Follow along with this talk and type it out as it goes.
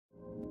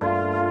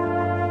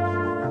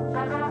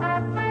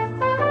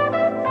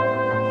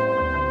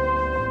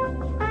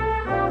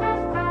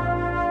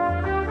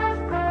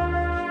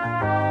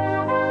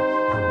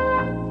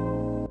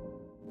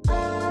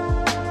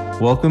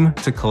Welcome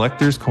to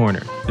Collector's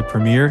Corner, the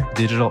premier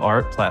digital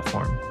art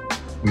platform.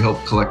 We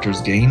help collectors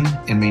gain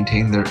and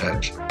maintain their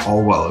edge,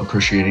 all while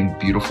appreciating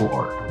beautiful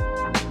art.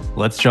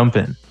 Let's jump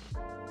in.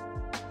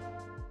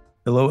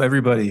 Hello,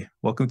 everybody.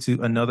 Welcome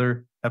to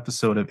another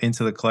episode of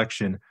Into the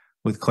Collection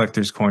with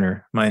Collector's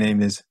Corner. My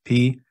name is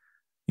P.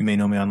 You may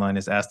know me online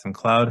as Aston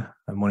Cloud.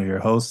 I'm one of your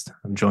hosts.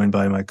 I'm joined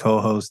by my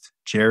co-host,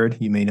 Jared.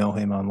 You may know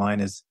him online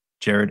as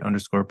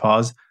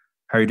Jared_Pause.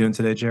 How are you doing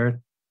today,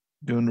 Jared?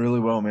 Doing really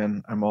well,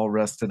 man. I'm all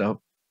rested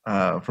up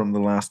from the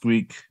last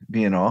week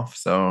being off,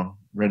 so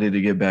ready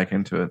to get back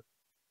into it.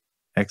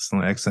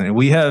 Excellent, excellent.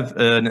 We have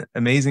an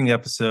amazing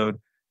episode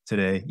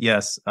today.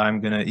 Yes,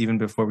 I'm going to, even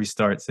before we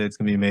start, say it's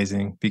going to be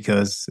amazing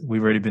because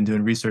we've already been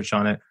doing research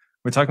on it.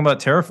 We're talking about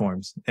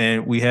Terraforms,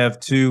 and we have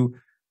two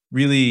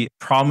really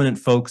prominent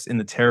folks in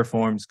the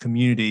Terraforms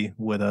community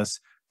with us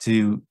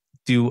to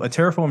do a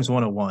Terraforms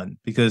 101,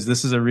 because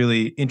this is a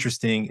really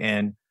interesting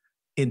and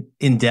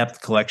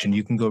in-depth collection.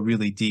 You can go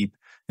really deep.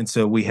 And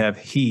so we have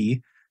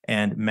HEEEE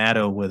and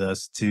Matto with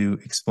us to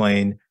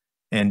explain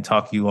and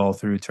talk you all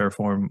through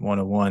Terraform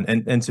 101.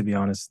 And to be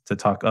honest, to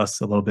talk us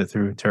a little bit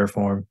through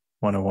Terraform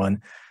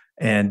 101.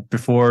 And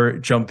before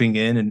jumping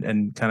in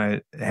and kind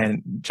of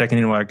checking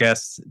in with our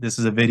guests, this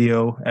is a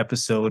video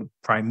episode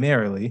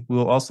primarily. We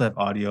will also have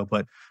audio,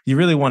 but you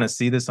really want to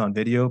see this on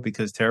video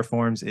because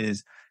Terraforms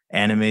is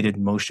animated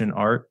motion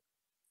art.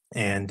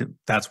 And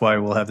that's why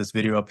we'll have this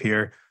video up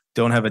here.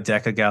 Don't have a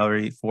Deca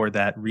gallery for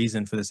that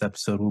reason for this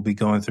episode. We'll be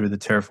going through the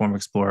Terraform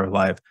Explorer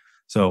live.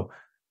 So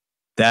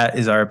that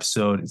is our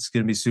episode. It's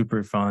going to be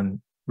super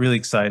fun. Really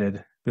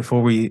excited.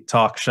 Before we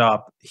talk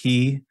shop,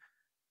 HEEEE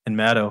and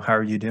Matto, how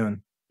are you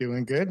doing?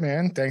 Doing good,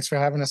 man. Thanks for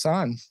having us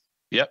on.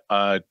 Yep,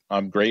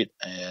 I'm great.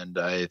 And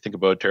I think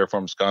about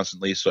Terraforms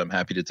constantly, so I'm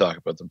happy to talk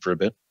about them for a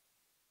bit.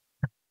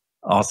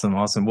 Awesome,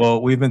 awesome.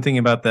 Well, we've been thinking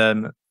about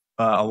them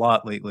a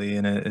lot lately,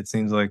 and it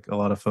seems like a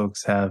lot of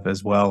folks have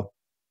as well.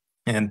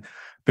 And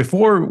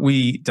before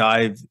we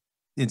dive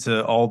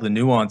into all the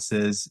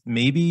nuances,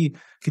 maybe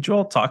could you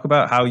all talk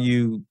about how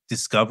you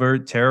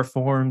discovered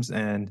Terraforms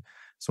and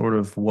sort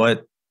of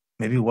what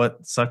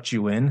sucked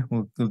you in?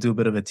 We'll do a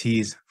bit of a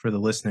tease for the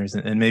listeners,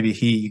 and maybe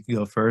you can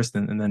go first,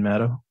 and then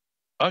Matto.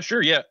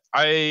 Sure, yeah.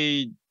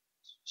 I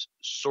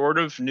sort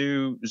of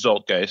knew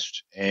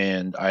Zeitgeist,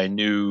 and I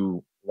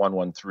knew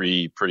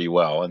 113 pretty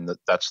well, and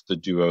that's the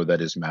duo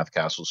that is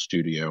Mathcastles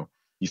Studio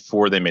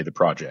before they made the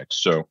project.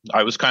 So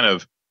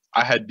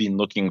I had been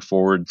looking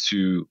forward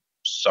to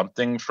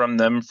something from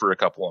them for a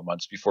couple of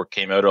months before it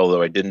came out,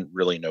 although I didn't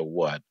really know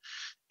what.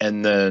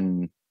 And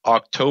then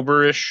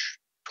October-ish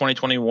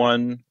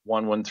 2021,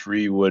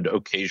 113 would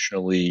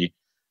occasionally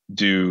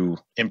do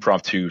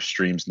impromptu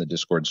streams in the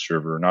Discord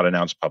server, not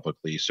announced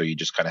publicly, so you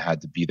just kind of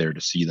had to be there to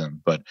see them.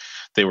 But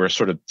they were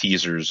sort of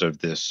teasers of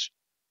this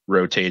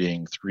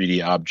rotating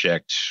 3D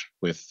object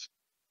with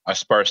a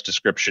sparse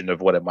description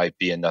of what it might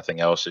be and nothing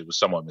else. It was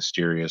somewhat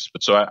mysterious.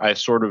 But so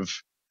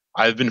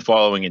I've been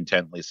following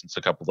intently since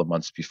a couple of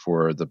months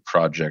before the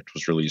project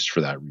was released for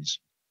that reason.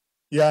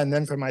 Yeah, and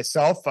then for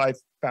myself, I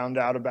found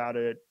out about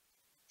it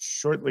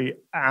shortly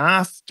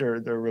after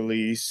the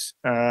release.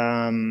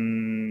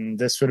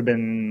 This would have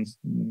been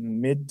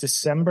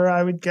mid-December,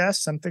 I would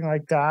guess, something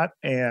like that,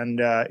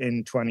 and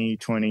in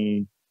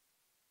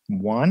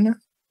 2021.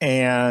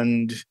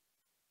 And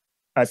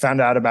I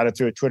found out about it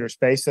through a Twitter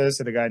Spaces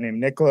that a guy named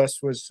Nicholas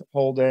was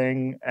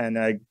holding, and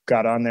I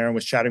got on there and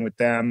was chatting with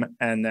them,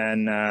 and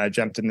then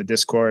jumped in the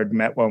Discord,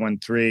 met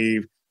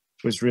 113,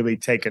 was really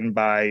taken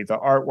by the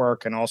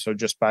artwork and also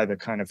just by the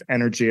kind of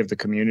energy of the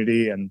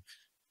community, and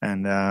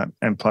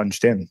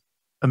plunged in.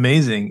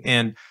 Amazing.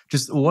 And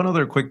just one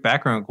other quick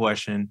background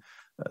question.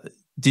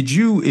 Did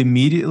you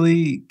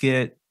immediately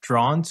get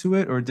drawn to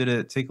it, or did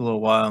it take a little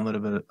while and a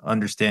little bit of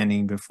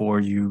understanding before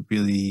you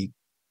really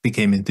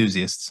became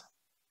enthusiasts?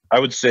 I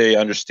would say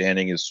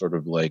understanding is sort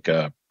of like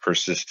a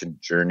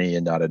persistent journey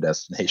and not a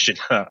destination.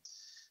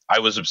 I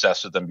was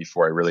obsessed with them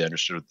before I really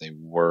understood what they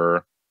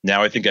were.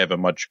 Now I think I have a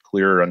much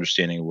clearer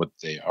understanding of what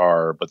they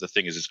are, but the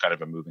thing is, it's kind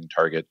of a moving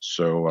target.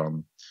 So,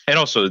 and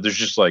also there's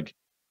just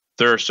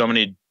there are so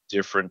many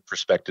different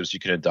perspectives you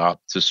can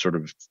adopt to sort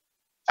of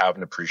have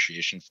an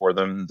appreciation for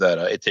them that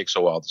it takes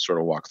a while to sort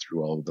of walk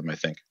through all of them, I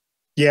think.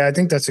 Yeah, I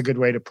think that's a good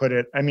way to put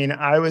it. I mean,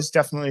 I was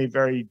definitely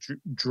very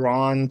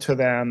drawn to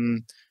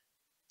them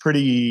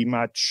pretty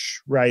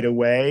much right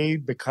away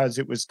because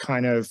it was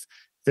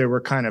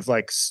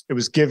it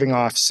was giving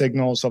off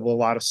signals of a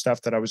lot of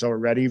stuff that I was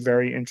already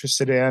very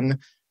interested in.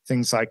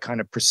 Things like kind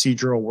of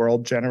procedural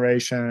world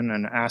generation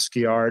and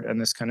ASCII art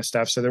and this kind of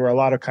stuff. So there were a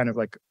lot of kind of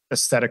like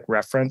aesthetic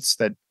reference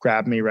that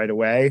grabbed me right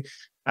away.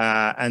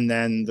 And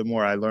then the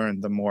more I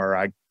learned, the more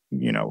I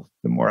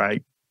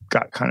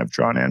got kind of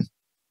drawn in.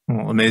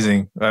 Well,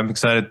 amazing. I'm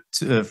excited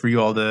for you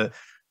all to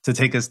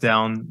take us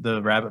down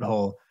the rabbit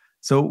hole.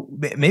 So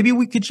maybe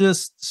we could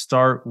just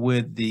start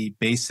with the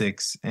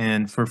basics.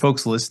 And for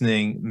folks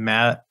listening,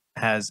 Matt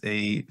has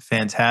a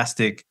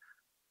fantastic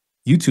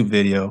YouTube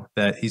video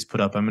that he's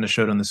put up. I'm going to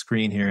show it on the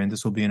screen here, and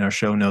this will be in our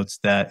show notes.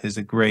 That is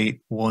a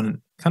great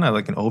one, kind of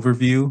like an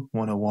overview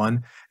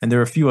 101. And there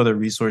are a few other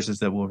resources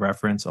that we'll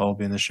reference, all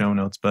be in the show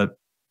notes. But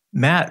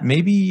Matt,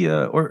 maybe,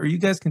 or you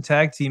guys can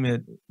tag team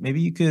it.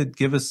 Maybe you could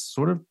give us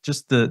sort of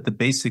just the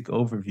basic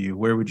overview.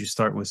 Where would you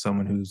start with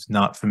someone who's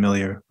not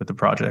familiar with the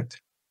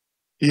project?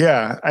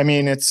 Yeah, I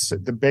mean, it's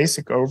the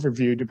basic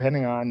overview,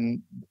 depending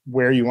on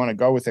where you want to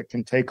go with it,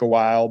 can take a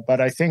while. But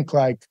I think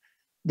like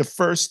the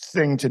first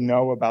thing to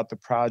know about the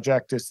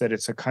project is that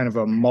it's a kind of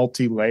a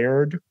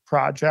multi-layered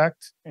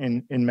project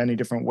in many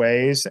different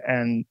ways,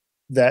 and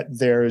that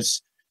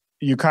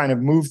you kind of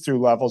move through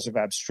levels of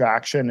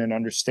abstraction and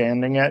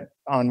understanding it.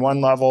 On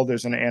one level,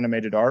 there's an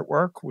animated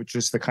artwork, which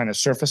is the kind of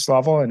surface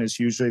level and is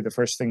usually the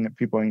first thing that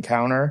people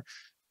encounter.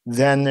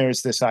 Then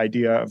there's this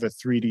idea of a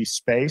 3D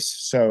space.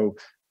 So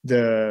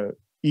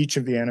each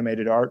of the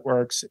animated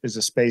artworks is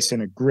a space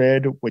in a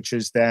grid, which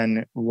is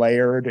then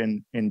layered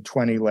in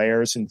 20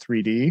 layers in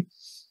 3D.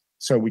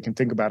 So we can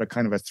think about a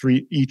kind of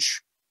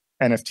each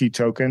NFT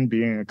token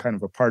being a kind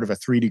of a part of a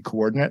 3D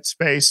coordinate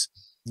space.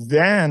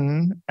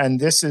 Then, and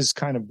this is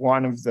kind of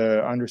one of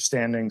the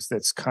understandings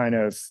that's kind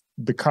of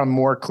become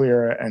more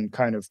clear and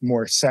kind of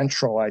more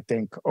central, I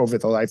think, over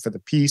the life of the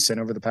piece and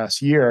over the past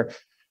year,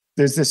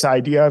 there's this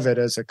idea of it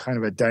as a kind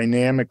of a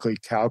dynamically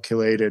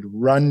calculated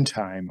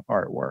runtime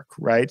artwork,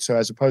 right? So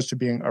as opposed to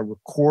being a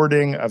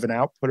recording of an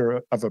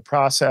output of a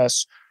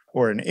process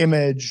or an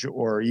image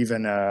or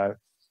even a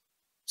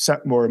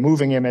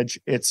moving image,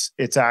 it's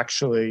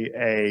actually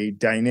a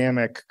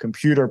dynamic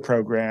computer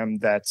program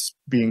that's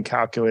being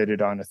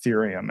calculated on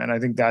Ethereum. And I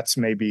think that's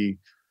maybe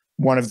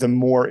one of the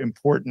more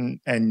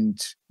important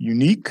and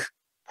unique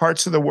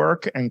parts of the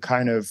work, and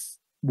kind of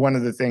one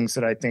of the things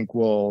that I think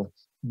will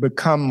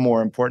become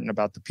more important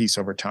about the piece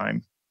over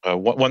time.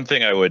 One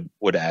thing I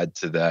would add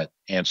to that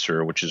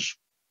answer, which is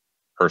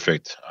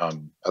perfect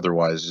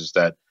otherwise, is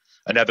that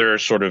another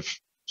sort of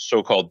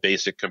so-called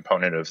basic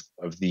component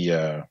of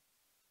the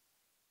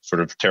sort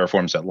of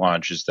Terraforms at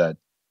launch is that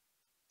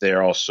they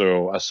are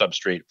also a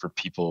substrate for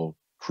people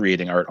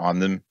creating art on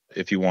them,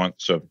 if you want.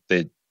 So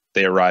they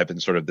arrive in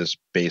sort of this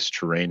base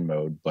terrain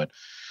mode, but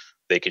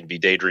they can be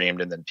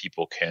daydreamed, and then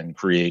people can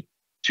create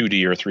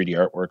 2D or 3D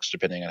artworks,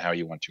 depending on how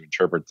you want to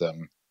interpret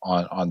them,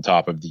 on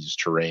top of these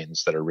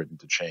terrains that are written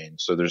to chain.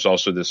 So there's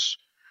also this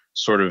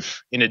sort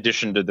of, in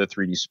addition to the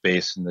 3D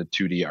space and the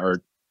 2D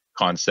art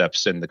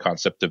concepts and the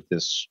concept of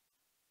this,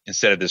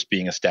 instead of this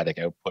being a static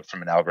output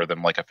from an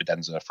algorithm like a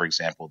Fidenza, for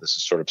example, this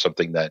is sort of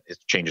something that it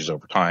changes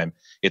over time.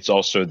 It's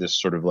also this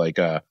sort of like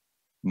a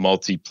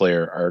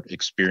multiplayer art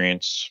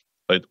experience.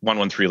 Like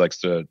 113 likes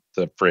the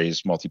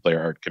phrase multiplayer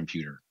art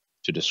computer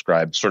to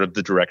describe sort of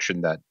the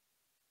direction that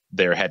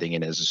they're heading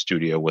in as a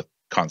studio with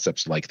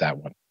concepts like that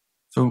one.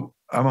 So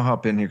I'm gonna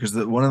hop in here because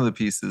one of the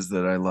pieces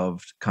that I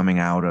loved coming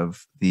out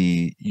of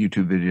the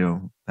YouTube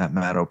video that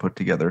Matto put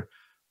together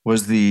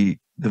was the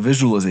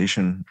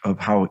visualization of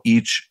how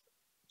each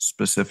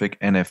specific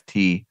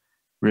NFT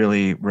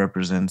really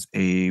represents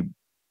a,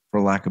 for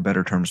lack of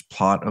better terms,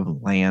 plot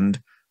of land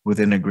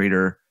within a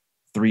greater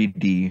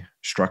 3D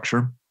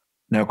structure.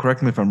 Now,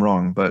 correct me if I'm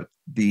wrong, but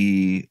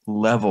the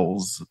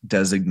levels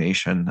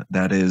designation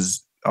that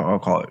is, I'll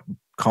call it,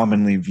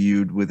 commonly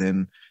viewed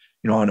within,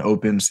 on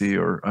OpenSea,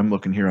 or I'm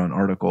looking here on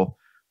article,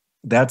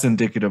 that's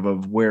indicative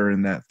of where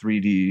in that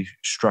 3D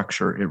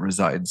structure it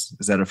resides.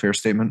 Is that a fair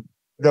statement?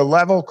 The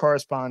level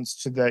corresponds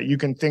to you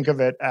can think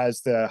of it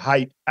as the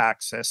height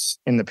axis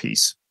in the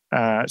piece.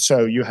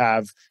 So you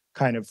have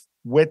kind of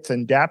width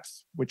and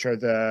depth, which are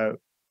the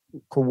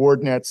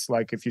coordinates.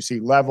 Like if you see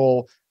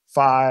level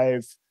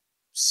 5,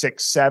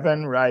 6,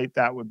 7, right?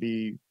 That would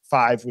be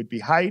 5 would be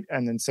height,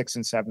 and then 6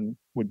 and 7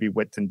 would be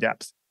width and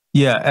depth.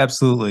 Yeah,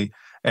 absolutely.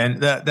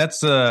 And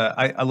that's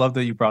I love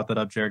that you brought that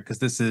up, Jared, because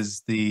this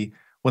is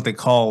what they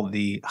call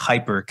the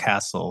hyper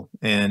castle,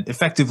 and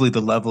effectively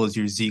the level is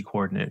your z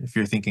coordinate. If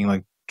you're thinking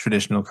like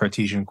traditional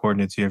Cartesian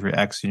coordinates, you have your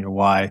x and your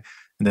y,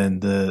 and then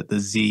the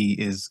z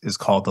is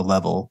called the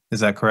level.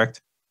 Is that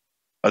correct?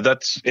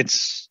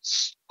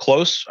 It's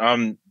close.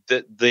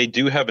 They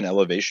do have an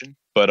elevation,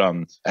 but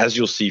as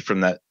you'll see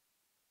from that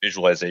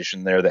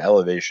visualization there, the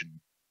elevation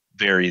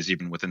varies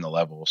even within the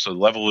level. So the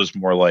level is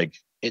more like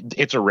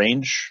it's a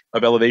range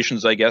of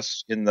elevations, I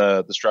guess, in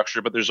the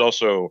structure, but there's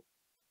also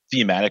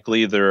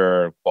thematically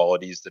there are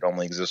qualities that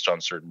only exist on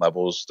certain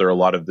levels. There are a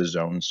lot of the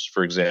zones,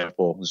 for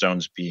example,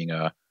 zones being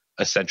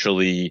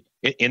essentially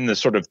in the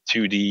sort of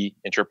 2D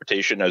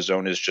interpretation, a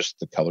zone is just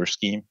the color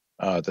scheme,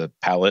 the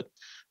palette.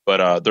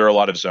 But there are a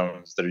lot of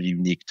zones that are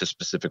unique to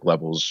specific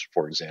levels,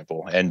 for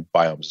example, and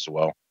biomes as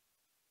well.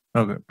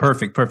 Okay,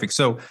 perfect.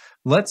 So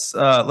let's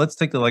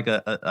take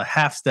a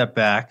half step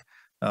back,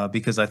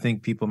 because I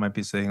think people might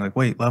be saying like,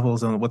 wait,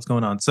 levels on what's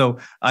going on. So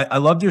I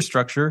loved your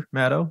structure,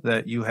 Matto,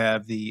 that you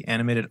have the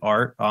animated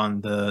art on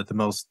the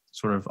most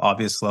sort of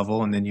obvious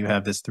level, and then you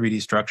have this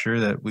 3D structure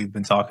that we've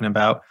been talking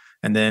about,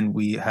 and then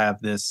we have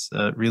this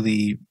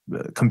really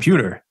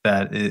computer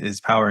that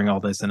is powering all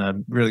this. And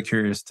I'm really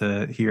curious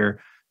to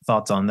hear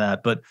thoughts on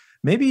that. But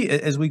maybe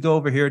as we go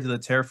over here to the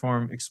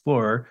Terraform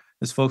Explorer,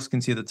 as folks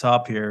can see at the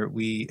top here,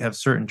 we have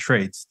certain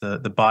traits, the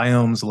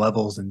biomes,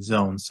 levels, and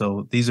zones.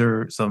 So these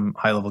are some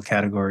high-level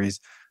categories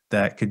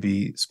that could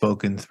be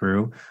spoken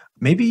through.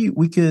 Maybe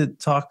we could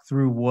talk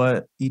through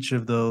what each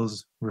of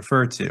those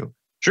refer to.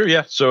 Sure,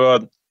 yeah.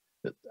 So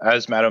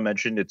as Matto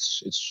mentioned,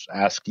 it's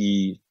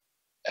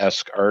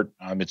ASCII-esque art.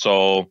 It's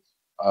all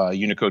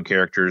Unicode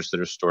characters that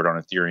are stored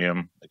on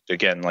Ethereum.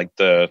 Again, like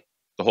the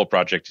whole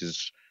project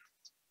is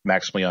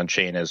maximally on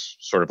chain as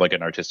sort of like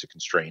an artistic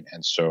constraint,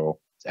 and so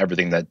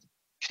everything that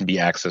can be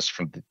accessed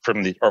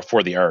from the or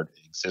for the art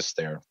exists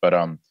there. But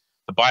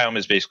the biome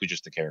is basically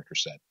just the character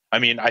set. I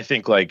mean, I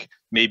think like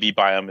maybe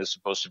biome is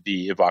supposed to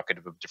be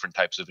evocative of different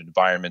types of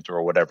environment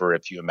or whatever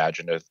if you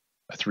imagine a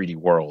 3D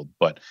world,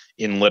 but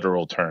in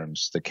literal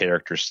terms, the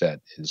character set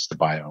is the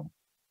biome.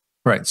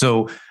 Right.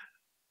 So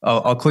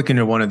I'll click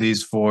into one of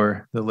these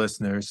for the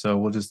listeners. So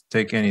we'll just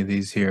take any of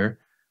these here.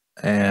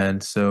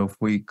 And so if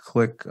we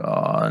click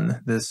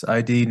on this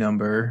ID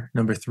number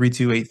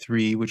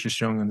 3283, which is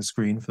showing on the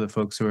screen for the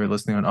folks who are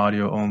listening on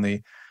audio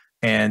only.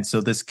 And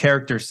so this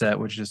character set,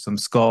 which is some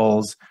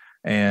skulls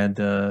and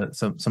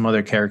some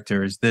other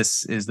characters,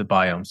 this is the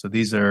biome. So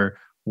these are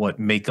what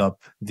make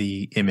up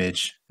the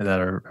image that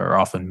are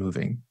often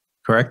moving,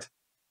 correct?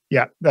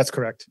 Yeah, that's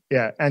correct.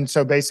 Yeah. And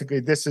so basically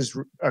this is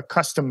a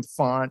custom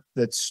font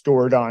that's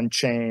stored on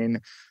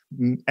chain,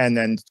 and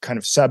then kind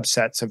of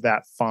subsets of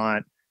that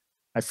font.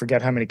 I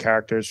forget how many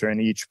characters are in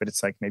each, but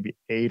it's like maybe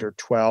 8 or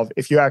 12.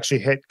 If you actually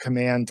hit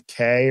Command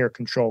K or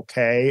Control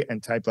K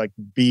and type like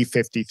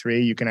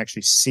B53, you can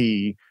actually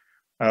see,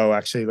 oh,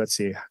 actually, let's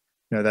see.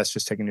 No, that's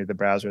just taking you to the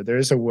browser. There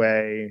is a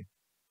way,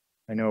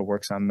 I know it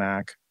works on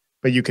Mac,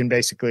 but you can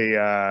basically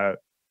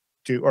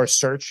do, or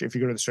search, if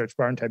you go to the search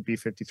bar and type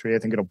B53, I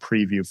think it'll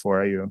preview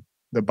for you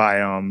the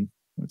biome.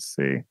 Let's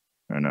see.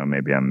 I don't know,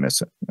 maybe I'm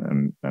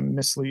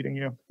misleading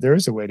you. There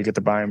is a way to get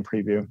the biome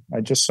preview.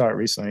 I just saw it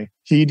recently.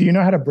 Do you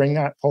know how to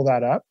pull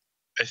that up?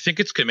 I think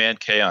it's Command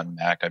K on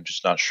Mac. I'm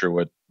just not sure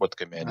what the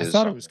command is. I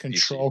thought it was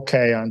Control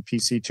K on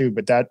PC too,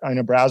 but that in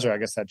a browser, I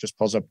guess that just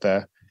pulls up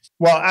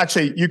well,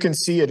 actually, you can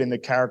see it in the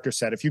character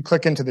set. If you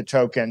click into the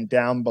token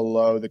down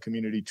below the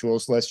community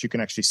tools list, you can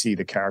actually see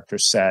the character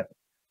set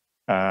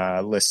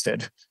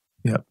listed.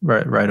 Yep,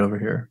 right over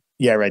here.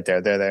 Yeah, right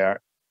there. There they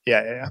are.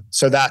 Yeah.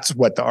 So that's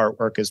what the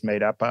artwork is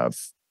made up of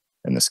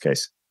in this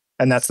case,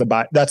 and that's the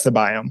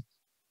biome.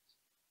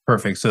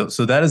 Perfect. So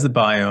that is the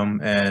biome,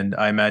 and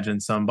I imagine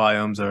some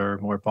biomes are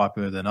more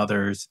popular than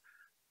others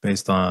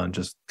based on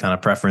just kind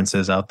of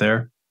preferences out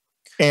there,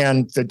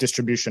 and the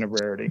distribution of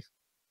rarity.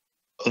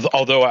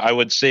 Although I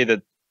would say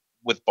that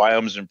with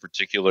biomes in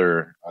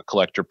particular,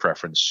 collector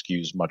preference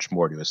skews much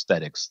more to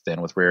aesthetics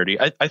than with rarity.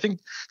 I think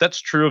that's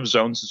true of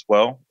zones as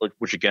well,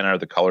 which again are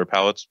the color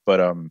palettes. But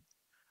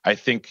I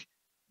think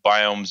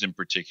biomes in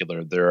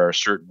particular, there are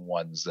certain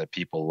ones that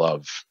people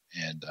love,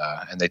 and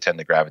they tend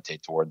to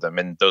gravitate toward them,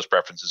 and those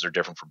preferences are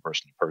different from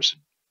person to person.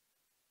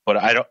 But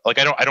I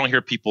don't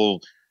hear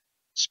people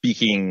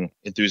speaking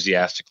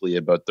enthusiastically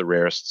about the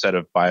rarest set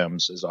of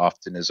biomes as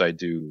often as I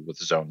do with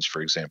zones,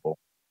 for example.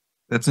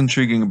 That's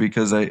intriguing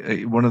because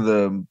I one of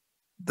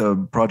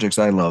the projects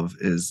I love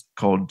is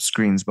called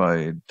Screens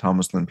by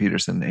Thomas Lynn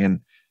Peterson, and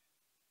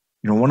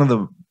one of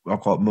the, I'll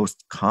call it,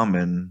 most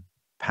common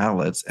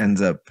palettes ends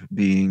up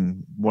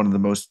being one of the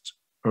most,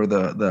 or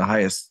the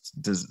highest,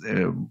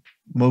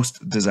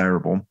 most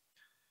desirable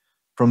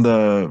from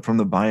the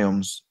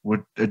biomes.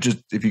 What, just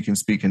if you can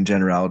speak in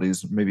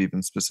generalities, maybe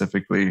even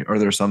specifically, are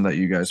there some that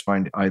you guys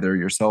find either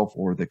yourself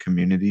or the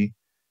community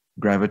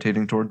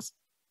gravitating towards?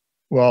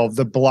 Well,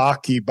 the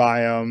blocky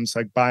biomes,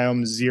 like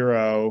biome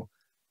 0,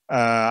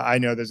 I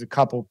know there's a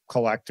couple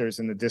collectors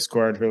in the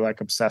Discord who are like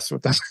obsessed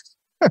with them.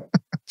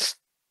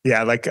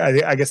 Yeah, like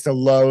I guess the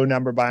low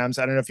number biomes.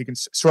 I don't know if you can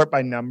sort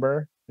by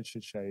number. It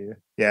should show you.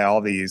 Yeah,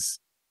 all these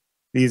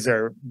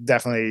are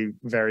definitely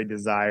very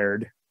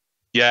desired.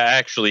 Yeah,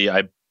 actually,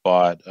 I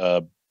bought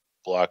a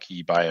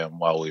blocky biome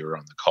while we were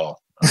on the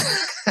call.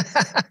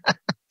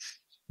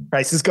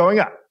 Price is going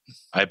up.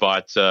 I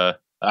bought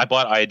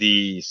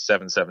ID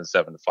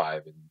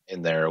 7775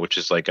 in there, which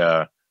is like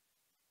a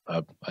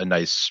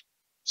nice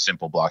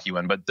simple blocky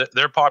one, but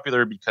they're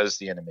popular because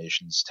the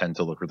animations tend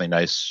to look really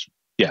nice.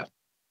 Yeah,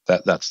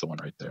 that's the one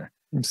right there.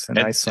 It's a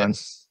nice one.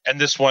 And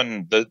this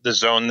one, the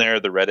zone there,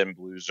 the red and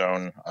blue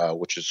zone,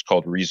 which is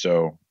called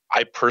Rezo.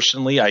 I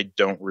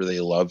don't really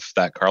love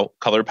that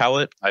color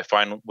palette. I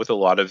find with a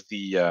lot of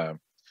the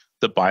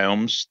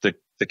biomes,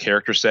 the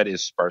character set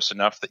is sparse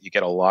enough that you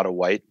get a lot of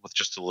white with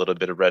just a little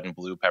bit of red and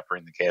blue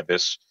peppering the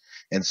canvas.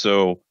 And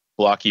so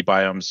blocky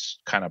biomes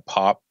kind of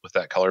pop with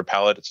that color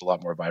palette. It's a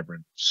lot more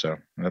vibrant. So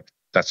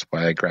that's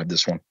why I grabbed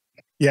this one.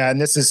 Yeah,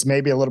 and this is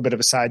maybe a little bit of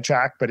a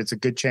sidetrack, but it's a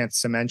good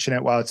chance to mention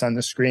it while it's on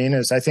the screen,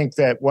 is I think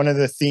that one of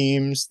the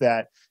themes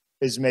that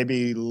is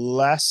maybe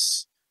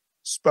less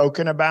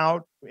spoken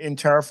about in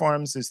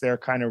Terraforms is their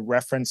kind of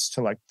reference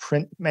to like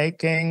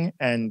printmaking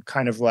and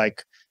kind of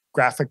like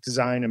graphic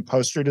design and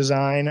poster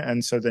design.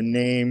 And so the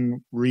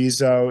name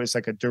Rezo is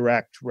like a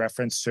direct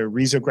reference to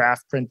risograph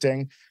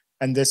printing.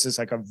 And this is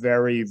like a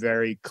very,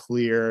 very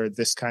clear,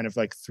 this kind of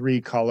like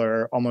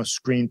 3-color, almost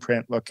screen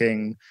print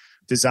looking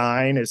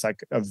design is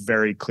like a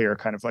very clear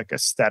kind of like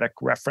aesthetic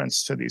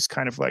reference to these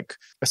kind of like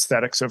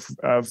aesthetics of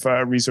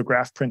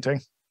risograph printing.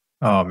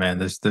 Oh man,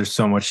 there's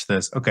so much to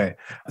this. Okay,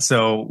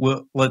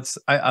 so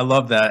I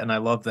love that, and I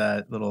love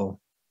that little,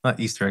 not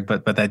Easter egg,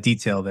 but that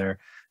detail there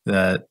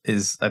that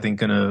is, I think,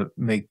 going to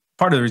make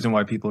part of the reason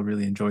why people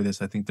really enjoy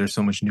this. I think there's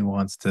so much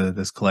nuance to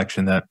this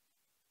collection that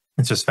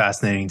it's just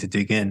fascinating to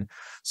dig in.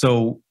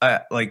 So,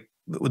 like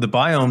with the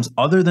biomes,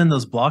 other than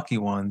those blocky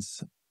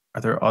ones,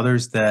 are there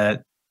others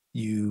that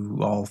you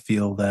all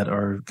feel that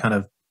are kind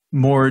of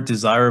more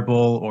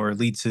desirable or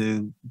lead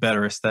to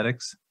better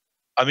aesthetics?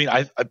 I mean,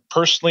 I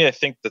personally, I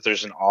think that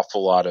there's an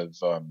awful lot of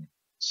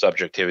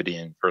subjectivity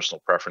and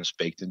personal preference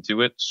baked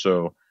into it.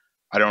 So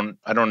I don't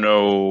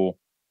know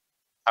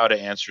how to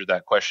answer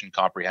that question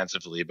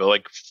comprehensively. But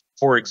like,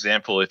 for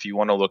example, if you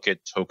want to look at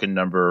token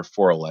number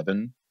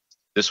 411,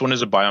 this one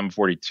is a biome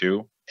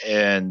 42,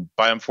 and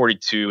biome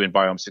 42 and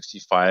biome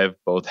 65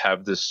 both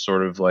have this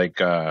sort of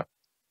like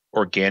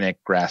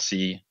organic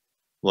grassy,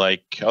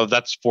 like, oh,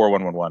 that's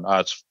 4111.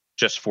 It's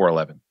just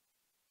 411.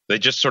 They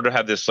just sort of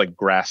have this like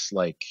grass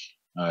like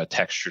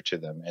texture to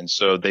them, and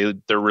so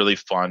they're really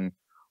fun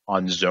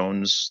on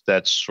zones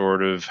that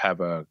sort of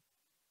have a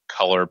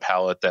color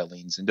palette that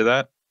leans into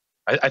that.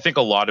 I think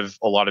a lot of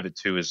it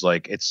too is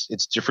like it's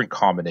different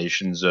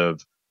combinations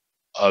of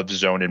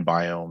zone and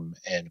biome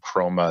and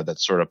chroma that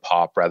sort of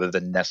pop rather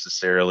than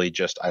necessarily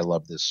just I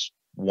love this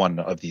one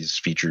of these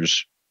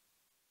features.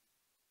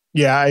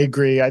 Yeah, I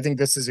agree. I think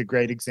this is a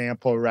great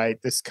example, right?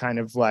 This kind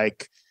of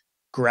like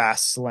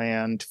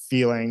grassland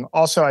feeling.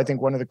 Also, I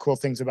think one of the cool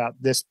things about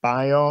this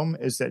biome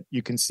is that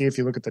you can see if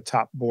you look at the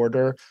top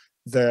border,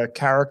 the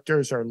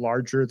characters are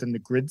larger than the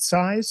grid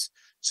size.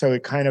 So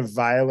it kind of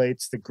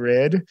violates the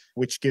grid,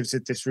 which gives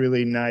it this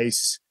really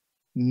nice,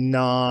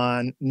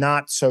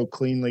 not so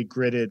cleanly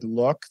gridded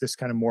look, this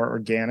kind of more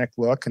organic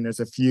look. And there's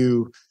a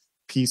few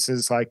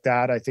pieces like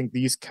that. I think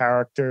these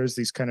characters,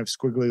 these kind of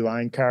squiggly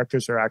line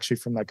characters, are actually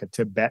from like a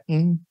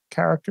Tibetan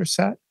character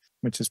set,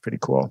 which is pretty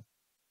cool.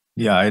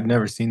 Yeah, I had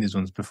never seen these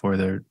ones before.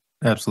 They're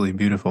absolutely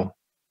beautiful.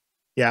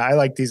 Yeah, I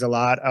like these a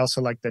lot. I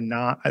also like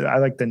I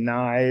like the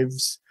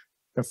knives,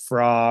 the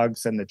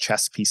frogs, and the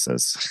chess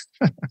pieces.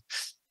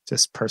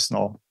 Just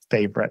personal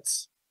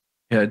favorites.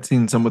 Yeah, I'd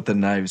seen some with the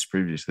knives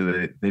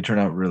previously. They turn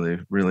out really,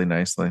 really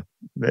nicely.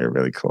 They're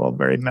really cool,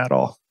 very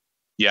metal.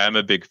 Yeah, I'm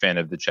a big fan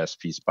of the chess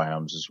piece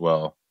biomes as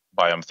well.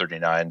 Biome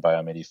 39,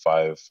 Biome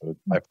 85.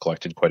 I've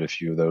collected quite a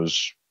few of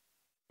those.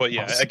 But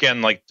yeah,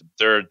 again, like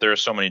there are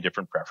so many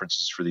different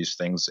preferences for these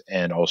things,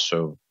 and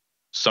also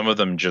some of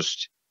them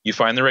just you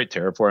find the right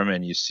terraform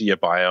and you see a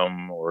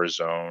biome or a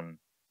zone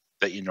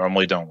that you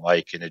normally don't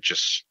like, and it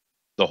just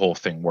the whole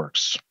thing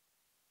works,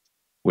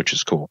 which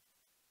is cool.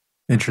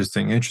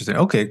 Interesting.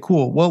 Okay,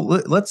 cool. Well,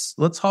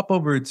 let's hop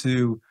over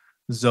to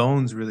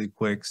zones really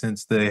quick,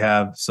 since they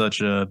have such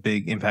a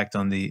big impact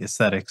on the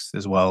aesthetics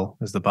as well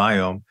as the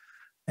biome.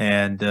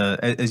 And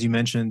as you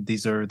mentioned,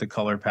 these are the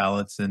color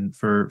palettes. And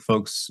for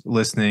folks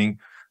listening,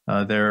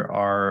 there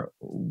are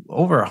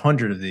over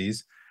 100 of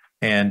these,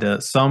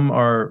 and some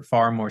are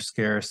far more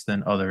scarce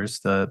than others.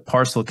 The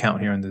parcel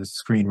count here on the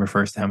screen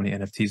refers to how many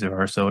NFTs there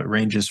are. So it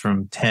ranges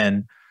from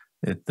 10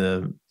 at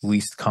the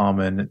least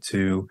common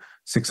to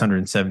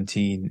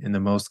 617 in the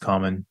most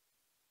common.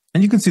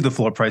 And you can see the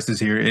floor prices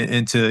here.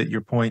 And to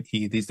your point,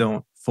 these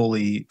don't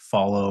fully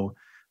follow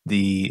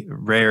the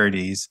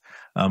rarities,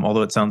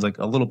 although it sounds like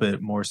a little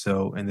bit more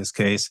so in this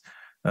case.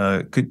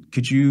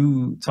 Could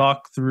you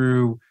talk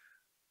through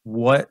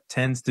what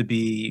tends to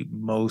be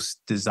most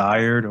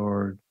desired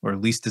or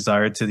least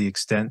desired, to the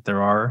extent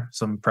there are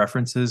some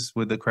preferences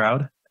with the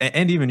crowd,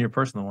 and even your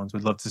personal ones?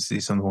 We'd love to see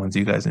some of the ones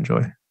you guys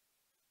enjoy.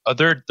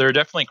 There are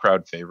definitely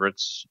crowd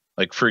favorites.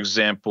 Like, for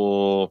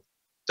example,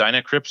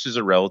 Dynacrypts is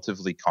a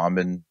relatively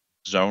common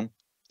zone.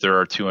 There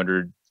are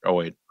 200. Oh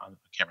wait, I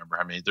can't remember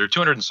how many. There are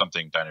 200 and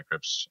something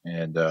Dynacrypts,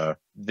 and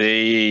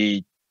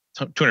they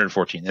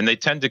 214, and they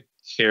tend to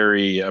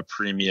carry a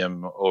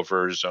premium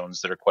over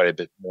zones that are quite a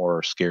bit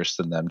more scarce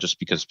than them, just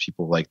because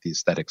people like the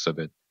aesthetics of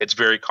it. It's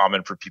very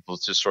common for people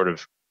to sort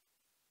of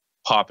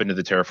pop into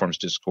the Terraforms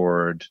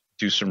Discord,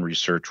 do some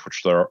research,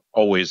 which they're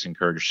always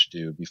encouraged to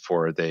do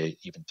before they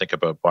even think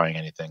about buying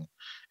anything,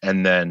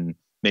 and then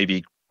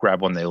maybe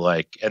grab one they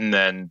like. And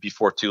then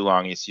before too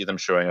long, you see them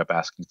showing up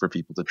asking for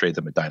people to trade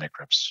them at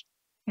Dynacrypts.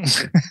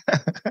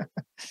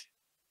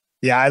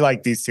 Yeah, I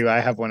like these too. I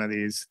have one of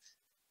these.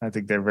 I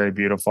think they're very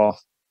beautiful.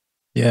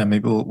 Yeah,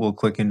 maybe we'll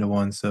click into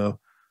one so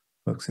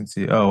folks can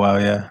see. Oh wow,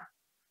 yeah,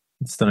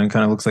 it's stunning.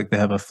 Kind of looks like they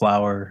have a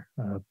flower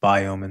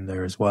biome in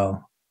there as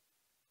well.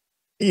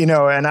 You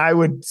know, and I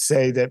would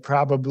say that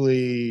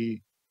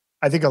probably,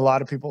 I think a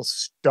lot of people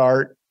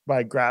start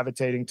by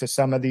gravitating to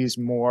some of these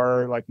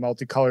more like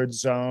multicolored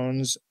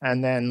zones,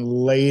 and then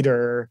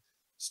later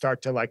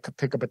start to like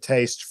pick up a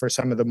taste for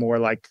some of the more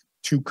like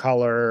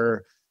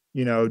 2-color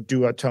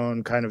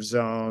duotone kind of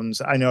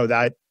zones. I know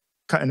that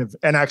kind of,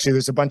 and actually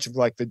there's a bunch of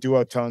like the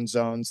duotone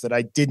zones that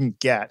I didn't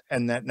get.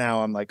 And that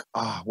now I'm like,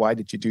 why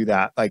did you do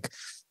that? Like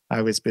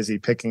I was busy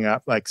picking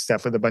up like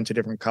stuff with a bunch of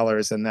different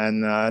colors. And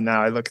then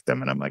now I look at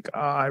them and I'm like,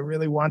 I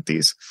really want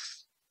these.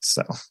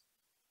 So.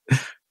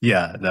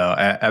 Yeah, no,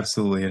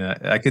 absolutely.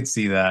 And I could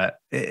see that.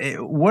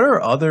 What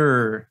are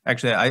other,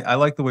 actually, I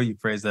like the way you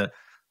phrase that.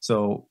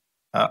 So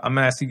I'm going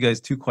to ask you guys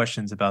two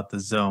questions about the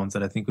zones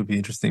that I think would be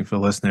interesting for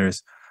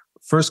listeners.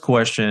 First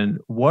question,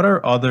 what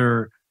are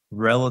other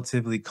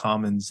relatively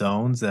common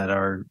zones that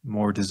are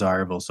more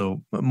desirable?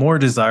 So more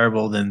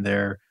desirable than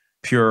their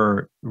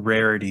pure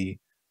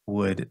rarity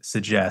would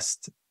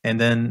suggest.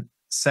 And then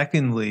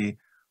secondly,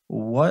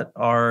 what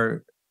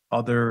are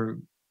other,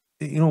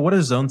 what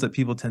are zones that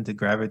people tend to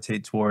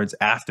gravitate towards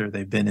after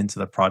they've been into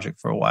the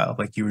project for a while?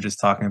 Like you were just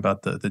talking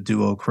about the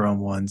duochrome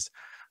ones,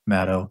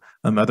 Matto.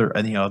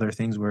 Any other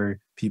things where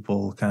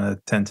people kind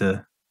of tend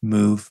to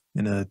move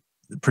in a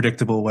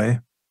predictable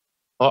way?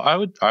 Well,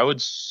 I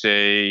would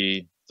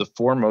say the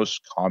four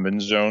most common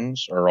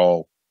zones are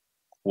all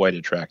quite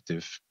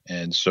attractive,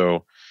 and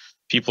so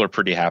people are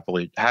pretty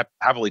happily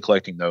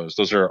collecting those.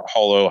 Those are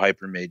Hollow,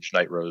 Hypermage,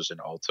 Night Rose, and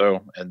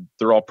Alto, and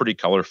they're all pretty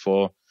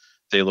colorful.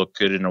 They look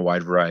good in a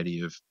wide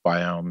variety of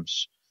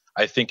biomes.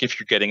 I think if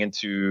you're getting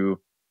into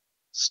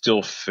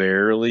still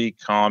fairly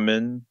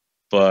common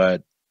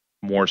but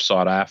more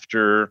sought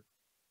after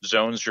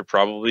zones, you're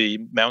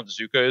probably Mount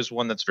Zuka is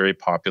one that's very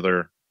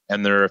popular,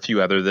 and there are a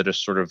few other that are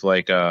sort of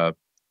like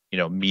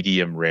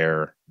medium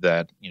rare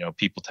that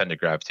people tend to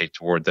gravitate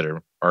toward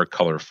that are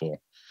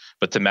colorful.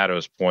 But to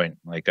Matto's point,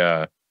 like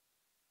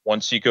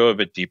once you go a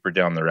bit deeper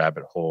down the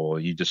rabbit hole,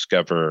 you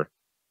discover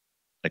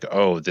like,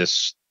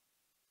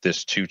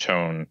 this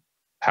two-tone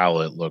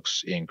palette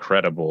looks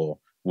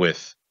incredible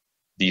with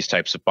these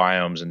types of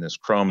biomes and this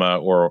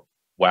chroma, or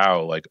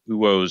wow, like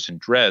Uos and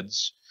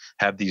Dreads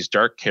have these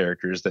dark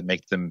characters that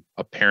make them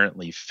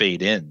apparently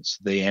fade in. So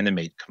they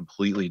animate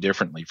completely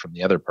differently from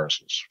the other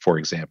parcels, for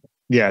example.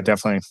 Yeah,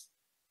 definitely.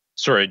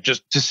 Sorry,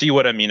 just to see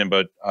what I mean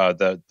about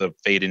the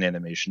fade in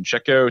animation,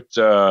 check out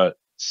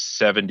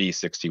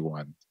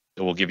 7061.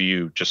 It will give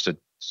you just a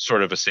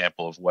sort of a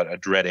sample of what a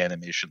Dread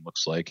animation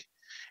looks like.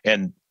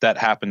 And that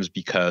happens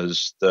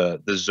because the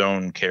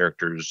zone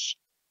characters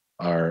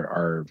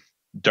are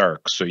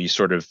dark. So you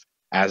sort of,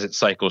 as it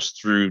cycles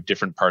through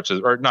different parts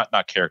of, or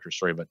not characters,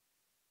 sorry, but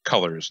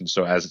colors. And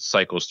so as it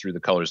cycles through the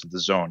colors of the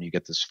zone, you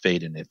get this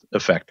fade in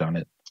effect on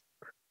it.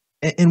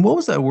 And what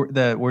was that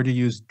word you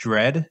used,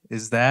 dread?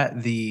 Is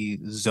that the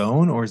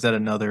zone or is that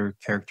another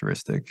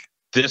characteristic?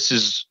 This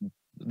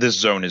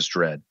zone is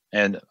dread.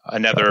 And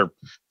another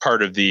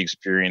part of the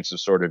experience of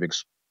sort of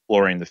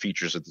exploring the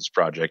features of this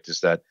project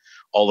is that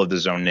all of the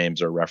zone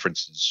names are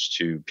references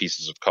to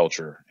pieces of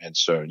culture. And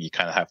so you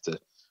kind of have to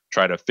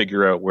try to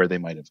figure out where they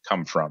might have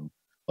come from.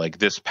 Like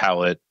this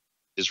palette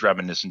is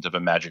reminiscent of a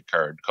magic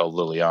card called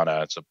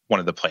Liliana. It's one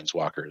of the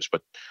planeswalkers,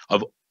 but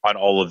on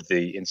all of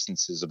the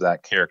instances of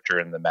that character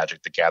in the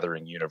Magic the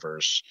Gathering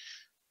universe,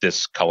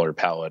 this color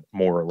palette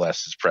more or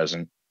less is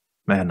present.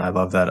 Man, I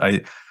love that.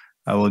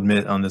 I will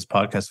admit on this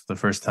podcast for the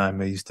first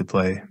time, I used to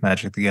play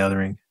Magic the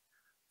Gathering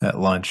at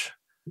lunch.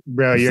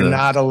 Bro, you're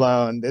not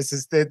alone. There's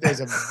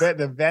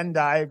the Venn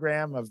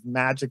diagram of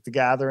Magic the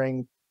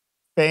Gathering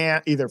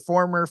either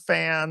former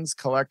fans,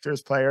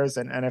 collectors, players,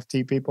 and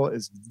NFT people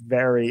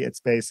it's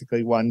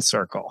basically one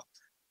circle.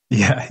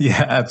 Yeah,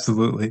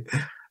 absolutely.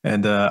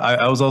 And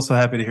I was also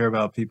happy to hear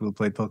about people who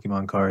play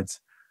Pokemon cards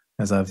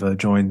as I've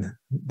joined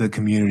the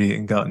community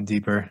and gotten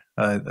deeper.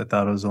 I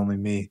thought it was only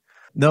me.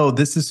 No,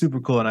 this is super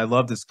cool, and I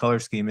love this color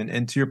scheme.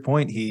 And to your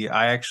point,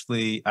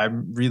 I've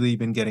really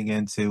been getting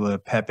into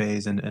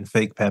Pepes and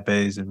fake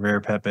Pepes and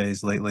rare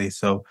Pepes lately.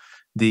 So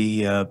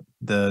the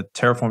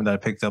Terraform that I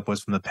picked up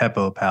was from the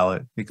Peppo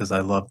palette because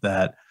I love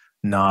that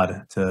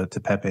nod to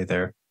Pepe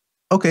there.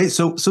 Okay,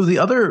 so the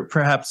other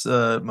perhaps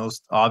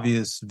most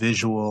obvious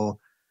visual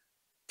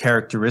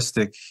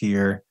characteristic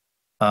here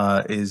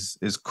is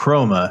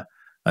chroma,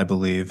 I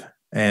believe,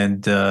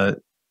 and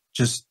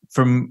just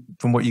from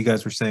what you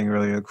guys were saying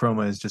earlier,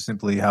 chroma is just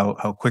simply how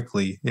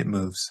quickly it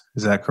moves.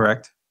 Is that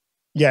correct?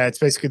 Yeah, it's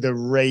basically the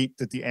rate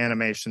that the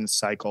animation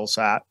cycles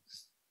at.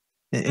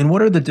 And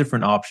what are the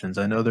different options?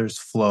 I know there's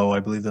flow. I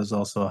believe there's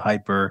also a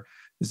hyper.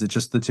 Is it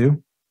just the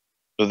two?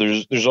 So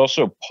there's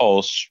also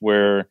pulse,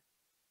 where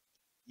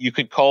you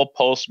could call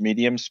pulse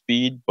medium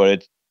speed,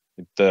 but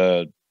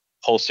the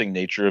pulsing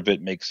nature of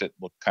it makes it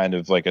look kind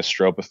of like a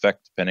strobe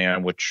effect, depending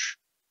on which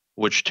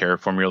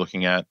Terraform you're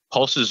looking at.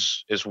 Pulse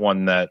is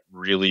one that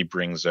really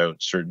brings out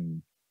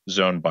certain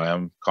zone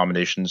biome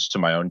combinations to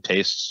my own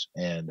tastes,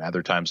 and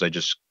other times I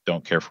just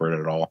don't care for it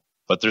at all.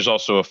 But there's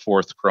also a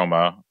fourth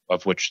chroma,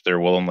 of which there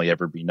will only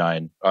ever be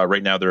 9.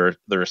 Right now there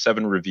are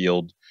 7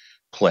 revealed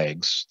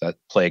plagues. That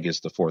plague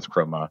is the fourth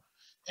chroma,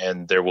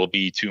 and there will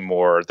be 2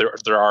 more.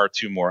 There are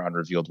 2 more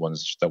unrevealed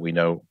ones that we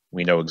know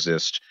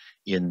exist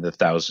in the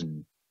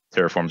 1,000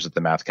 Terraforms that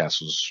the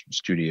Mathcastles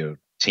studio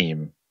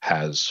team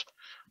has.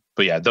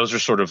 But yeah, those are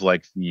sort of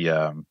like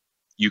the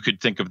you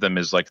could think of them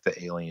as like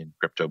the alien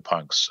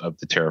CryptoPunks of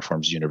the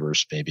Terraforms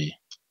universe, maybe.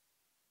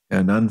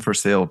 Yeah, none for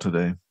sale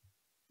today.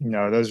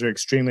 No, those are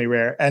extremely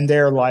rare. And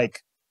they're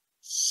like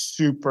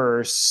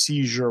super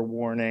seizure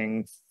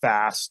warning,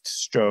 fast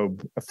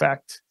strobe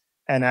effect.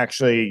 And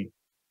actually,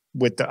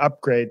 with the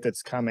upgrade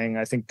that's coming,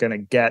 I think going to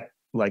get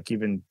like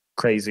even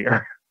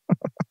crazier.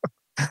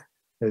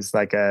 There's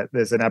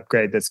an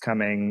upgrade that's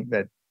coming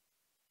that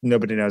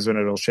nobody knows when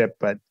it'll ship,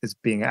 but is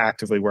being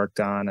actively worked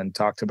on and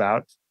talked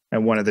about.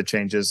 And one of the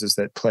changes is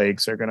that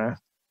plagues are going to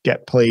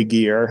get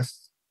plaguier.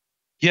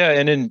 Yeah,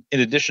 and in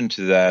addition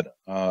to that,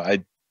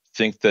 I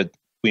think that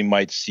we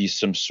might see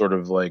some sort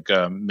of like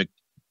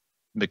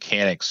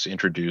mechanics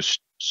introduced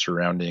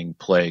surrounding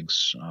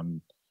plagues.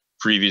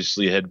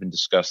 Previously, it had been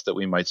discussed that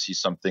we might see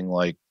something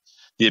like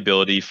the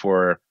ability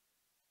for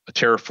a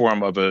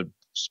terraform of a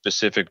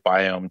specific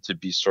biome to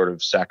be sort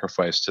of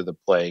sacrificed to the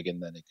plague,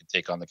 and then it could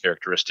take on the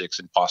characteristics,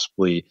 and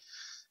possibly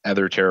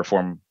other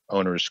terraform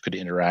owners could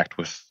interact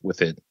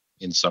with it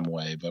in some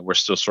way. But we're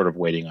still sort of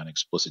waiting on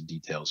explicit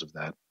details of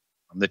that.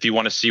 If you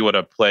want to see what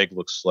a plague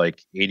looks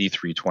like,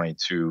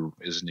 8322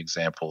 is an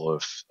example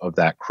of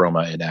that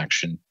chroma in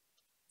action.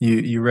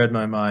 You read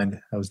my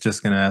mind. I was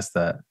just going to ask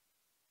that.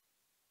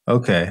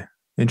 Okay,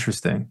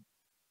 interesting.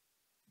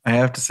 I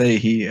have to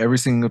say, every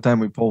single time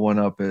we pull one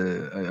up,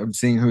 I'm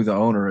seeing who the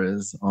owner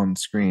is on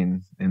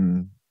screen,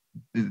 and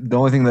the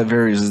only thing that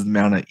varies is the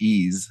amount of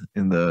E's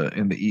in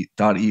the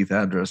 .eth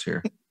address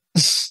here.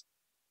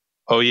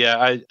 Oh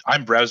yeah,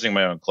 I'm browsing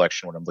my own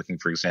collection when I'm looking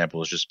for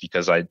examples, just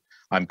because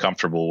I'm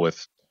comfortable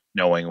with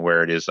knowing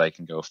where it is I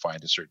can go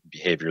find a certain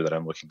behavior that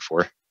I'm looking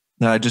for.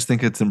 No, I just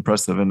think it's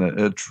impressive and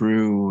a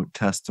true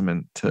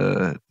testament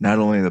to not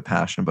only the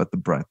passion but the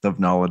breadth of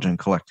knowledge and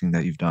collecting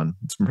that you've done.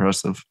 It's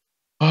impressive.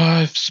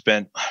 I've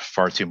spent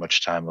far too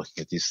much time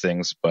looking at these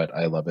things, but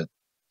I love it.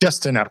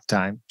 Just enough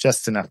time.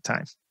 Just enough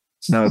time.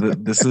 No,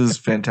 this is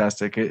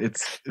fantastic.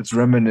 It's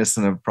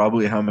reminiscent of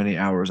probably how many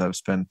hours I've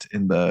spent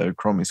in the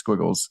Chromie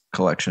Squiggles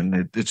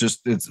collection.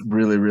 It's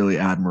really, really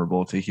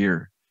admirable to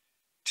hear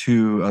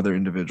two other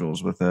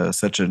individuals with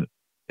such an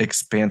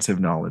expansive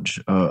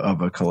knowledge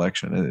of a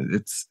collection.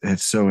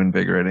 It's so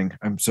invigorating.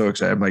 I'm so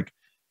excited. I'm like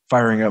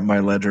firing up my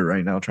ledger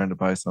right now, trying to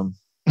buy some.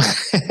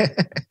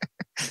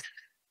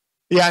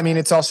 Yeah, I mean,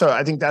 it's also,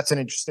 I think that's an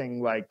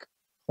interesting like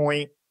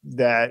point,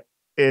 that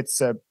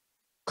it's a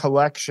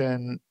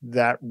collection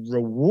that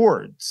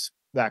rewards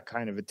that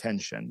kind of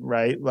attention,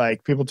 right?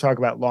 Like people talk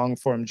about long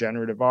form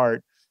generative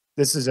art.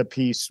 This is a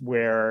piece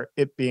where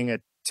it being a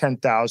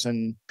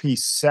 10,000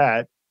 piece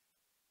set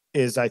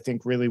is, I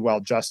think, really well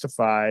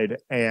justified.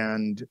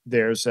 And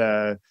there's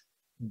a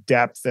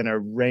depth and a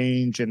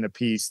range in the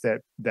piece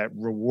that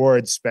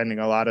rewards spending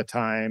a lot of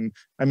time.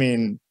 I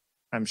mean,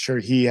 I'm sure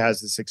he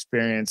has this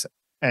experience.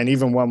 And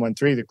even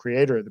 113, the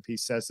creator of the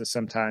piece, says this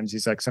sometimes.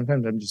 He's like,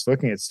 sometimes I'm just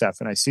looking at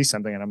stuff and I see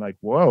something and I'm like,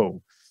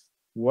 whoa,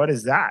 what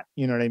is that?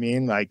 You know what I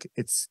mean? Like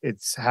it's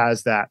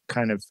has that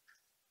kind of,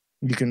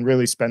 you can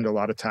really spend a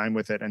lot of time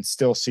with it and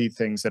still see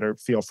things that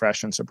feel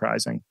fresh and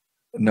surprising.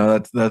 No,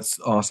 that's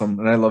awesome.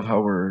 And I love how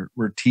we're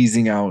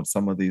teasing out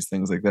some of these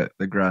things like that.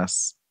 The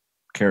grass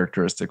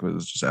characteristic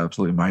was just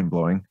absolutely mind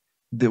blowing.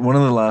 One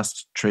of the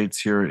last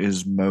traits here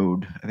is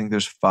mode. I think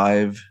there's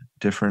 5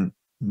 different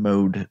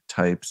mode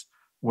types.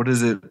 What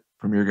is it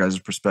from your guys'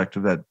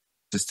 perspective that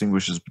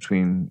distinguishes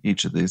between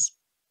each of these?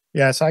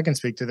 Yeah, so I can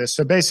speak to this.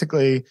 So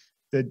basically,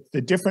 the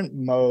different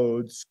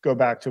modes go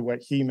back to what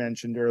he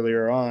mentioned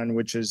earlier on,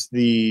 which is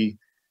the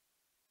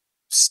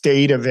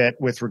state of it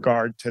with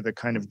regard to the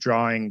kind of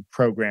drawing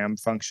program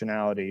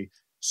functionality.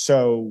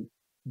 So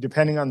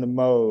depending on the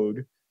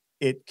mode,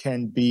 it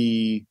can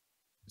be,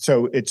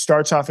 so it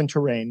starts off in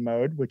terrain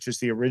mode, which is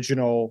the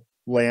original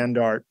land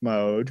art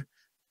mode.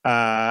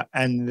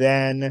 And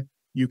then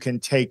you can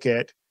take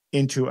it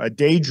into a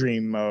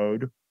daydream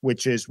mode,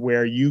 which is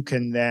where you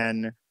can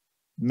then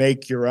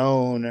make your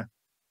own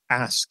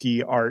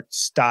ASCII art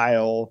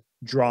style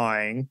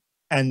drawing.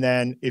 And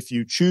then if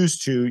you choose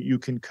to, you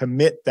can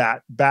commit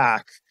that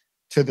back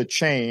to the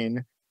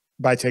chain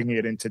by taking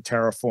it into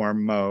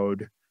Terraform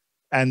mode.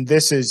 And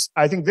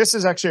I think this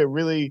is actually a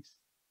really,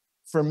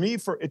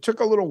 it took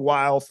a little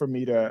while for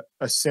me to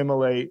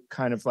assimilate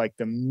kind of like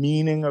the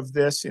meaning of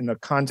this in the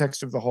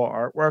context of the whole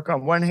artwork.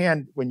 On one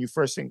hand, when you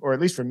first think, or at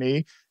least for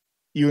me,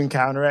 you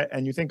encounter it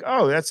and you think,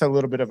 oh, that's a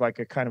little bit of like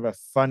a kind of a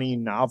funny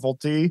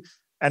novelty.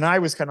 And I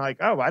was kind of like,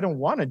 oh, I don't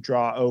want to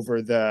draw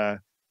over the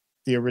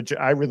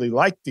original. I really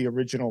like the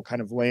original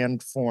kind of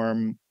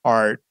landform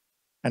art.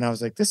 And I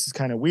was like, this is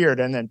kind of weird.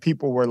 And then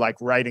people were like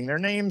writing their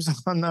names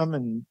on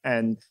them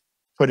and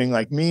putting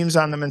like memes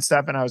on them and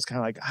stuff. And I was kind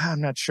of like,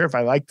 I'm not sure if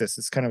I like this.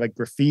 It's kind of like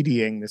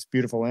graffitiing this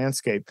beautiful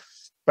landscape.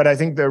 But I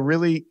think the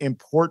really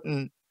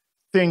important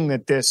thing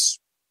that this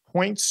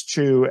points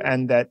to,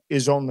 and that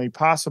is only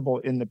possible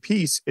in the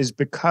piece, is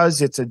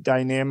because it's a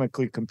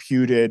dynamically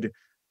computed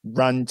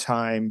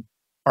runtime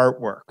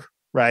artwork,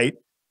 right?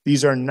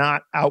 These are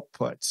not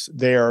outputs.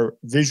 They are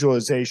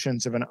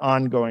visualizations of an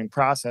ongoing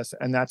process.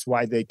 And that's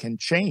why they can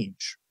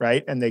change,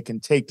 right? And they can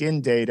take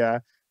in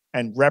data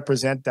and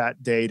represent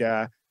that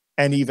data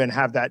and even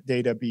have that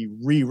data be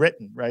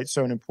rewritten, right?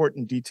 So an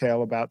important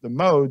detail about the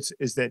modes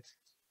is that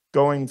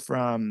going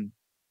from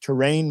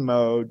terrain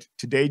mode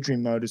to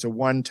daydream mode is a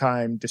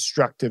one-time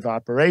destructive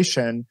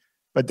operation.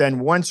 But then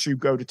once you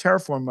go to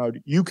Terraform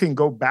mode, you can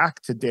go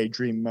back to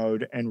daydream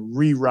mode and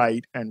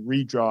rewrite and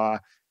redraw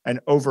and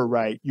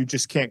overwrite. You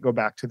just can't go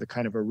back to the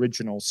kind of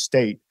original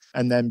state.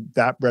 And then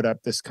that brought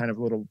up this kind of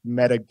little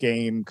meta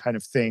game kind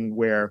of thing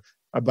where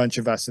a bunch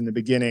of us in the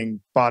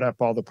beginning bought up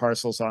all the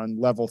parcels on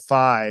level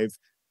 5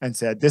 and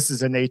said, this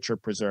is a nature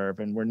preserve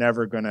and we're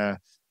never going to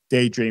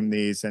daydream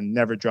these and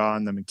never draw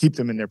on them and keep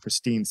them in their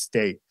pristine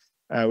state,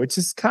 which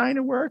has kind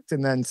of worked.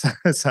 And then,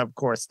 of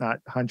course, not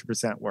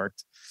 100%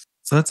 worked.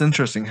 So that's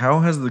interesting. How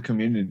has the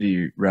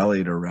community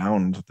rallied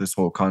around this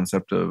whole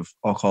concept of,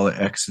 I'll call it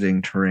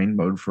exiting terrain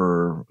mode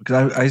for,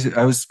 because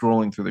I was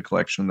scrolling through the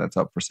collection that's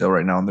up for sale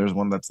right now, and there's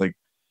one that's like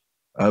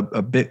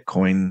a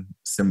Bitcoin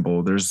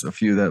symbol. There's a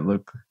few that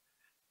look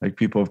like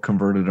people have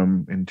converted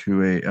them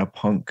into a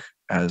punk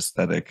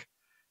aesthetic.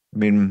 I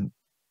mean,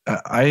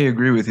 I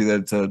agree with you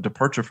that it's a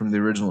departure from the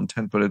original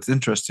intent, but it's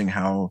interesting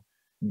how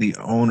the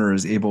owner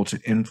is able to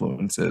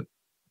influence it.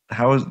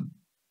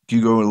 Do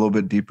you go a little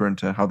bit deeper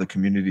into how the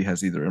community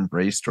has either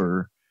embraced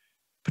or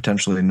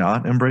potentially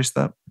not embraced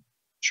that?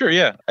 Sure,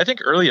 yeah. I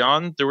think early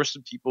on, there were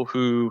some people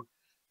who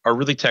are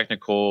really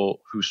technical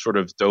who sort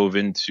of dove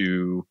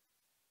into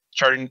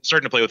starting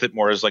to play with it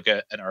more as like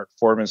an art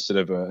form instead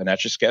of an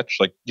Etch-a-Sketch.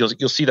 Like you'll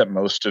see that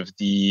most of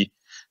the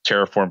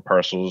Terraform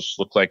parcels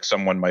look like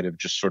someone might have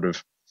just sort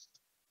of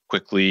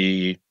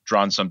quickly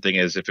drawn something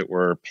as if it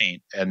were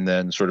paint and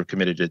then sort of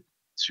committed it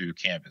to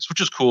canvas,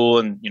 which is cool.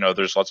 And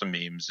there's lots of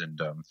memes,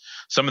 and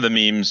some of the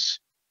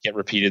memes get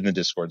repeated in the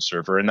Discord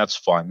server, and that's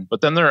fun.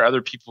 But then there are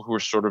other people who are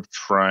sort of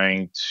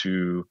trying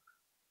to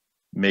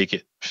make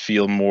it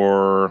feel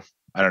more,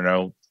 I don't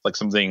know, like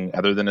something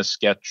other than a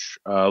sketch.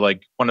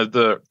 Like one of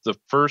the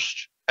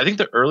first, I think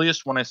the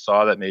earliest one I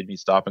saw that made me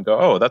stop and go,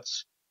 oh,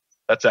 that's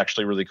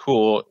actually really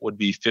cool, would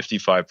be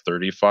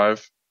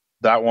 5535.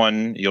 That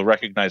one, you'll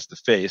recognize the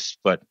face,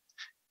 but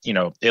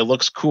it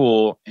looks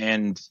cool,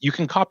 and you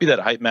can copy that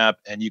height map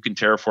and you can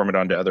terraform it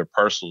onto other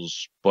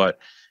parcels, but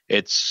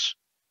I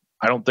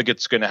don't think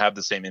it's going to have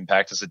the same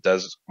impact as it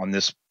does on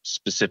this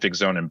specific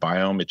zone and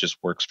biome. It just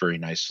works very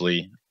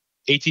nicely.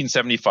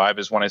 1875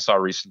 is one I saw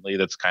recently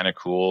that's kind of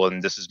cool,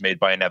 and this is made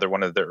by another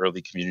one of the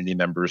early community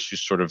members who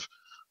sort of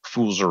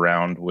fools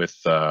around with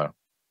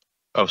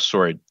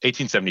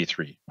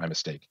 1873, my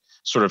mistake,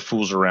 sort of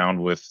fools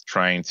around with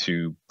trying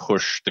to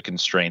push the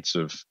constraints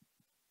of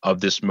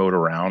this mode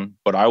around.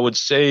 But I would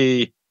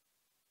say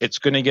it's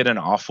going to get an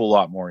awful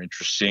lot more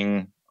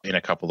interesting in a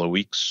couple of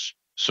weeks.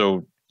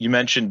 So you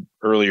mentioned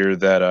earlier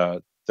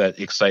that that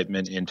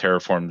excitement in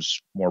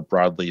Terraforms more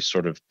broadly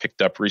sort of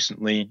picked up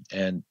recently,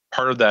 and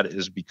part of that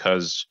is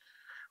because,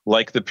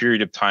 like the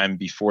period of time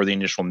before the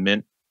initial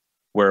mint,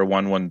 where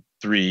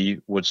 113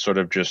 would sort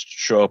of just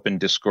show up in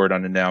Discord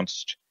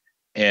unannounced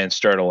and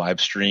start a live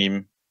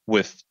stream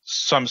with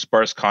some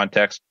sparse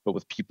context, but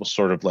with people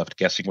sort of left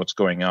guessing what's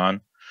going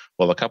on.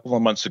 Well, a couple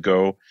of months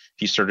ago,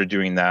 he started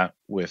doing that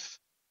with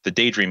the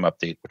Daydream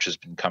update, which has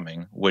been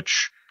coming,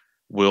 which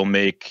will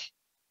make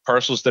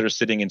parcels that are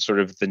sitting in sort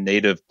of the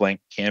native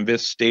blank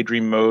canvas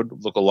Daydream mode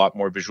look a lot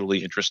more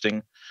visually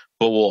interesting,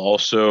 but will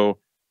also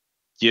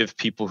give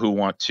people who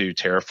want to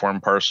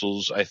terraform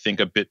parcels, I think,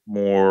 a bit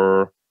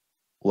more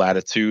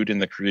latitude in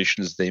the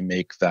creations they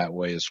make that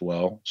way as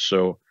well.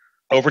 So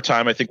over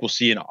time, I think we'll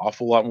see an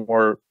awful lot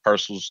more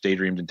parcels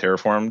daydreamed and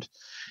terraformed,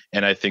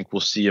 and I think we'll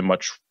see a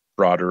much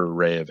broader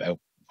array of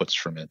outputs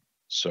from it.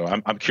 So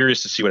I'm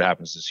curious to see what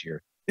happens this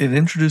year. It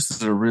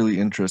introduces a really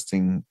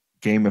interesting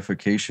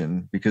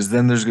gamification, because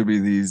then there's going to be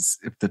these,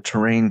 if the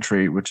terrain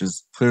trait, which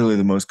is clearly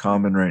the most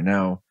common right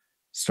now,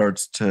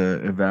 starts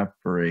to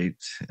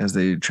evaporate as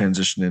they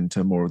transition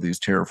into more of these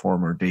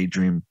terraform or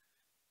daydream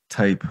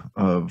type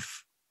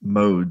of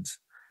modes,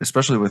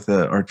 especially with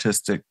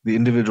the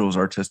individual's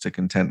artistic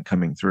intent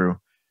coming through.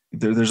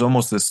 There's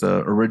almost this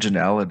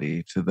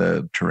originality to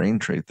the terrain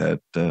trait that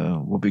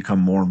will become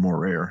more and more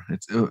rare.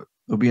 It'll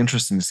be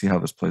interesting to see how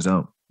this plays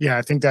out. Yeah,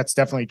 I think that's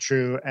definitely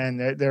true,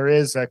 and there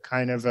is a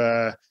kind of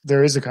a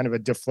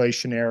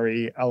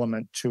deflationary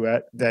element to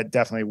it that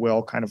definitely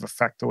will kind of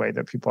affect the way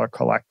that people are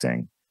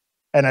collecting.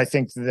 And I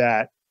think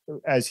that,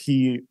 as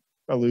he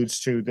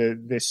alludes to,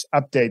 this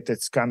update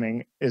that's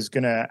coming is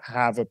going to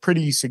have a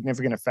pretty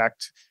significant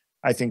effect,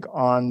 I think,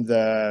 on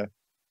the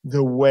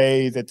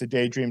way that the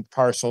daydream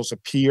parcels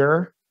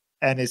appear.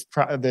 And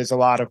there's a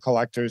lot of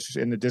collectors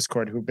in the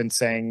Discord who've been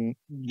saying,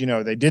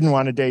 they didn't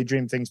want to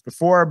daydream things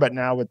before, but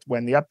now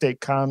when the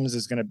update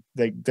comes,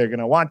 they're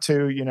gonna want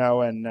to,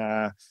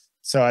 and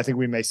so I think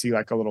we may see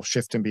like a little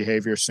shift in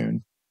behavior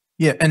soon.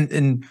 Yeah,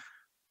 and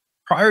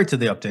prior to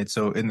the update,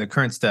 so in the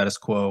current status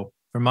quo,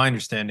 from my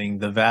understanding,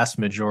 the vast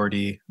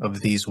majority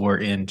of these were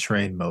in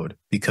terrain mode,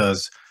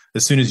 because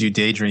as soon as you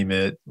daydream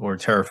it or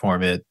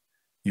terraform it,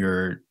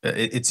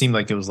 it seemed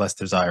like it was less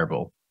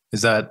desirable.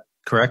 Is that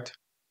correct?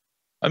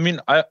 I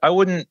mean, I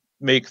wouldn't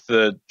make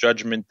the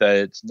judgment that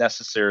it's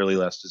necessarily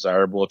less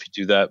desirable if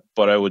you do that,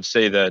 but I would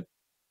say that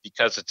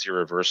because it's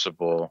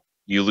irreversible,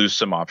 you lose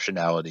some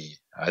optionality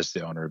as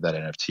the owner of that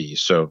NFT.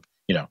 So,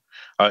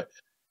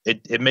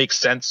 it makes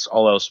sense,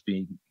 all else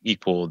being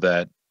equal,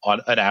 that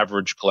on an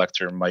average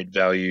collector might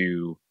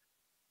value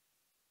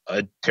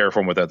a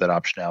Terraform without that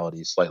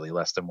optionality slightly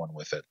less than one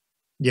with it.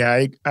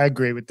 Yeah, I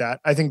agree with that.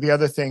 I think the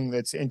other thing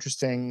that's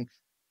interesting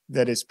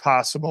that is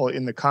possible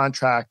in the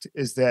contract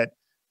is that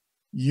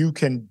you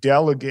can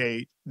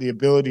delegate the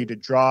ability to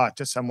draw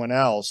to someone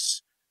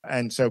else.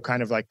 And so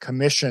kind of like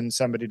commission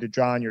somebody to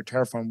draw on your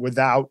Terraform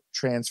without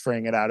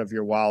transferring it out of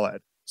your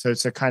wallet. So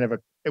it's a kind of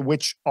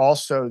which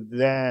also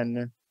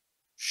then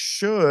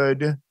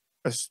should,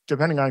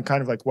 depending on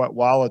kind of like what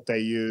wallet they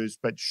use,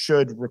 but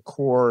should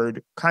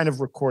record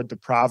the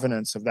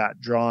provenance of that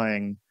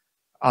drawing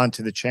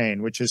onto the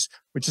chain, which is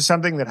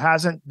something that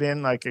hasn't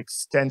been like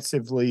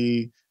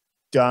extensively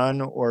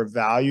done or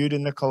valued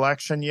in the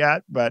collection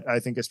yet. But I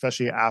think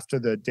especially after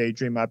the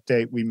Daydream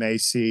update, we may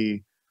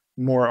see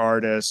more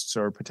artists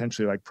or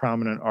potentially like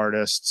prominent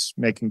artists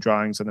making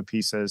drawings on the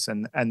pieces.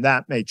 And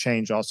that may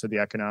change also the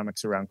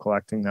economics around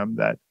collecting them.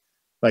 That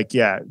like,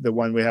 yeah, the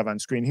one we have on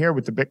screen here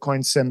with the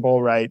Bitcoin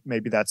symbol, right?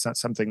 Maybe that's not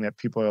something that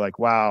people are like,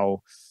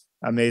 wow,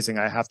 amazing,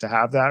 I have to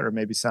have that. Or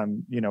maybe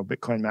some,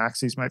 Bitcoin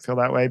maxis might feel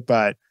that way.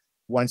 But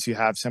once you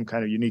have some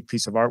kind of unique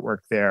piece of artwork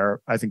there,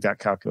 I think that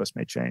calculus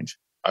may change.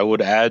 I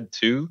would add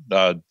too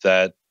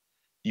that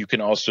you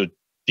can also,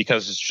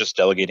 because it's just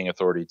delegating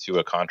authority to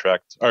a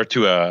contract or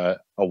to a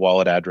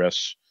wallet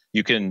address,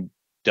 you can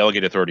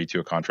delegate authority to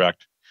a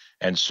contract.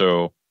 And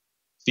so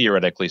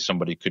theoretically,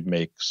 somebody could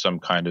make some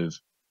kind of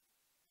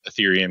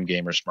Ethereum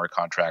game or smart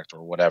contract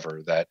or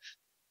whatever that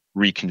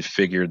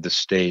reconfigured the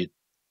state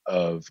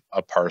of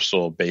a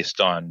parcel based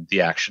on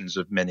the actions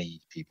of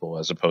many people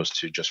as opposed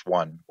to just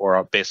one,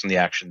 or based on the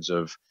actions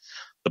of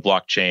the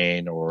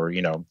blockchain, or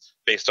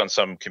based on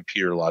some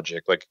computer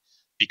logic. Like,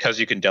 because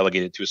you can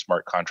delegate it to a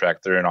smart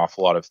contract, there are an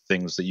awful lot of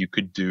things that you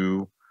could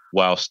do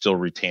while still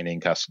retaining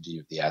custody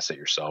of the asset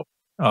yourself.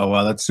 Oh,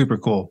 wow, that's super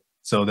cool.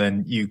 So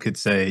then you could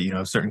say,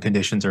 if certain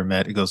conditions are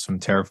met, it goes from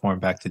Terraform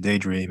back to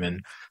Daydream,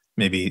 and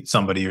maybe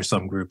somebody or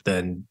some group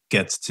then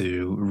gets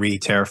to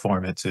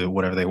re-terraform it to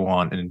whatever they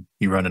want, and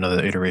you run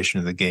another iteration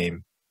of the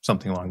game,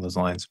 something along those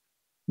lines.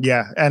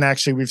 Yeah, and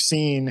actually we've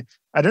seen,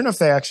 I don't know if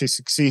they actually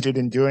succeeded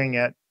in doing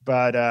it,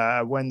 but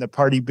when the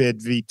Party Bid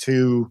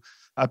v2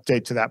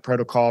 update to that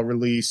protocol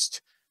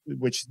released,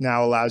 which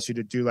now allows you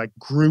to do like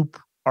group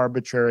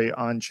arbitrary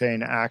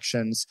on-chain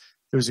actions,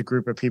 there was a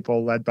group of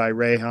people led by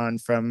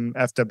Rayhan from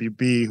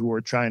FWB who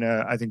were trying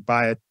to, I think,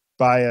 buy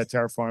a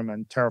Terraform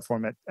and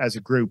terraform it as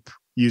a group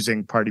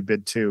using Party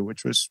Bid 2,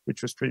 which was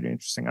pretty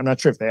interesting. I'm not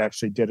sure if they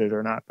actually did it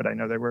or not, but I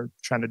know they were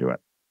trying to do it.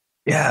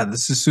 Yeah,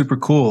 this is super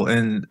cool.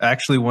 And I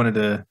actually wanted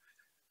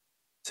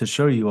to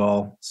show you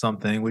all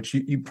something, which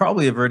you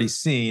probably have already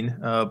seen,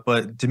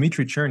 but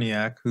Dmitry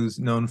Cherniak, who's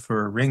known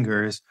for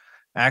Ringers,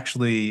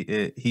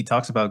 actually, he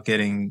talks about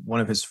getting one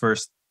of his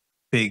first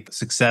big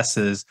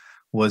successes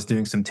was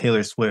doing some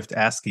Taylor Swift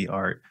ASCII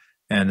art.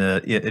 And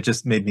it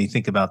just made me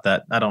think about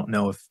that. I don't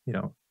know if,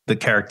 the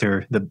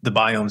character, the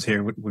biomes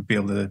here would be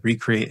able to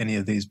recreate any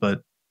of these,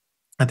 but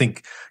I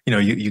think,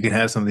 you can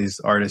have some of these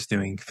artists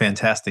doing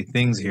fantastic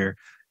things here.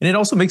 And it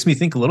also makes me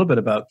think a little bit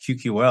about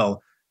QQL,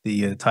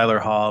 the Tyler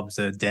Hobbs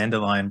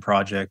Dandelion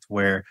project,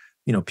 where,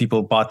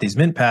 people bought these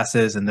mint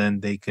passes and then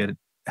they could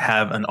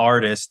have an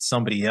artist,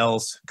 somebody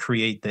else,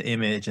 create the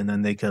image, and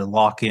then they could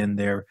lock in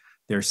their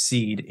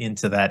seed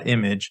into that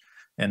image.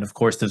 And of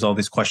course, there's all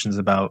these questions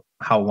about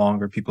how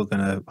long are people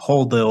going to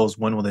hold those?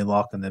 When will they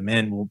lock them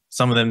in? Will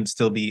some of them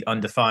still be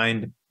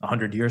undefined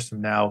 100 years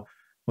from now?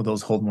 Will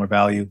those hold more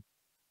value?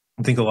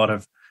 I think a lot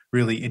of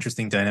really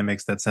interesting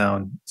dynamics that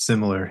sound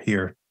similar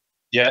here.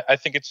 Yeah, I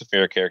think it's a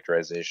fair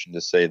characterization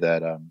to say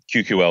that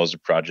QQL as a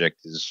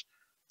project is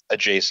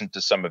adjacent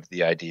to some of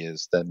the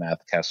ideas that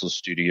Mathcastles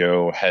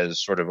Studio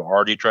has sort of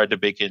already tried to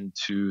bake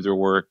into their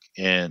work,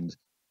 and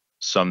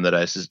some that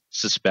I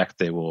suspect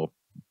they will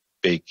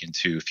bake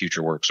into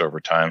future works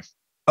over time.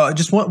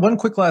 Just one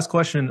quick last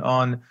question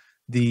on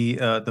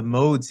the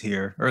modes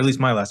here, or at least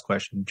my last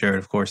question, Jared.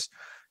 Of course,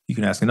 you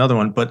can ask another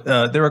one, but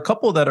there are a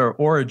couple that are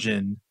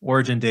Origin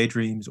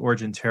Daydreams,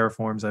 Origin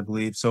Terraforms, I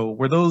believe. So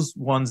were those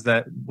ones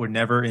that were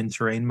never in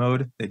terrain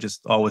mode? They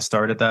just always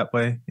started that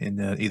way in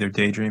either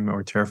Daydream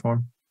or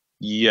Terraform?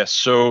 Yes.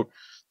 So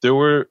there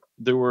were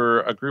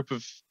a group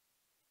of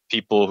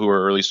people who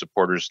were early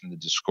supporters in the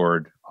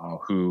Discord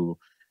who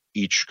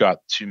each got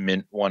to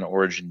mint one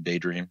Origin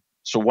Daydream.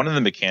 So one of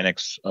the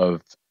mechanics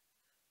of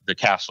the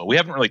castle, we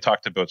haven't really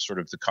talked about sort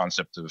of the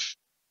concept of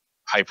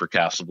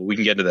hypercastle, but we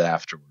can get into that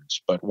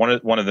afterwards. But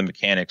one of the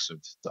mechanics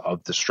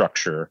of the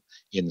structure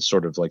in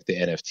sort of like the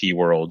NFT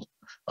world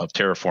of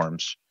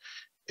Terraforms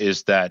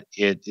is that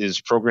it is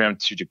programmed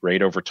to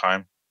degrade over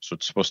time. So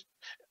it's supposed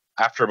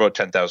to, after about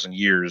 10,000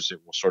 years, it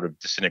will sort of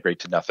disintegrate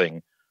to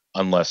nothing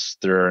unless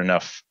there are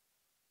enough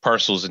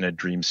parcels in a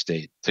dream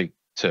state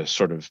to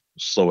sort of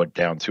slow it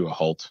down to a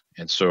halt.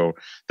 And so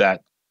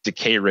that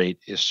decay rate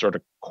is sort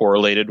of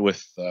correlated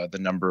with the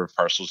number of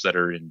parcels that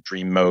are in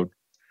dream mode.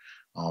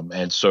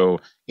 And so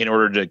in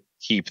order to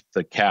keep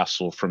the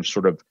castle from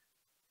sort of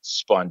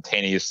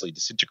spontaneously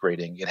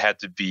disintegrating, it had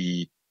to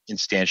be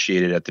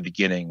instantiated at the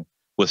beginning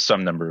with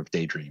some number of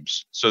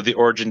daydreams. So the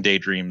origin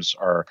daydreams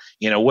are,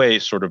 in a way,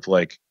 sort of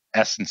like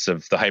essence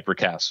of the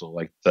hypercastle,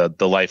 like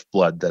the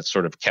lifeblood that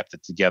sort of kept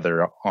it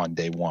together on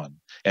day one.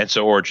 And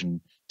so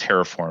origin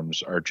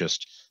terraforms are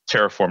just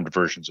terraformed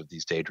versions of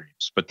these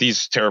daydreams. But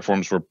these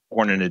terraforms were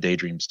born in a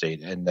daydream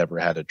state and never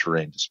had a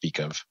terrain to speak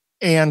of.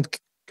 And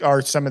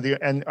are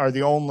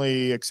the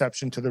only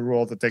exception to the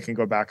rule that they can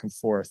go back and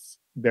forth.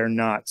 They're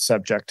not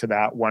subject to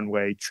that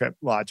one-way trip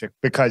logic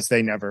because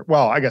they never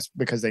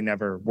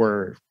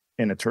were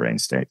in a terrain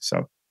state.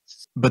 So,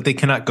 but they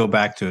cannot go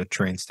back to a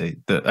terrain state.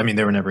 I mean,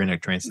 they were never in a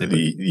terrain state.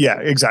 Yeah,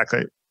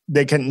 exactly.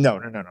 They can. No.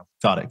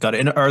 Got it.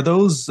 And are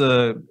those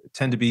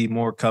tend to be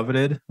more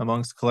coveted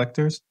amongst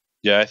collectors?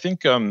 Yeah, I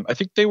think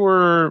they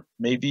were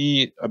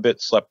maybe a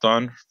bit slept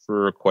on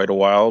for quite a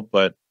while,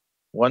 but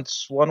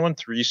once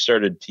 113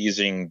 started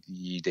teasing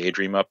the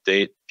Daydream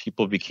update,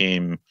 people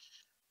became,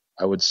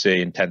 I would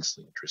say,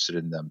 intensely interested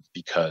in them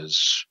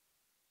because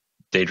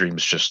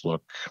Daydreams just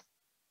look,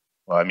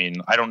 well, I mean,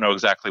 I don't know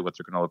exactly what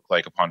they're going to look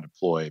like upon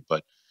deploy,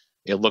 but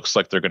it looks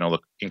like they're going to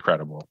look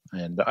incredible.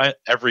 And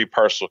every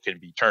parcel can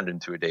be turned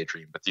into a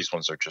Daydream, but these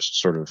ones are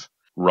just sort of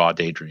raw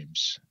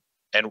Daydreams.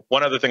 And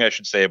one other thing I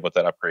should say about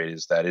that upgrade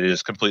is that it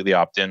is completely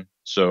opt-in.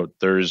 So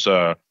there's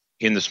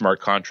in the smart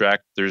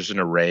contract, there's an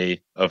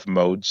array of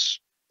modes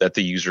that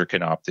the user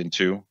can opt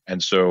into.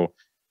 And so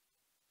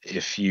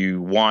if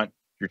you want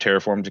your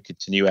Terraform to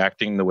continue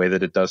acting the way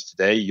that it does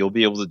today, you'll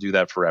be able to do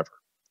that forever.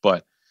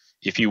 But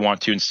if you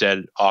want to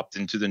instead opt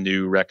into the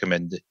new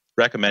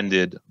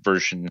recommended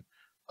version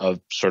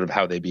of sort of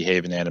how they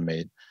behave and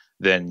animate,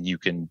 then you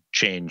can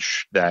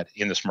change that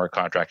in the smart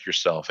contract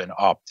yourself and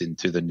opt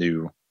into the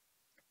new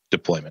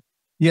deployment.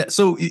 Yeah.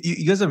 So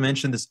you guys have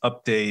mentioned this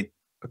update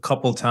a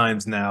couple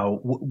times now.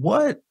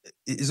 What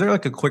is there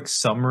like a quick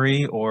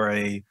summary or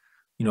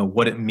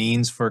what it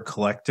means for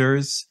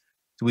collectors?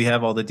 Do we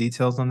have all the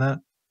details on that?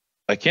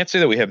 I can't say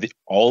that we have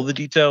all the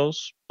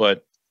details,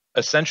 but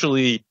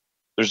essentially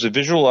there's a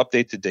visual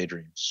update to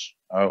Daydreams.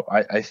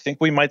 I think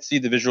we might see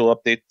the visual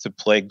update to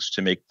Plagues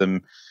to make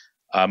them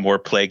more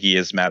plaguey,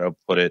 as Matto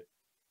put it,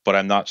 but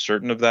I'm not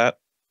certain of that.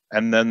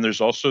 And then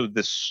there's also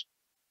this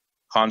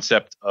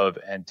concept of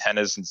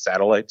antennas and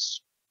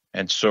satellites.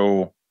 And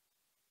so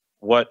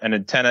what an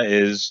antenna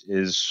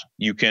is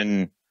you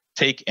can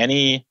take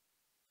any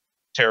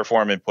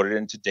Terraform and put it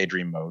into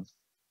Daydream mode,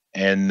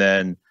 and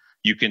then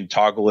you can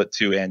toggle it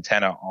to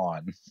antenna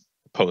on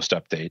post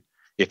update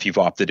if you've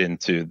opted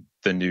into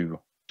the new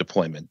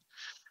deployment.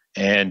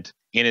 And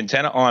in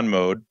antenna on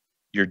mode,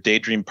 your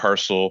Daydream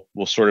parcel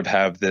will sort of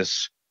have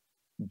this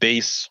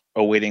base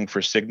awaiting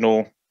for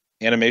signal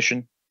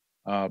animation.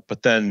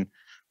 But then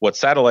what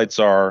satellites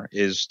are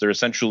is they're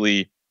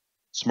essentially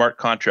smart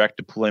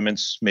contract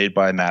deployments made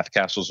by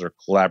Mathcastles or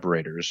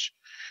collaborators,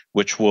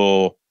 which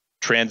will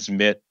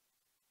transmit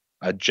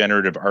a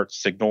generative art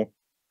signal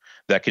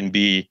that can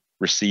be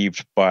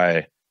received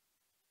by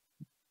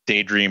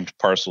daydreamed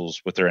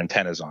parcels with their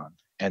antennas on.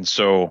 And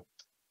so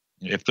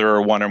if there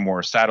are one or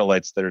more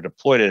satellites that are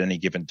deployed at any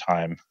given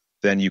time,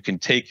 then you can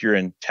take your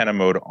antenna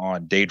mode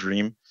on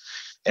Daydream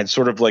and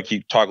sort of like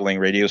you toggling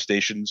radio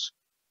stations,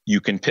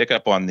 you can pick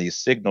up on these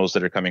signals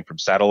that are coming from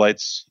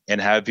satellites and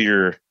have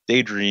your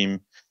Daydream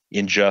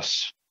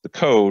ingest the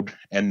code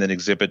and then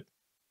exhibit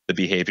the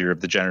behavior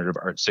of the generative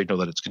art signal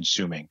that it's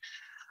consuming.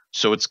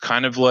 So it's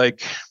kind of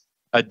like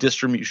a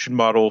distribution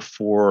model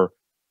for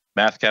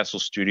Mathcastle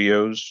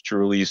Studios to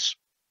release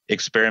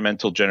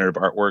experimental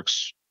generative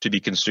artworks to be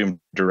consumed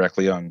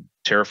directly on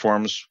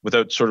Terraforms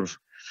without sort of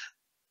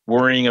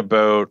worrying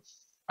about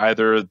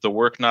either the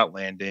work not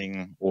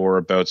landing or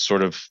about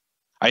sort of,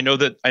 I know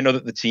that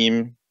the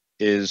team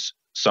is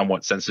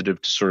somewhat sensitive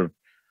to sort of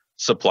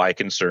supply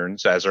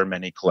concerns, as are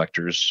many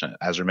collectors,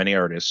 as are many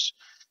artists.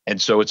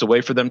 And so it's a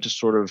way for them to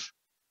sort of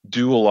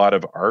do a lot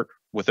of art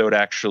without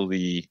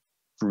actually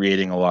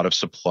creating a lot of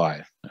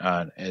supply.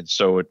 And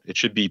so it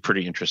should be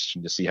pretty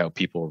interesting to see how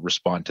people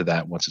respond to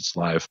that once it's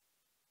live.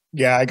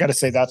 Yeah, I got to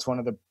say that's one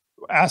of the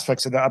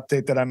aspects of the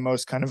update that I'm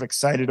most kind of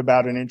excited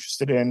about and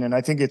interested in. And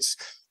I think it's,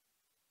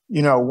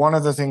 one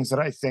of the things that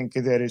I think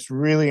that is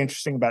really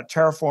interesting about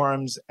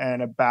Terraforms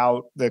and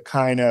about the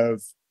kind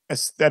of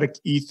aesthetic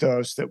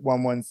ethos that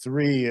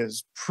 113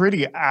 is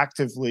pretty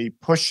actively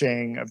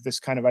pushing of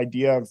this kind of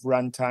idea of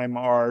runtime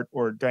art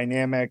or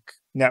dynamic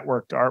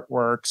networked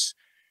artworks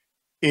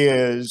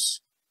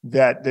is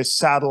that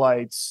this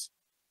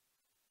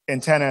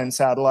antenna and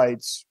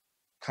satellites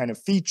kind of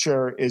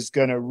feature is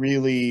going to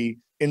really,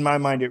 in my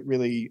mind, it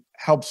really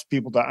helps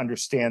people to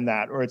understand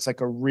that, or it's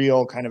like a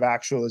real kind of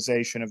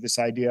actualization of this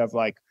idea of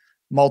like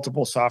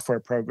multiple software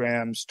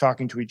programs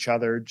talking to each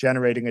other,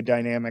 generating a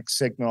dynamic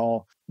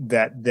signal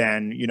that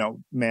then,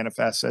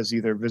 manifests as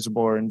either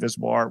visible or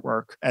invisible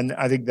artwork. And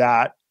I think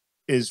that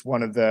is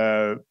one of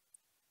the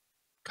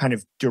kind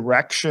of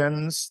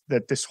directions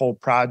that this whole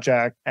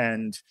project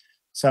and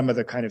some of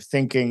the kind of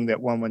thinking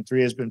that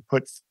 113 has been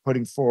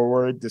putting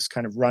forward, this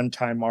kind of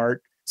runtime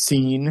art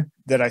scene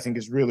that I think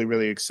is really,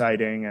 really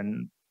exciting,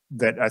 and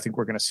that I think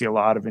we're going to see a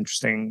lot of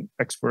interesting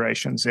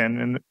explorations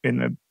in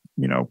the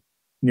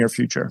near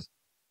future.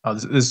 Oh,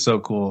 this is so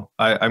cool.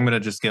 I'm going to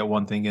just get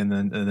one thing in,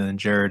 and then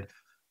Jared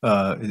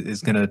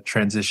is going to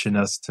transition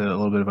us to a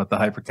little bit about the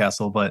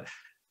Hypercastle. But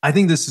I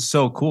think this is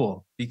so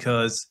cool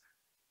because,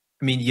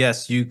 I mean,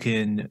 yes, you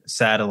can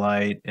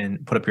satellite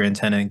and put up your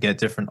antenna and get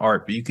different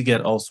art, but you could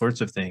get all sorts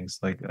of things.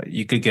 Like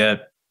you could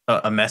get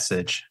a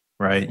message,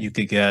 right? You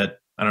could get,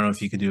 I don't know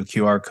if you could do a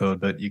QR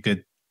code, but you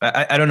could,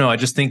 I don't know. I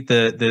just think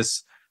that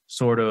this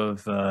sort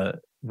of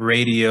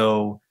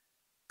radio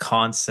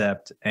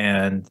concept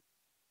and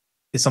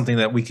is something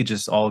that we could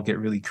just all get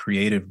really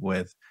creative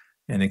with.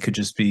 And it could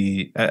just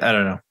be, I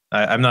don't know.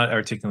 I'm not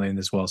articulating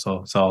this well,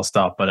 so I'll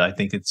stop. But I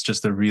think it's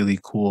just a really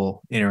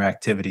cool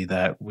interactivity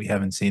that we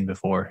haven't seen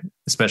before,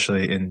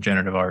 especially in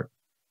generative art.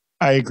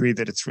 I agree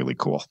that it's really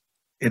cool.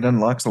 It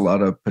unlocks a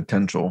lot of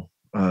potential,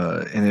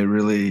 and it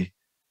really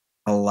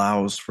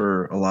allows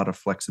for a lot of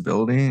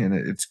flexibility. And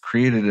it's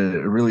created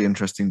a really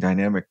interesting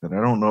dynamic that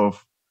I don't know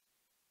if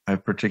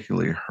I've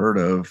particularly heard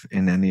of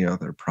in any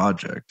other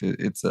project.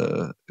 It's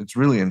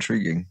really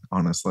intriguing,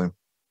 honestly.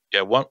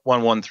 Yeah,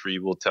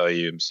 113 will tell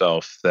you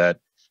himself that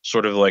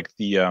sort of like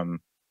the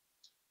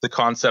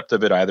concept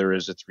of it either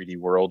is a 3D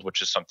world,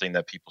 which is something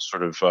that people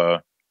sort of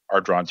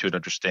are drawn to and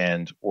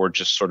understand, or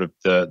just sort of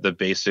the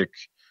basic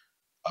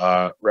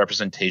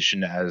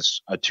representation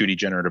as a 2D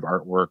generative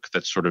artwork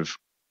that sort of,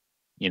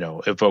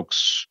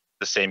 evokes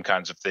the same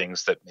kinds of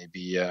things that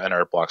maybe an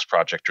art blocks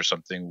project or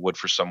something would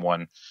for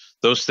someone.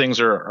 Those things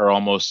are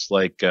almost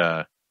like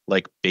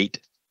bait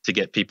to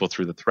get people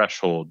through the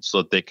threshold so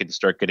that they can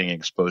start getting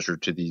exposure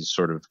to these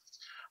sort of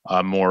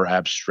more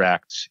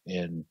abstract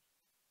and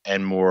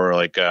more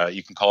like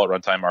you can call it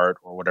runtime art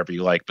or whatever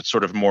you like, but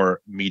sort of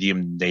more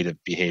medium native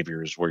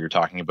behaviors where you're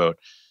talking about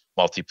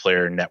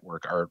multiplayer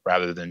network art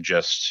rather than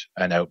just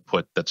an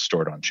output that's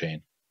stored on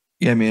chain.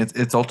 Yeah, I mean,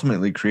 it's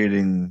ultimately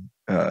creating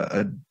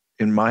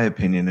in my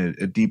opinion,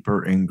 a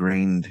deeper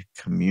ingrained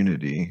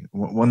community,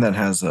 one that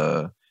has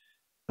not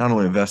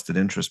only a vested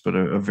interest, but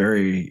a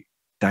very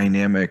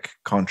dynamic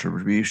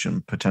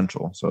contribution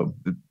potential. So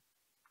it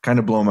kind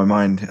of blowing my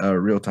mind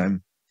real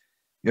time.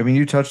 I mean,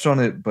 you touched on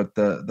it, but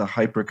the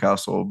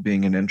Hypercastle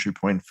being an entry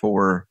point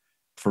for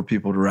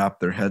people to wrap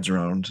their heads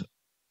around,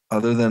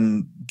 other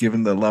than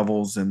given the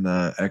levels and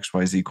the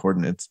XYZ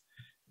coordinates,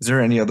 is there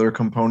any other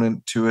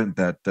component to it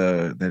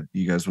that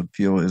you guys would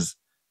feel is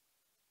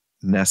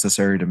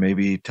necessary to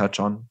maybe touch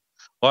on?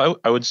 Well,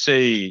 I would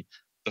say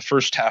the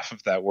first half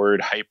of that word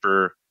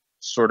hyper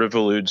sort of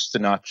alludes to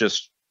not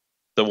just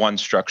the one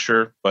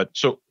structure, but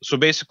so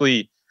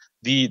basically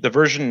the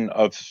version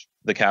of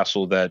the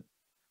castle that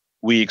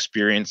we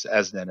experience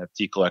as an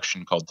NFT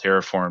collection called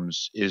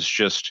Terraforms is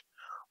just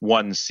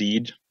one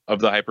seed of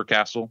the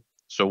Hypercastle.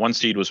 So one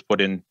seed was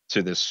put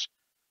into this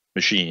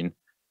machine,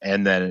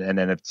 and then an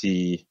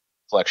NFT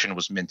collection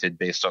was minted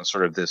based on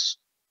sort of this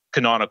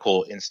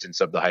canonical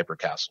instance of the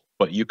Hypercastle.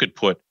 But you could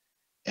put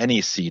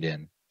any seed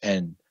in,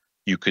 and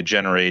you could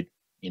generate,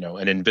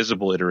 an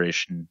invisible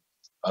iteration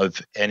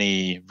of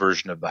any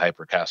version of the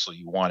Hypercastle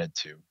you wanted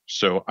to.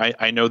 So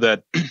I know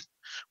that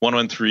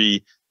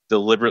 113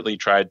 deliberately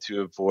tried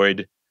to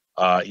avoid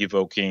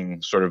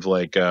evoking sort of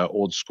like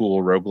old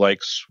school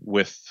roguelikes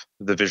with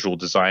the visual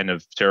design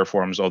of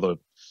Terraforms, although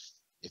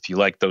if you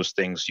like those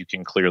things, you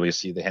can clearly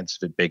see the hints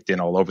of it baked in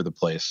all over the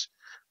place.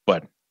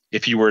 But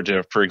if you were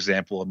to, for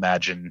example,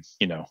 imagine,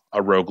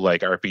 a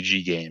roguelike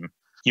RPG game,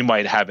 you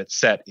might have it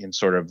set in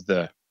sort of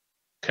the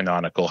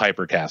canonical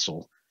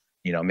Hypercastle.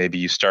 Maybe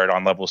you start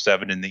on level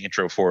 7 in the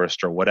intro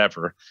forest or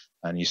whatever,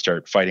 and you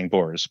start fighting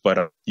boars.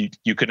 But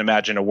you could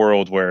imagine a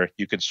world where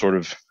you could sort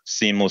of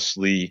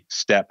seamlessly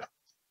step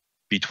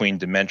between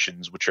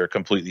dimensions, which are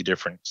completely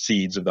different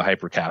seeds of the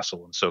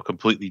Hypercastle, and so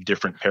completely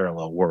different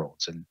parallel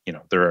worlds. And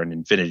there are an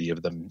infinity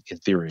of them in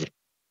theory.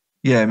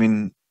 Yeah, I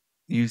mean,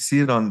 you see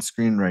it on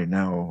screen right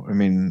now. I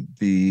mean,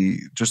 the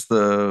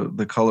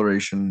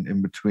coloration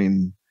in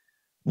between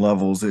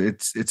levels,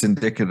 it's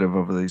indicative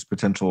of these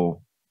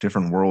potential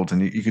different worlds,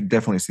 and you could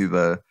definitely see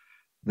the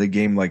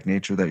game-like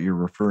nature that you're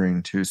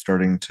referring to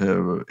starting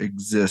to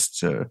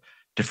exist.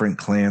 Different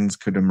clans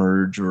could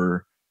emerge,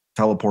 or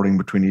teleporting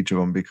between each of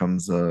them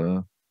becomes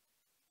a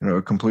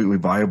completely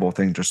viable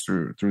thing just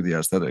through the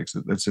aesthetics.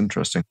 It's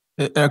interesting.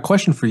 A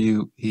question for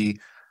you,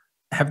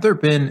 have there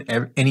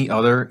been any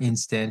other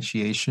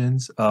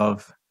instantiations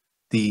of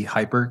the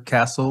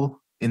Hypercastle,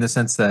 in the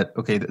sense that,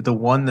 okay, the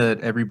one that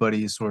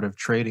everybody's sort of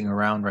trading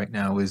around right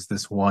now is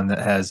this one that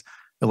has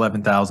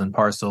 11,000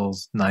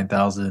 parcels,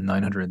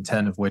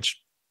 9,910 of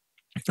which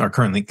are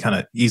currently kind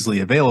of easily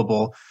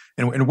available.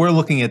 And we're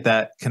looking at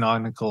that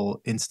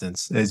canonical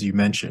instance, as you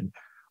mentioned.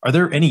 Are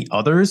there any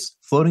others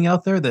floating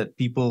out there that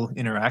people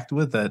interact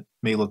with that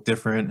may look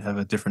different, have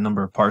a different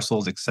number of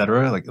parcels, et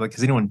cetera? Like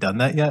has anyone done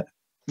that yet?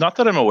 Not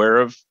that I'm aware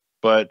of,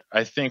 but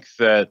I think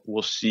that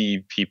we'll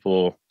see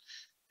people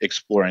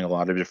exploring a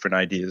lot of different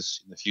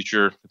ideas in the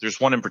future. There's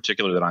one in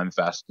particular that I'm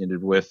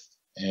fascinated with,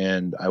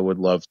 and I would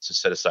love to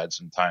set aside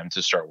some time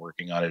to start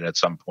working on it at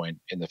some point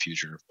in the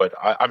future. But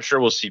I'm sure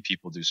we'll see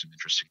people do some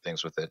interesting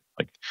things with it.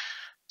 Like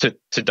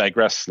to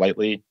digress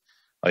slightly,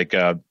 like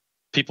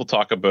people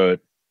talk about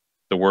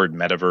the word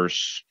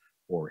metaverse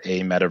or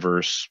a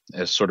metaverse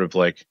as sort of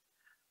like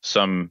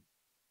some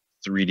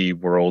 3D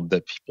world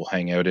that people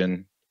hang out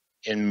in.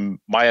 In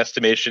my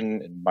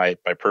estimation, in my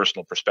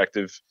personal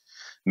perspective,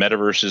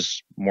 metaverse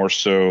is more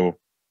so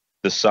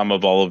the sum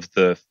of all of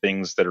the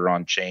things that are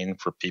on chain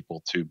for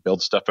people to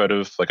build stuff out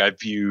of. Like I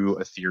view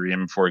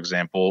Ethereum, for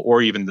example,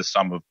 or even the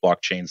sum of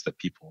blockchains that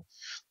people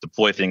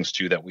deploy things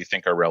to that we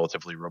think are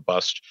relatively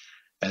robust,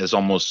 as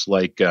almost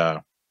like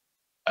a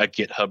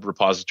GitHub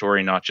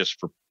repository, not just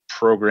for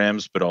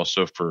programs, but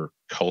also for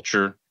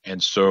culture.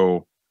 And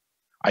so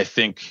I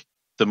think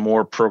the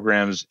more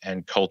programs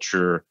and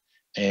culture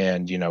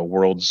and,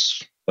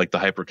 worlds like the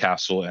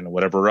Hypercastle and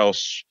whatever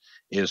else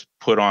is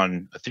put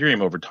on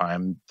Ethereum over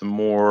time, the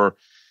more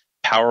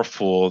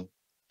powerful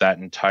that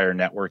entire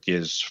network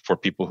is for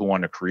people who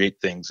want to create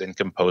things and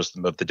compose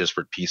them of the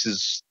disparate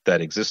pieces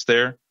that exist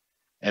there.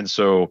 And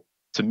so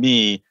to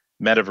me,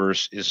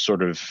 metaverse is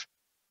sort of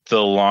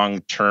the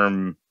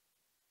long-term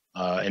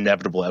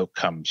inevitable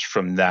outcomes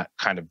from that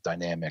kind of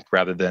dynamic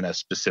rather than a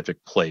specific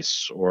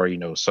place or,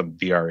 some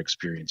VR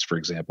experience, for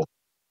example.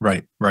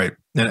 Right.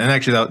 And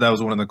actually that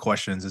was one of the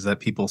questions, is that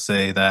people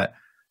say that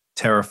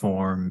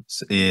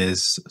Terraforms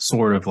is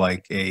sort of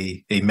like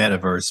a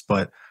metaverse,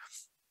 but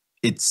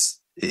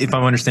it's, if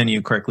I'm understanding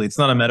you correctly, it's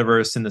not a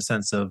metaverse in the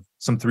sense of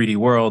some 3D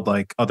world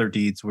like other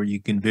deeds where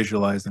you can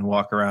visualize and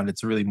walk around.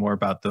 It's really more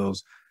about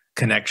those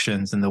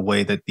connections and the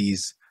way that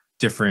these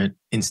different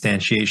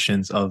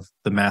instantiations of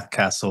the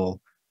Mathcastle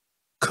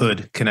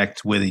could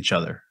connect with each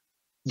other.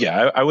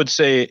 Yeah, I would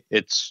say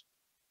it's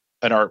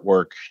an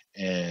artwork,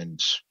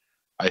 and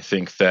I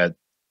think that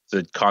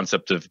the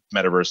concept of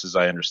metaverse, as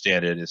I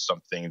understand it, is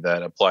something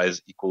that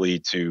applies equally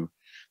to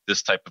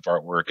this type of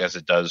artwork as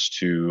it does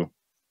to,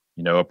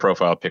 a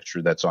profile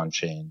picture that's on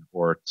chain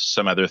or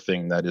some other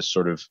thing that is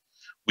sort of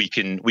we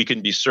can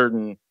be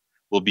certain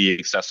will be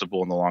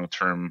accessible in the long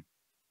term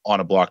on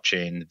a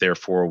blockchain.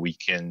 Therefore, we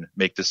can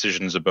make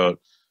decisions about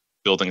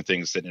building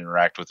things that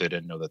interact with it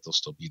and know that they'll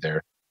still be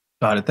there.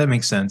 Got it. That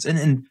makes sense.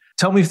 And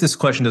tell me if this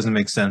question doesn't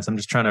make sense. I'm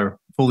just trying to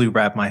fully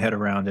wrap my head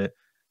around it.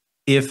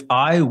 If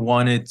I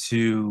wanted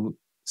to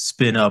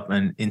spin up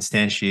an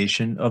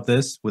instantiation of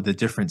this with a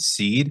different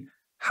seed,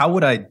 how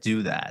would I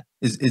do that?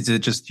 Is it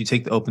just you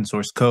take the open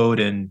source code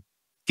and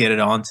get it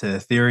onto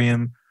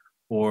Ethereum,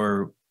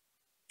 or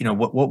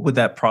what would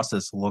that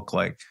process look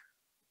like?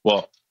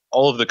 Well,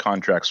 all of the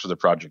contracts for the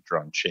project are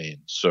on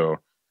chain, so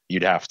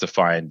you'd have to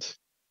find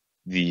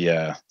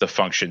the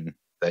function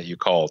that you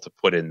call to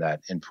put in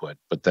that input.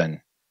 But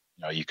then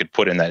you could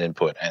put in that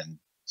input and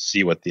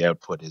see what the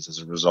output is as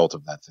a result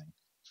of that thing.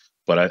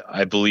 But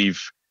I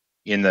believe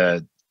in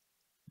the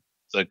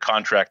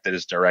contract that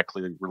is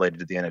directly related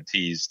to the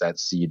NFTs, that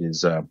seed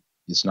is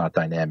not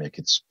dynamic.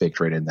 It's baked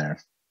right in there.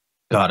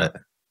 Got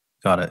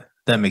it.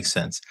 That makes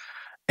sense.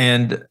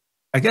 And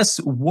I guess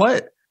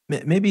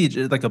maybe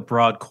like a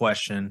broad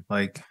question,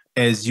 like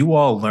as you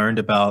all learned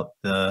about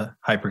the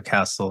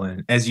Hypercastle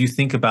and as you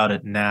think about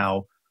it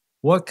now,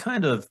 what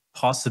kind of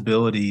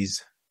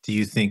possibilities do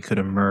you think could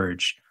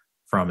emerge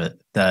from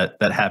it that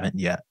haven't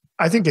yet?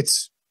 I think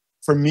it's,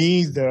 for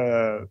me,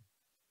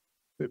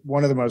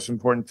 one of the most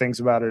important things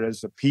about it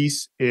as a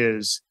piece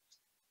is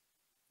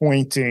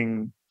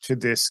pointing to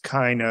this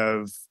kind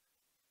of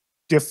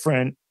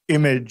different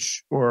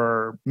image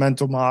or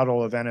mental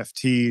model of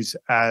NFTs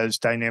as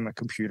dynamic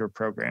computer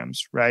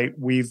programs, right?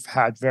 We've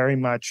had very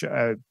much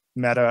a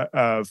meta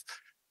of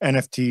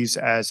NFTs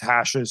as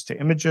hashes to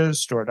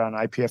images stored on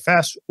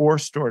IPFS or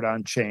stored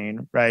on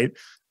chain, right?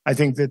 I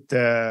think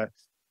that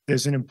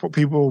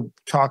people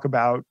talk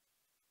about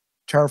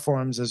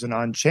Terraforms as an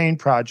on-chain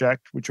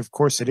project, which of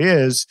course it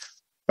is,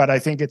 but I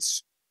think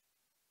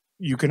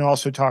you can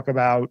also talk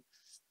about,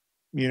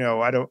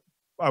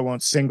 I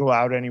won't single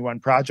out any one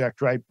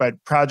project, right?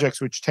 But projects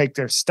which take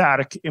their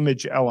static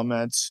image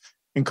elements,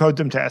 encode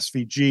them to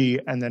SVG,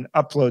 and then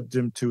upload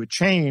them to a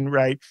chain,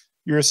 right?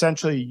 You're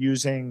essentially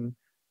using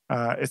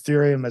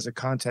Ethereum as a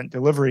content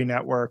delivery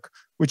network,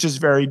 which is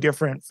very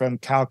different from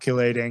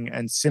calculating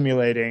and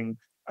simulating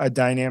a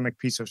dynamic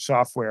piece of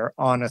software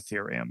on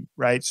Ethereum,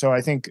 right? So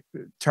I think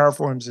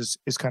Terraforms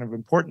is kind of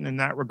important in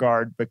that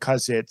regard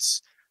because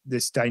it's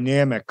this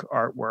dynamic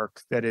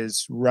artwork that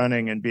is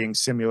running and being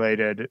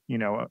simulated,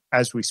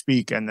 as we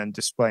speak, and then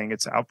displaying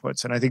its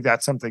outputs. And I think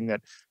that's something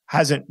that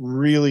hasn't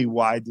really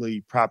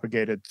widely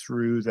propagated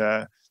through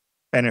the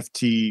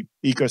NFT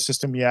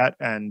ecosystem yet,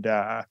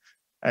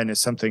 and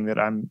is something that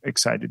I'm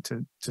excited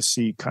to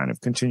see kind of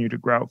continue to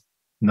grow.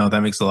 No,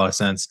 that makes a lot of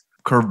sense.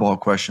 Curveball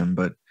question,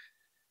 but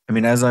I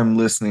mean, as I'm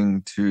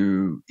listening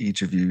to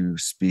each of you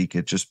speak,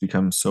 it just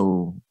becomes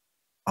so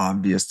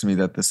obvious to me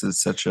that this is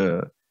such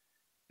an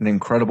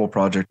incredible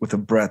project with a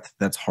breadth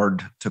that's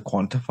hard to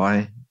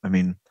quantify. I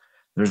mean,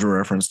 there's a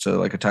reference to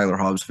like a Tyler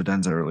Hobbs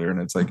Fidenza earlier,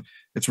 and it's like,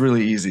 it's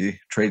really easy.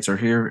 Traits are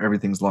here,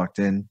 everything's locked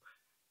in.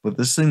 But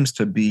this seems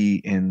to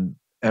be an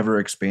ever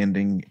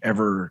expanding,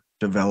 ever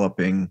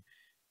developing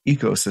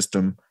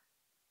ecosystem.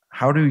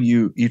 How do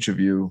you, each of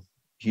you,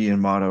 he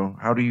and Matto,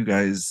 how do you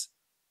guys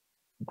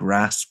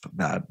grasp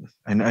that?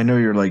 And I know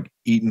you're like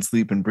eating,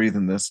 sleep, and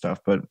breathing this stuff,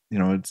 but you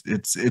know,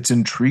 it's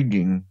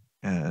intriguing,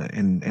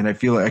 and I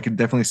feel like I could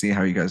definitely see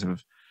how you guys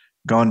have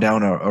gone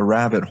down a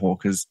rabbit hole,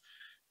 because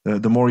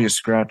the more you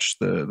scratch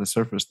the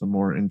surface, the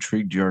more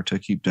intrigued you are to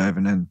keep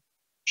diving in.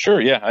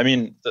 Sure. Yeah. I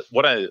mean,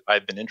 what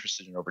I've been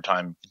interested in over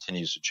time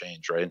continues to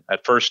change, right?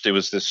 At first, it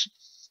was this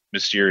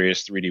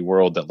mysterious 3D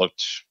world that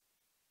looked,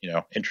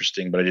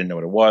 interesting, but I didn't know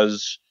what it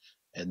was.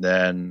 And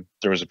then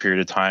there was a period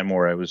of time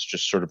where I was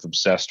just sort of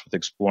obsessed with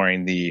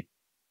exploring the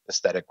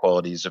aesthetic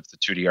qualities of the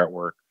 2D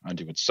artwork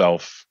unto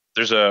itself.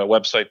 There's a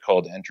website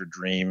called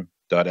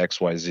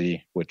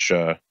enterdream.xyz, which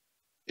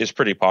is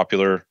pretty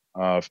popular.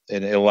 And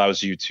it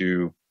allows you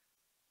to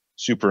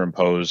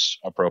superimpose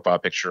a profile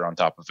picture on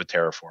top of a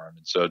terraform.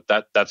 And so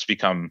that's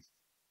become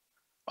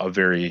a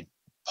very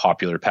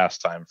popular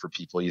pastime for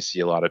people. You see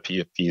a lot of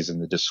PFPs in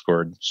the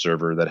Discord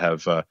server that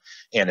have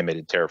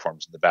animated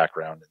terraforms in the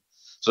background.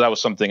 So that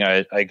was something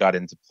I got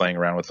into playing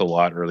around with a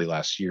lot early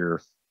last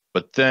year.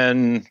 But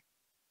then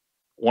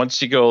once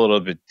you go a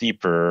little bit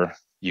deeper,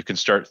 you can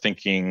start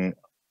thinking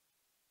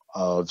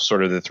of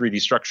sort of the 3D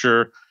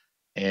structure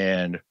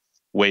and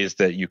ways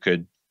that you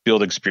could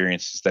build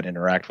experiences that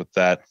interact with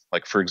that.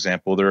 Like, for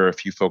example, there are a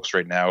few folks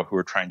right now who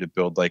are trying to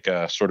build like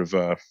a sort of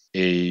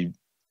a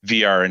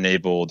VR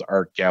enabled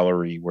art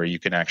gallery where you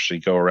can actually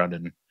go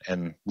around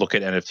and look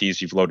at NFTs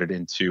you've loaded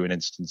into an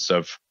instance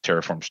of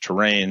Terraform's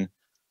terrain.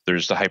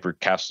 There's the Hyper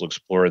Castle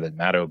Explorer that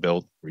Matto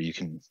built, where you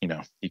can,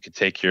 you could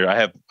take I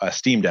have a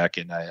Steam Deck,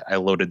 and I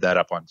loaded that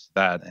up onto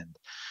that, and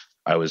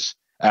I was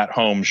at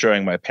home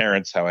showing my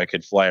parents how I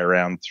could fly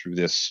around through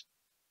this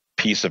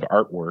piece of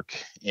artwork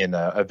in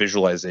a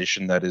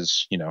visualization that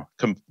is,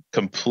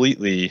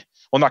 completely,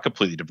 well, not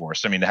completely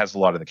divorced. I mean, it has a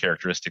lot of the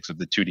characteristics of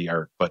the 2D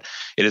art, but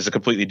it is a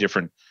completely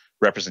different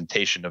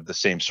representation of the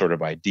same sort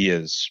of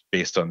ideas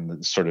based on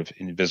the sort of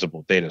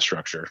invisible data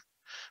structure.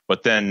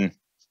 But then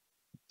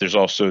there's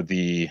also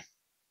the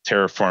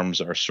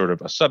terraforms are sort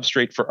of a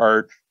substrate for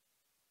art,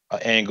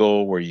 an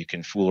angle where you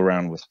can fool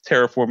around with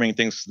terraforming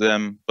things to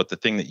them. But the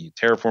thing that you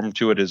terraform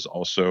to it is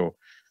also,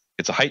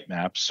 it's a height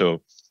map.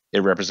 So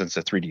it represents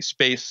a 3D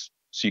space.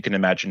 So you can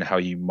imagine how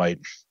you might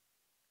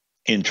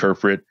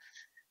interpret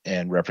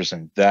and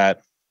represent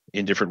that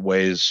in different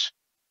ways.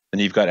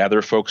 And you've got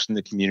other folks in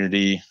the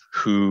community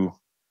who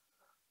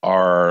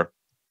are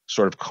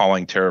sort of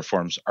calling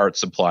terraforms art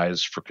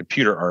supplies for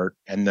computer art.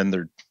 And then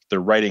they're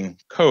writing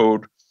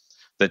code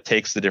that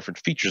takes the different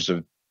features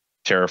of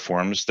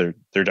terraforms,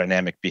 their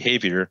dynamic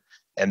behavior,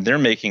 and they're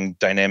making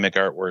dynamic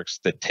artworks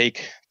that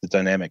take the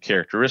dynamic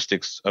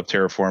characteristics of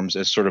terraforms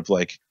as sort of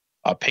like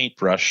a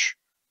paintbrush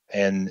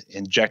and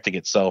injecting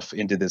itself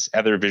into this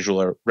other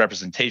visual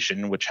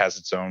representation, which has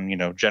its own,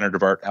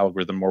 generative art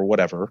algorithm or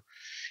whatever,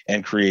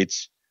 and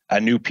creates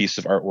a new piece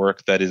of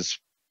artwork that is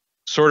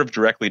sort of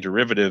directly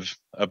derivative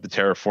of the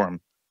terraform,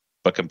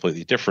 but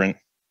completely different.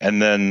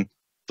 And then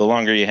the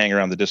longer you hang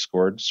around the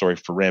Discord, sorry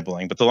for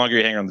rambling, but the longer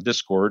you hang around the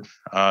Discord,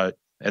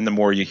 and the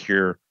more you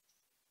hear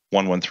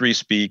 113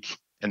 speak,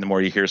 and the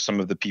more you hear some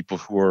of the people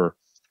who are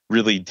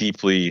really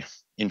deeply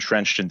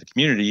entrenched in the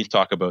community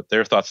talk about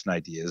their thoughts and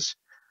ideas,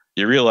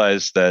 you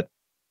realize that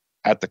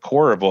at the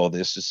core of all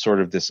this is sort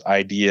of this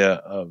idea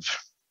of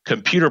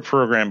computer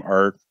program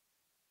art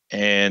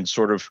and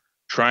sort of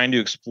trying to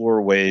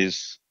explore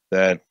ways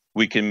that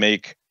we can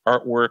make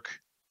artwork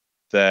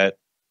that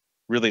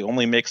really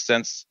only makes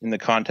sense in the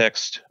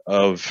context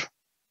of,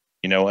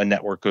 a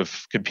network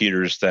of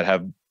computers that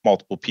have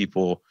multiple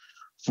people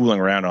fooling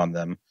around on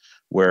them,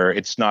 where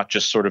it's not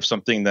just sort of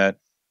something that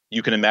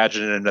you can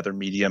imagine in another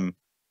medium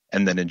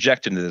and then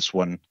inject into this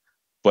one,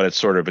 but it's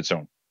sort of its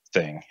own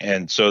thing.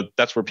 And so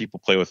that's where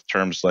people play with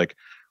terms like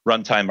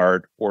runtime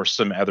art or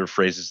some other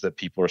phrases that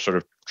people are sort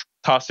of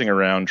tossing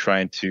around,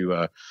 trying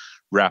to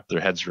wrap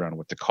their heads around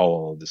what to call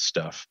all of this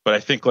stuff. But I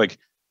think like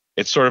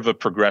it's sort of a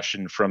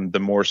progression from the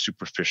more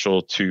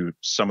superficial to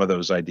some of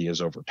those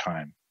ideas over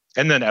time.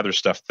 And then other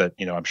stuff that,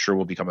 I'm sure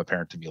will become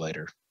apparent to me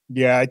later.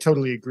 Yeah, I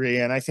totally agree.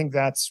 And I think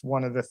that's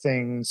one of the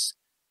things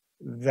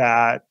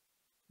that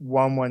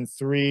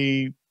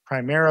 113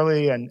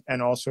 primarily and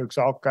also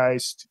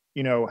Zeitgeist,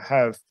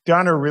 have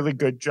done a really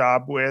good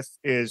job with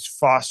is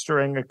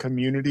fostering a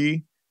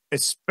community,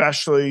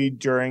 especially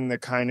during the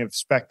kind of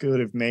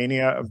speculative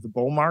mania of the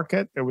bull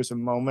market. There was a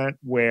moment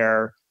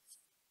where,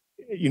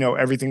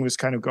 everything was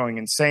kind of going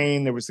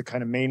insane. There was the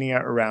kind of mania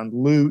around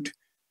loot,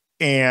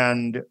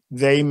 and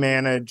they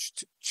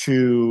managed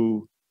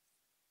to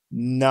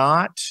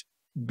not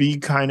be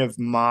kind of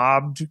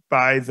mobbed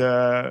by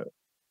the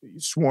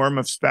swarm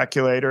of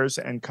speculators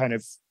and kind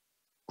of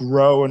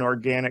grow an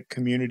organic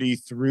community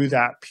through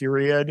that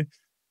period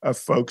of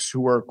folks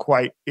who were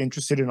quite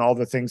interested in all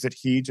the things that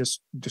he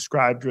just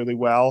described really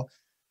well.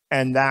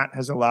 And that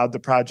has allowed the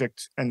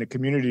project and the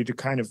community to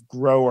kind of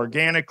grow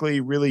organically,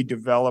 really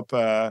develop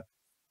a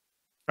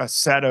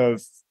set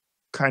of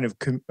kind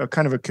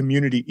of a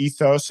community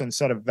ethos and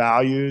set of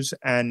values,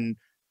 and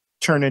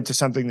turn into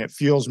something that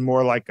feels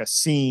more like a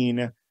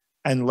scene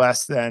and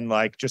less than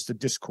like just a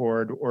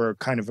Discord or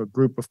kind of a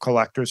group of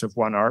collectors of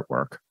one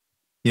artwork.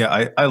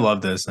 Yeah, I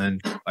love this.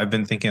 And I've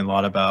been thinking a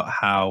lot about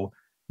how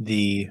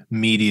the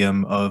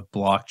medium of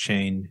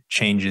blockchain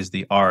changes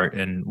the art.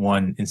 And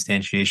one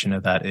instantiation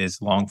of that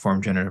is long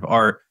form generative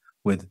art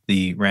with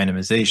the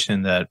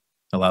randomization that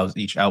allows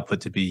each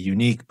output to be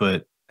unique,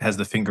 but has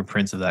the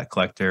fingerprints of that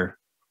collector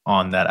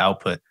on that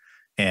output.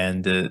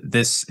 And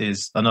this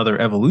is another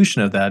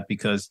evolution of that,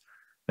 because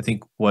I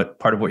think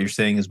part of what you're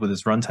saying is with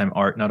this runtime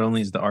art, not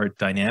only is the art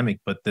dynamic,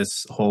 but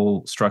this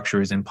whole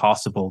structure is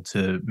impossible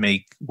to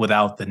make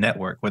without the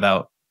network,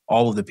 without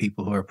all of the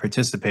people who are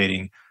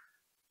participating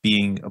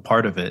being a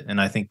part of it.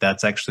 And I think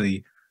that's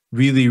actually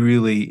really,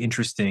 really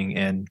interesting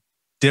and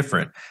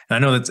different. And I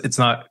know that it's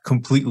not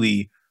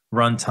completely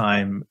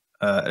runtime.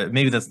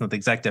 Maybe that's not the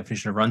exact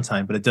definition of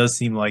runtime, but it does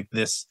seem like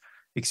this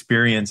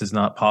experience is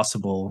not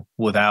possible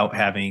without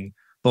having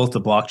both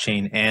the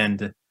blockchain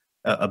and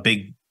a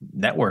big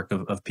network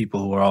of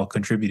people who are all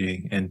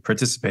contributing and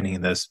participating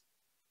in this.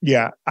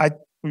 Yeah,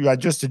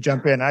 just to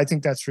jump in, I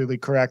think that's really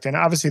correct. And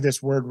obviously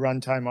this word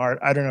runtime art,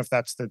 I don't know if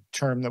that's the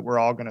term that we're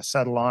all going to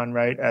settle on,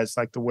 right, as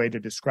like the way to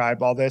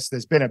describe all this.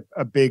 There's been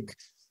a big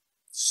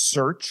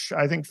search,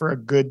 I think, for a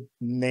good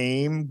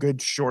name,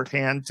 good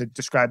shorthand to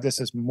describe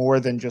this as more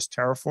than just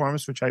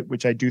Terraforms,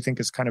 which I do think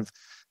is kind of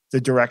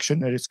the direction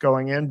that it's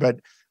going in. But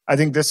I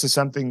think this is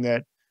something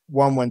that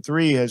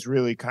 113 has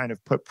really kind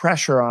of put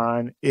pressure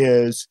on,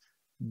 is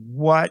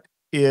what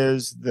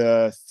is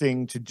the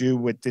thing to do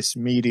with this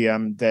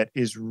medium that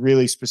is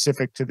really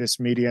specific to this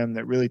medium,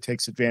 that really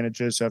takes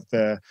advantages of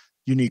the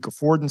unique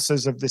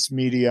affordances of this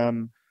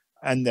medium,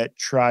 and that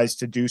tries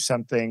to do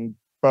something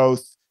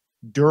both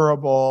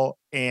durable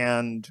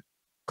and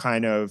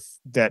kind of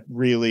that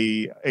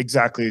really,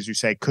 exactly as you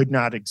say, could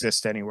not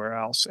exist anywhere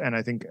else. And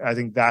I think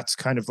that's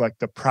kind of like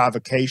the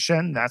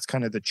provocation, that's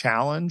kind of the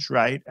challenge,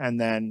 right?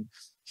 And then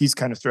he's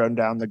kind of thrown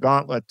down the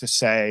gauntlet to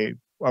say,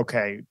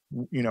 okay,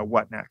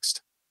 what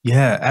next?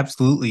 Yeah,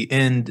 absolutely.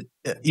 And,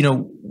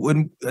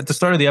 when at the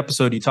start of the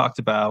episode, you talked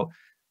about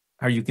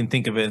how you can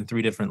think of it in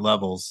three different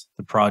levels: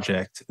 the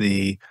project,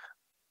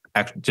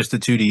 just the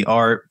 2D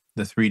art,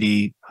 the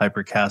 3D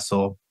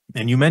hypercastle.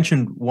 And you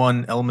mentioned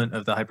one element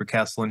of the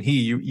hypercastle, and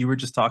you were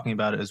just talking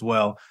about it as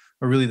well,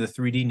 or really the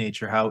 3D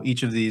nature, how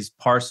each of these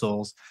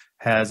parcels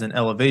has an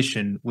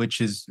elevation, which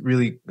is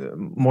really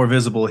more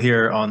visible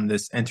here on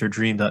this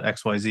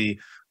enterdream.xyz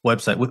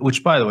website,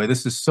 which, by the way,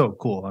 this is so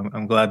cool.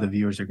 I'm glad the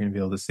viewers are going to be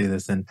able to see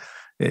this, and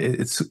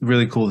it's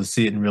really cool to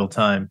see it in real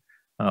time,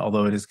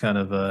 although it is kind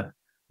of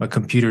my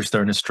computer's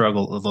starting to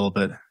struggle a little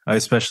bit. I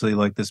especially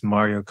like this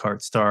Mario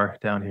Kart star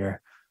down here.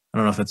 I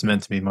don't know if it's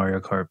meant to be Mario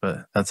Kart,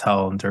 but that's how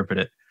I'll interpret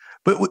it.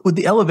 But with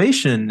the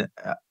elevation,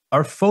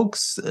 are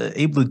folks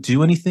able to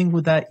do anything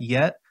with that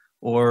yet?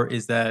 Or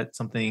is that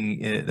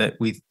something that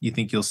you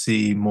think you'll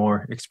see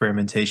more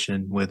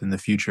experimentation with in the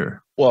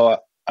future?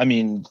 Well, I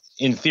mean,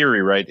 in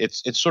theory, right?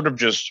 It's sort of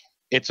just,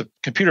 it's a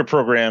computer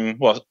program,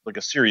 well, like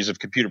a series of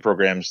computer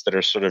programs that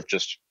are sort of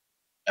just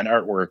an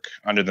artwork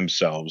unto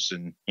themselves.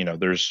 And,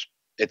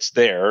 it's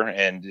there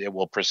and it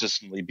will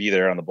persistently be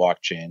there on the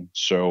blockchain.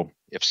 So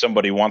if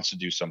somebody wants to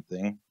do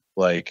something,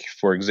 like,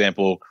 for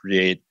example,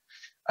 create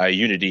a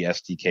Unity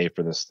SDK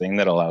for this thing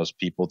that allows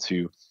people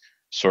to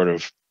sort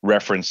of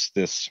reference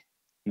this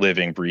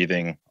living,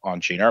 breathing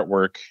on-chain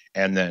artwork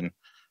and then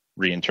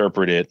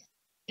reinterpret it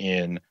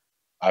in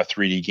a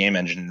 3D game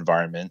engine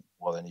environment,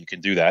 well, then you can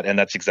do that. And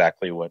that's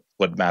exactly what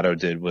Matto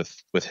did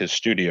with his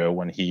studio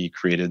when he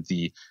created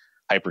the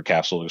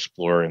Hypercastle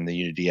Explorer and the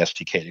Unity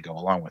SDK to go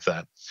along with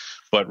that.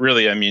 But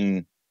really, I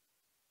mean,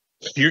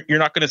 you're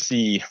not going to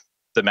see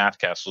the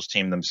Mathcastles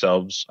team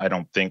themselves, I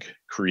don't think,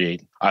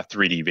 create a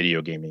 3D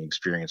video gaming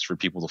experience for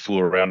people to fool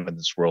around in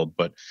this world.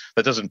 But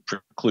that doesn't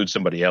preclude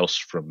somebody else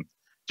from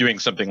doing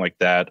something like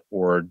that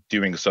or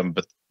doing some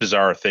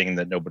bizarre thing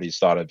that nobody's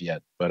thought of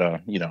yet.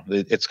 But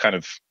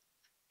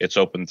it's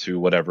open to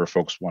whatever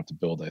folks want to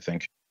build, I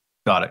think.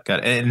 Got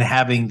it. And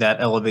having that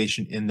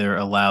elevation in there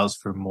allows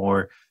for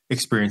more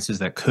experiences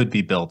that could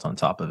be built on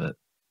top of it.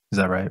 Is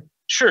that right?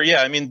 Sure.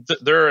 Yeah. I mean,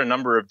 there are a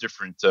number of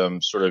different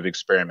sort of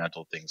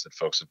experimental things that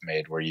folks have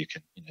made where you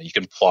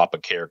can plop a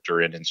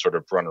character in and sort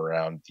of run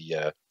around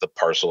the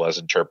parcel as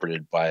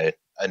interpreted by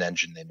an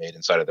engine they made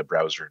inside of the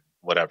browser,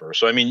 whatever.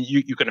 So, I mean,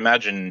 you can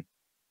imagine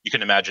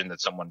that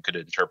someone could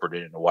interpret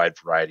it in a wide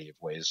variety of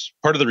ways.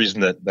 Part of the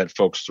reason that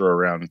folks throw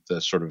around the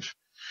sort of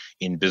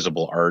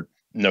invisible art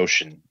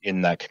notion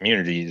in that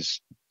community is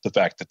the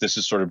fact that this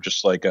is sort of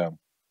just like a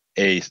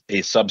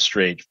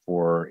substrate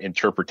for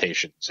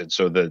interpretations. And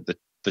so the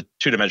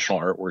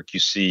two-dimensional artwork you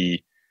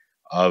see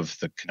of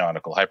the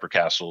canonical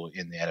hypercastle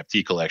in the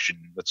NFT collection,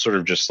 that's sort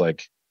of just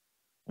like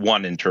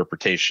one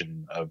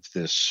interpretation of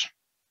this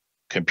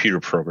computer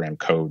program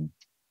code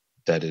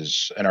that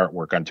is an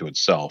artwork unto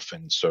itself.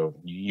 And so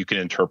you can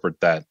interpret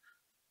that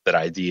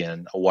idea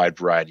in a wide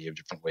variety of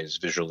different ways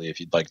visually if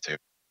you'd like to.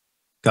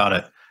 Got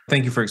it.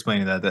 Thank you for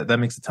explaining that. That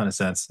makes a ton of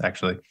sense,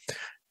 actually.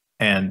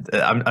 And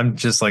I'm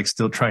just like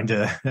still trying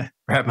to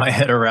wrap my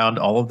head around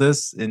all of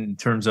this in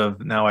terms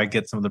of now I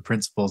get some of the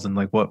principles and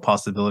like what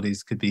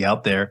possibilities could be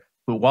out there.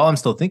 But while I'm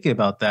still thinking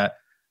about that,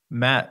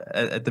 Matt,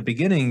 at the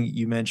beginning,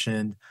 you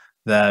mentioned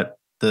that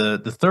the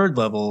third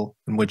level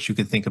in which you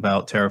could think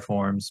about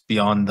terraforms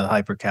beyond the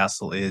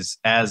hypercastle is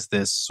as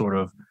this sort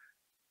of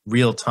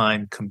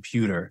real-time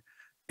computer.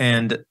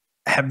 And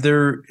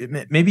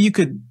maybe you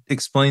could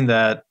explain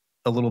that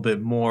a little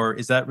bit more.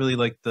 Is that really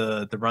like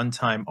the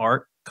runtime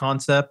art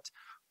concept,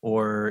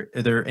 or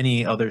are there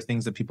any other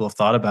things that people have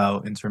thought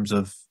about in terms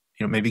of,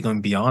 you know, maybe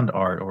going beyond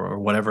art or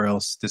whatever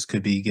else this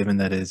could be, given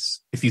that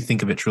is, if you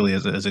think of it truly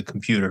as a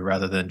computer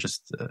rather than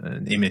just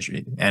an image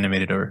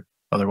animated or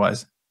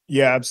otherwise?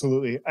 Yeah,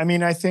 absolutely. I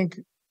mean, I think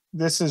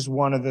this is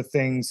one of the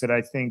things that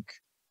I think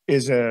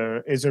is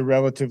a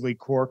relatively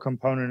core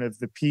component of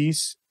the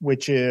piece,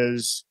 which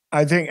is,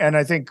 I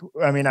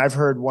mean, I've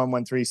heard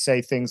 113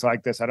 say things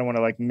like this. I don't want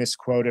to like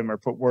misquote him or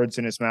put words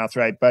in his mouth,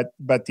 right?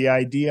 But the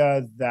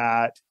idea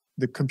that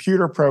the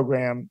computer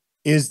program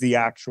is the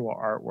actual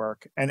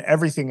artwork and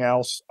everything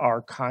else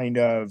are kind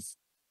of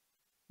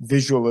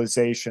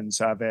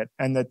visualizations of it,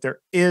 and that there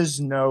is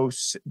no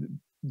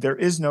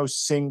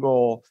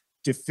single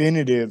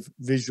definitive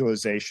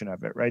visualization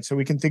of it, right? So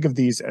we can think of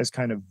these as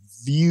kind of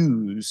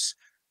views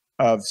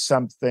of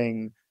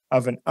something,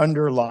 of an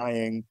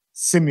underlying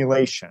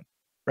simulation,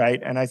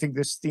 right? And I think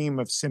this theme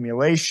of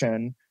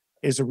simulation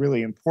is a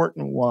really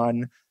important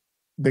one,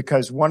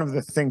 because one of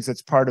the things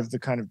that's part of the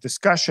kind of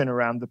discussion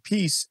around the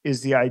piece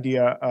is the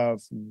idea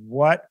of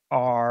what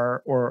I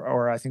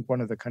think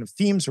one of the kind of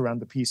themes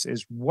around the piece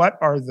is what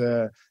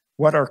do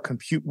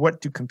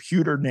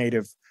computer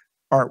native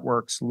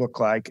artworks look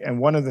like? And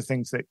one of the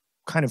things that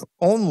kind of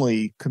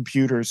only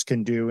computers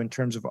can do in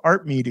terms of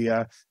art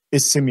media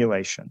is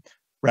simulation,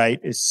 right?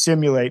 Is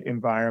simulate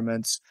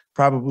environments.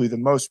 Probably the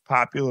most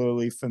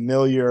popularly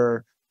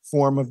familiar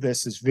form of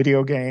this is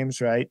video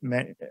games, right?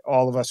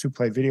 All of us who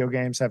play video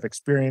games have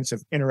experience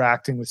of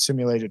interacting with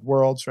simulated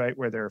worlds, right?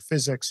 Where there are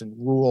physics and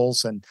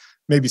rules and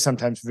maybe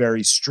sometimes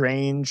very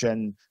strange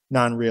and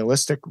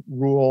non-realistic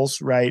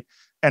rules, right?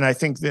 And I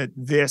think that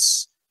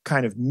this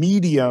kind of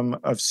medium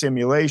of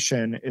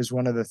simulation is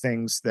one of the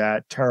things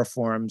that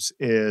Terraforms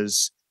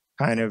is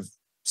kind of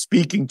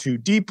speaking to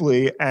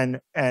deeply.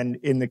 And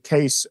in the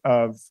context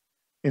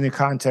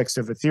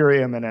of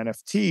Ethereum and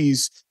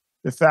NFTs,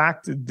 the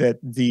fact that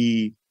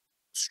the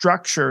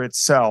structure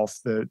itself,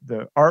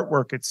 the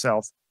artwork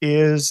itself,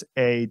 is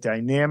a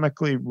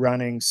dynamically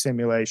running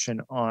simulation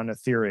on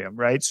Ethereum,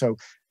 right? So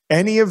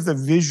any of the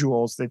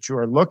visuals that you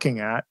are looking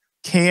at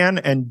can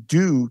and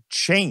do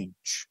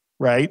change,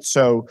 right?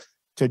 So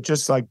to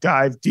just like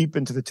dive deep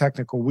into the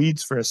technical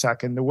weeds for a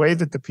second, the way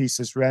that the piece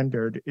is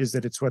rendered is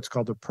that it's what's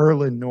called a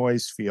Perlin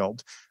noise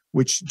field,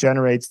 which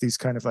generates these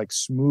kind of like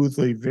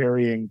smoothly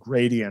varying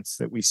gradients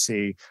that we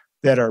see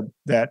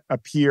that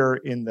appear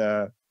in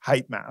the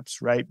height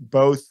maps, right?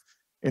 Both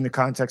in the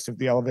context of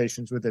the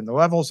elevations within the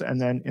levels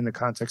and then in the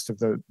context of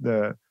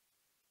the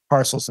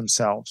parcels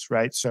themselves,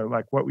 right? So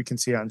like what we can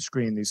see on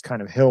screen, these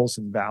kind of hills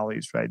and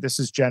valleys, right? This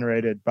is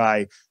generated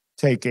by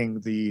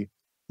taking the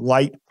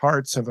light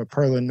parts of a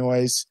Perlin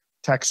noise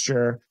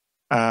texture.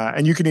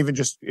 And you can even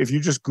if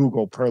you just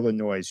Google Perlin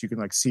noise, you can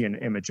like see an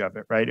image of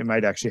it, right? It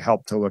might actually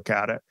help to look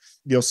at it.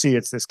 You'll see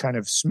it's this kind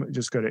of,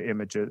 just go to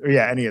images, or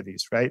yeah, any of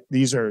these, right?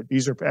 These are,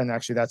 and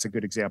actually that's a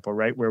good example,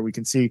 right? Where we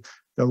can see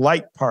the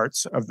light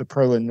parts of the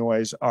Perlin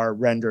noise are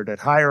rendered at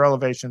higher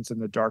elevations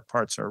and the dark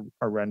parts are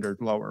rendered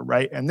lower,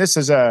 right? And this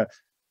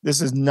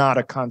is not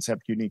a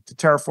concept unique to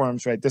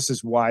Terraforms, right? This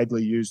is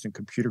widely used in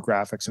computer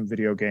graphics and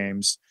video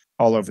games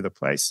all over the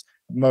place.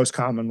 Most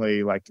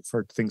commonly like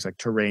for things like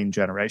terrain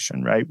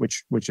generation, right?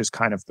 Which is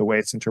kind of the way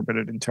it's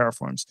interpreted in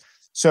Terraforms.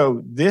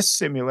 So this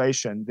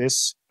simulation,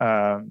 this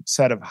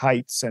set of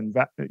heights and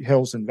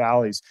hills and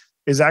valleys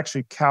is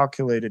actually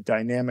calculated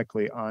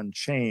dynamically on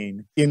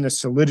chain in the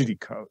Solidity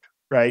code,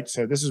 right?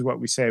 So this is what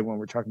we say when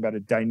we're talking about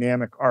a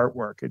dynamic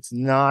artwork. It's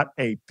not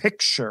a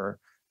picture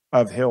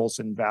of hills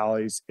and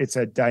valleys. It's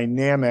a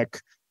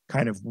dynamic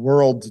kind of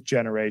world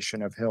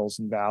generation of hills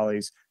and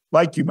valleys,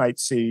 like you might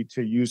see,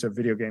 to use a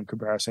video game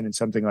comparison, in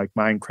something like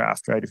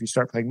Minecraft, right? If you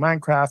start playing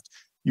Minecraft,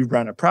 you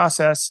run a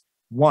process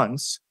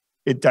once,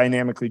 it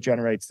dynamically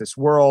generates this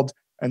world,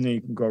 and then you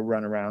can go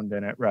run around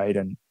in it, right?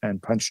 And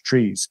punch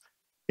trees.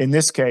 In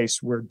this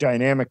case, we're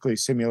dynamically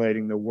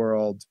simulating the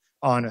world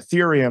on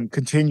Ethereum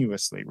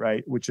continuously,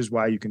 right? Which is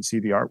why you can see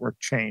the artwork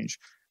change.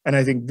 And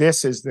I think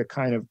this is the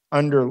kind of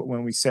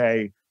when we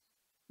say,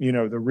 you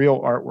know, the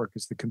real artwork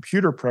is the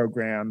computer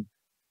program,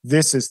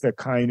 this is the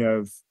kind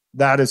of,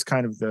 that is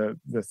kind of the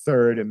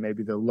third and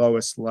maybe the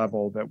lowest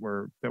level that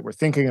we're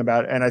thinking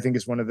about, and I think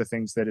is one of the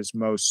things that is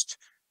most,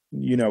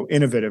 you know,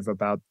 innovative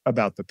about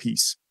the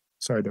piece.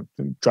 Sorry to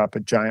drop a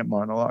giant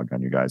monologue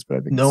on you guys, but I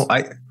think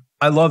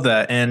I love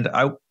that, and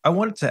I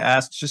wanted to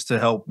ask, just to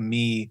help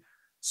me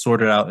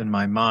sort it out in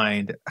my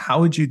mind, how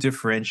would you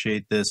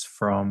differentiate this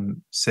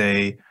from,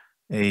 say,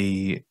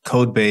 a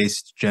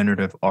code-based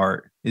generative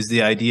art? Is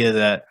the idea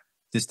that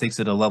this takes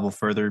it a level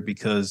further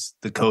because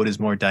the code is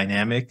more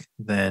dynamic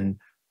than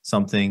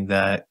something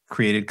that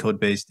created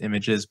code-based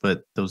images,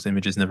 but those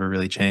images never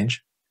really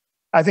change?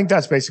 I think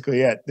that's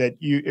basically it. That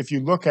if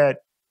you look at,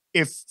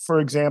 if, for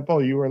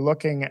example, you were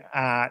looking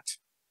at,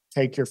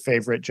 take your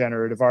favorite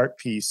generative art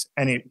piece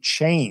and it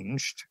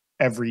changed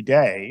every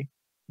day,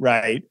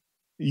 right?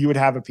 You would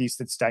have a piece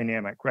that's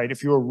dynamic, right?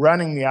 If you were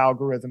running the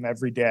algorithm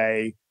every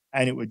day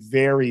and it would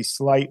vary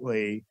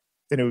slightly,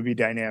 then it would be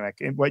dynamic.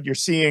 And what you're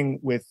seeing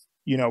with,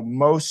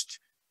 most,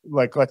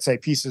 like, let's say,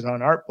 pieces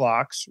on art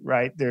blocks,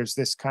 right? There's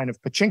this kind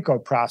of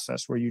pachinko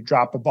process where you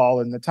drop a ball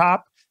in the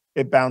top,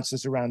 it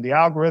bounces around the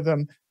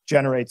algorithm,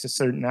 generates a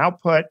certain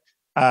output,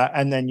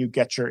 and then you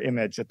get your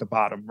image at the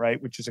bottom,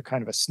 right? Which is a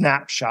kind of a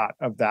snapshot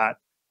of that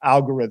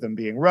algorithm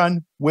being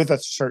run with a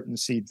certain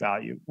seed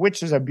value,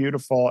 which is a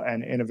beautiful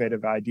and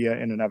innovative idea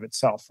in and of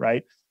itself,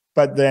 right?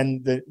 But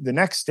then the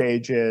next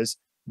stage is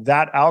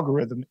that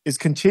algorithm is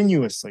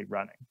continuously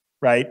running,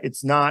 right?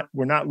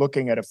 We're not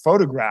looking at a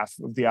photograph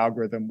of the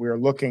algorithm, we're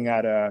looking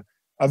at a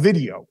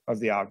video of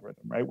the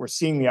algorithm, right? We're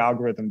seeing the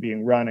algorithm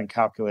being run and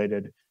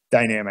calculated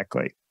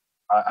dynamically.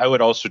 I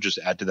would also just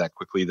add to that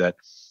quickly that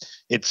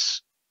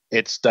it's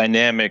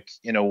dynamic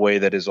in a way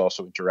that is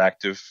also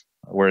interactive.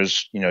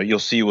 Whereas, you'll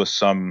see with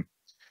some,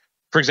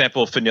 for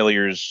example,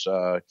 Familiars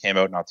came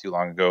out not too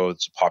long ago.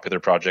 It's a popular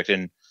project,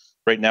 and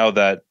right now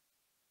that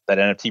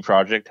NFT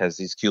project has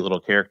these cute little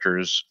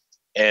characters,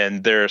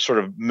 and their sort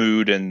of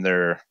mood and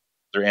their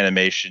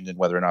animation and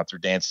whether or not they're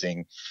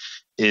dancing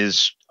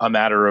is a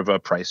matter of a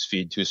price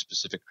feed to a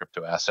specific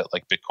crypto asset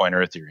like Bitcoin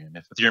or Ethereum.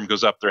 If Ethereum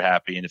goes up, they're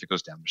happy, and if it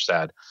goes down, they're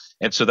sad.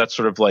 And so that's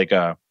sort of like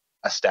a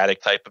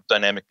static type of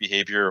dynamic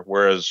behavior.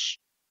 Whereas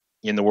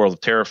in the world of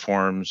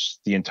Terraforms,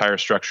 the entire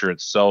structure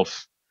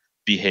itself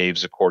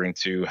behaves according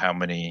to how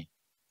many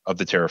of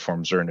the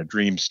Terraforms are in a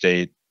dream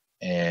state.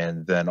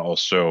 And then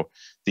also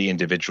the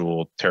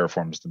individual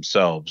Terraforms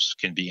themselves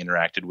can be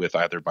interacted with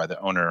either by the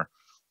owner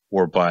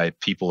or by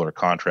people or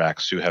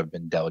contracts who have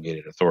been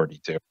delegated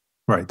authority to.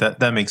 Right.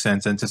 That makes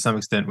sense. And to some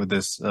extent with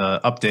this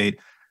update,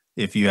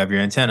 if you have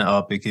your antenna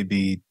up, it could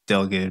be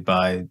delegated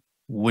by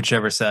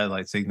whichever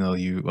satellite signal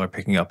you are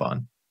picking up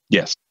on.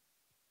 Yes.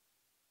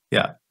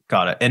 Yeah,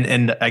 got it.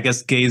 And I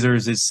guess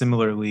Gazers is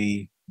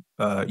similarly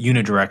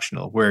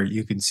unidirectional, where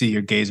you can see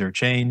your gazer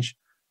change,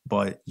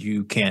 but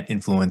you can't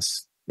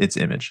influence its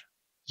image.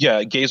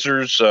 Yeah,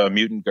 Gazers,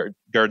 Mutant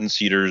Garden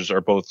Seeders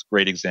are both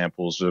great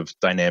examples of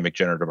dynamic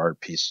generative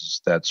art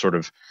pieces that sort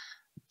of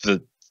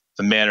the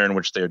manner in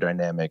which they're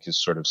dynamic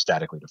is sort of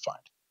statically defined.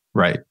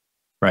 Right.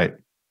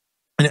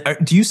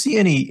 And do you see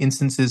any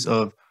instances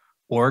of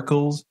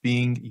oracles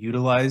being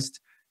utilized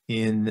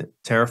in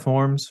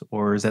Terraforms,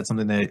 or is that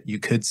something that you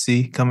could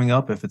see coming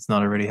up if it's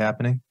not already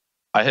happening?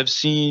 I have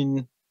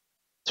seen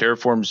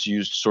Terraforms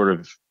used sort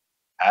of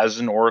as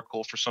an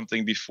oracle for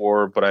something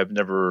before, but I've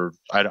never,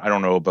 I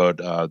don't know about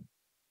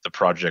the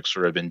project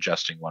sort of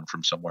ingesting one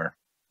from somewhere.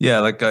 Yeah,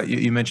 like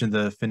you mentioned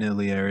the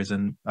Familiars,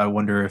 and I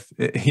wonder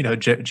if,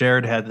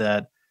 Jared had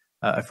that,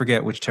 I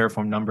forget which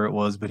Terraform number it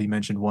was, but he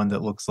mentioned one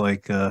that looks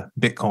like a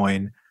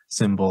Bitcoin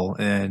symbol.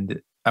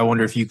 And I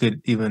wonder if you could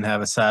even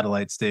have a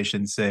satellite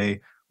station, say,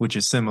 which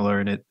is similar,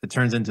 and it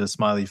turns into a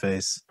smiley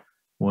face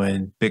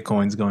when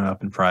Bitcoin's going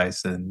up in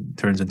price and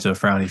turns into a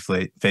frowny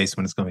face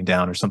when it's going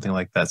down or something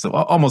like that. So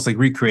almost like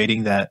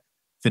recreating that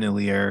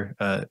Familiar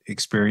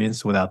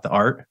experience without the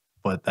art,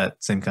 but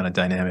that same kind of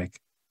dynamic.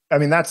 I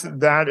mean,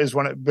 that is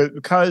one of, but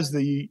because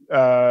you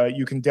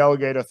can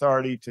delegate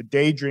authority to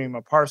daydream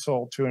a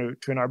parcel to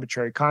an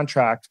arbitrary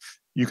contract,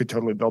 you could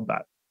totally build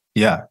that.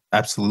 Yeah,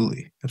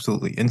 absolutely.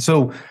 And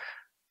so,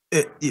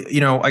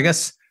 I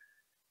guess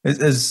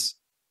as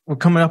we're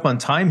coming up on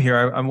time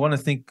here, I want to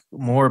think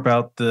more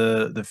about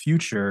the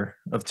future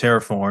of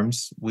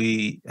Terraforms.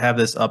 We have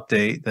this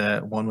update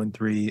that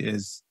 113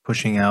 is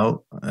pushing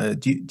out.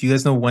 Do you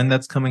guys know when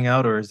that's coming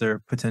out, or is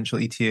there potential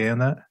ETA on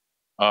that?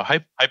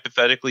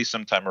 Hypothetically,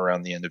 sometime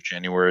around the end of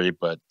January,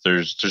 but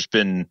there's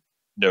been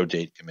no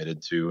date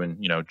committed to. And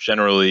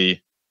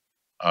generally,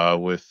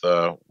 with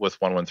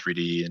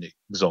 113D and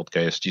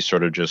Exaltgeist, you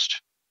sort of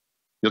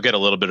you'll get a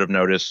little bit of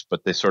notice, but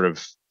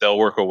they'll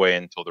work away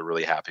until they're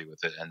really happy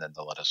with it, and then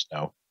they'll let us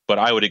know. But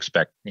I would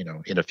expect,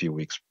 in a few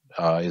weeks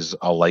is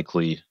a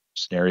likely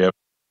scenario.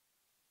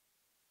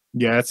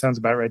 Yeah, that sounds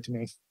about right to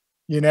me.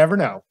 You never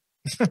know.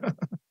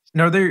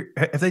 Now,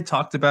 have they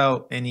talked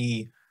about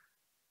any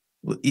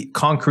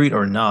concrete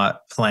or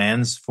not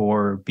plans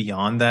for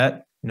beyond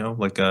that,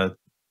 like a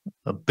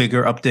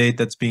bigger update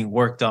that's being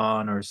worked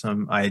on, or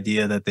some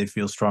idea that they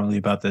feel strongly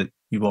about that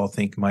you all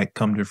think might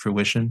come to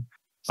fruition?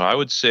 I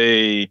would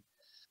say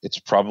it's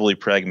probably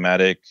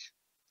pragmatic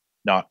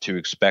not to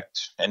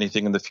expect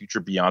anything in the future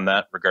beyond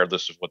that,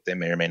 regardless of what they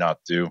may or may not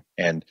do.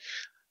 And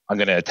I'm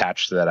going to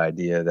attach to that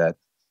idea that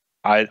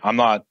I'm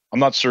not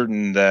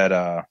certain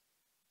that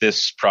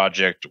this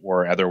project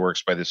or other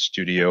works by this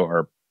studio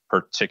are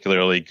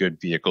particularly good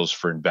vehicles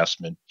for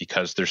investment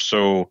because they're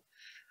so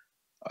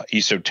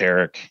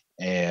esoteric,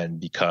 and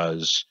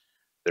because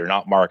they're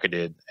not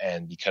marketed,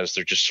 and because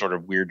they're just sort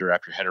of weird to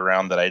wrap your head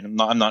around, that I'm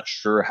not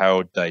sure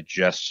how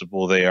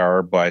digestible they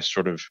are by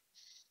sort of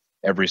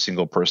every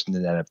single person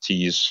in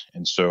NFTs.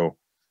 And so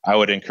I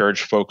would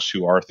encourage folks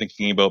who are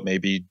thinking about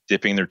maybe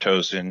dipping their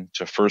toes in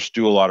to first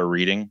do a lot of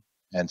reading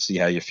and see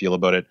how you feel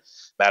about it.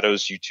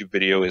 Matto's YouTube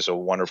video is a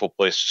wonderful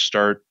place to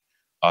start.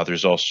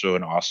 There's also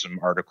an awesome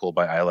article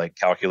by I Like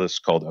Calculus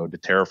called Ode to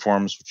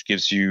Terraforms, which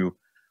gives you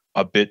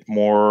a bit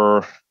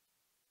more,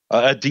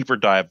 a deeper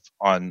dive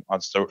on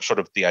sort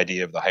of the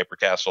idea of the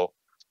hypercastle.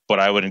 But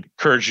I would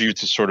encourage you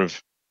to sort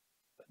of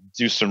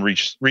do some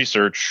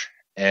research,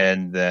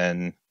 and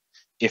then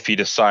if you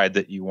decide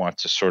that you want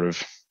to sort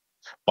of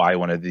buy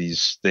one of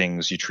these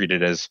things, you treat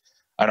it as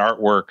an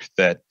artwork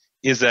that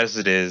is as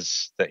it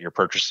is, that you're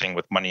purchasing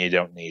with money you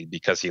don't need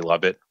because you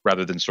love it,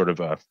 rather than sort of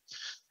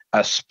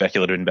a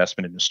speculative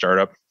investment in a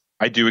startup.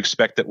 I do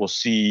expect that we'll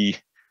see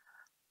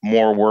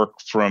more work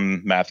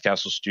from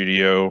Mathcastle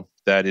Studio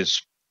that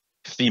is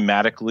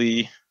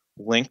thematically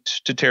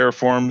linked to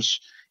Terraforms.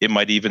 It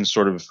might even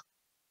sort of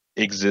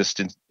exist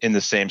in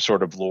the same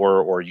sort of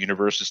lore or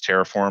universe as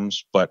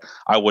Terraforms, but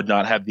I would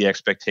not have the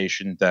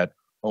expectation that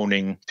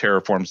owning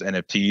Terraforms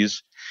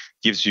NFTs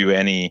gives you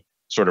any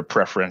sort of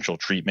preferential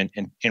treatment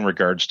in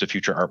regards to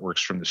future artworks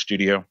from the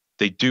studio.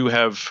 They do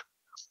have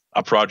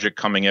a project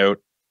coming out,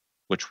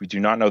 which we do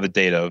not know the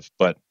date of,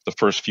 but the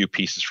first few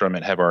pieces from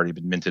it have already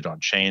been minted on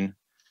chain.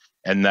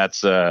 And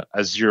that's a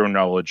zero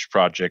knowledge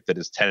project that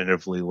is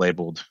tentatively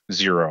labeled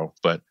zero,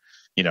 but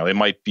it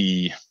might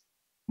be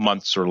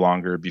months or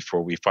longer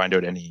before we find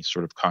out any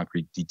sort of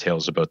concrete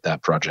details about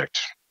that project.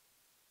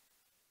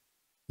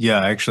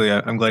 Yeah, actually,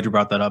 I'm glad you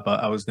brought that up.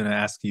 I was going to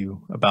ask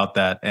you about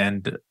that.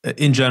 And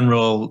in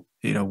general,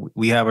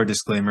 we have our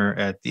disclaimer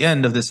at the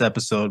end of this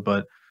episode,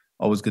 but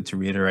always good to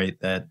reiterate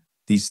that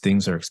these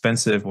things are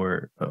expensive.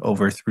 We're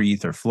over 3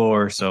 Ether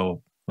floor,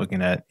 so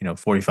looking at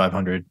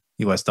 $4,500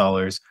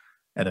 US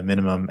at a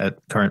minimum at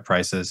current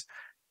prices.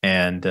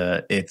 And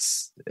I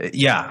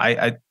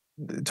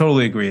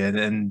totally agree.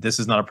 And this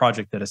is not a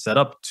project that is set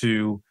up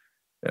to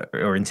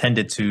or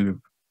intended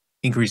to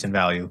increase in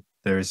value.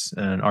 There's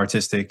an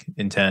artistic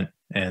intent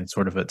and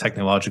sort of a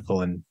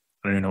technological, and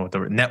I don't even know what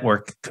the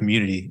network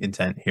community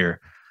intent here.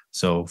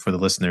 So for the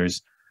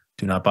listeners,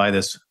 do not buy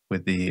this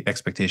with the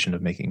expectation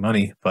of making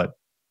money. But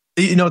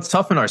it's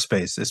tough in our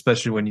space,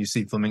 especially when you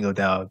see Flamingo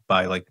DAO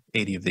buy like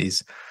 80 of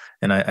these.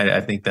 And I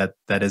think that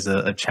is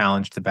a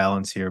challenge to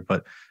balance here.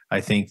 But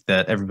I think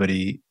that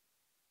everybody,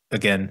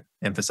 again,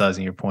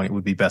 emphasizing your point,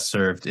 would be best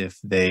served if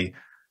they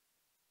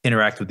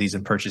interact with these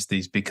and purchase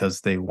these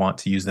because they want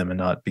to use them and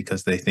not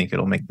because they think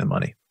it'll make them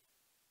money.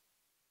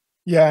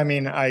 Yeah, I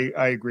mean, I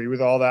agree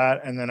with all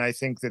that. And then I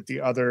think that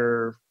the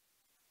other,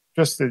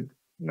 just the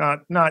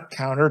not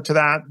counter to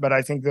that, but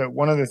I think that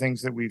one of the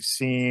things that we've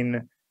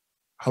seen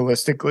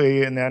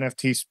holistically in the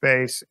NFT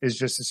space is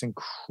just this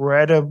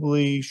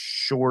incredibly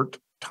short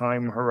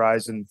time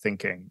horizon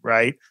thinking,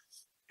 right?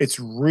 It's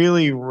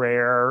really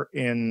rare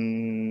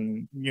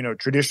in,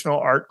 traditional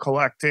art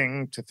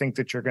collecting to think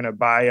that you're going to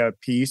buy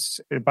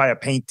a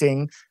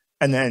painting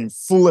and then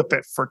flip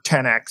it for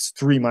 10x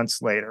 3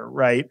 months later,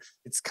 right?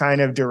 It's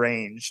kind of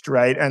deranged,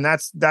 right? And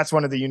that's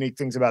one of the unique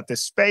things about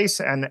this space.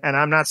 And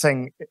I'm not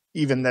saying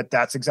even that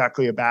that's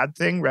exactly a bad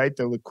thing, right?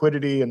 The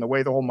liquidity and the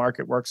way the whole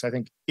market works, I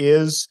think,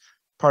 is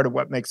part of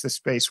what makes the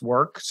space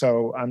work.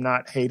 So I'm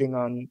not hating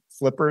on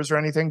flippers or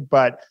anything,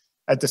 but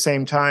at the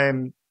same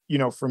time,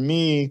 for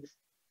me,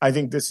 I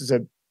think this is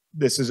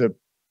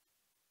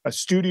a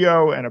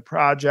studio and a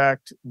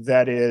project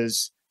that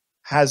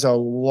has a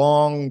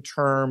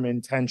long-term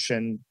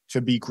intention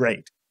to be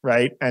great,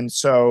 right? And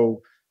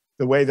so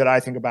the way that I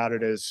think about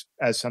it is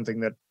as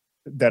something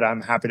that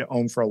I'm happy to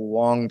own for a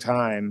long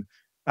time,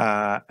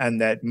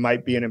 and that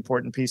might be an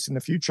important piece in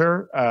the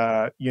future,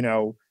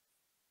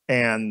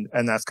 and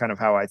that's kind of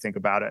how I think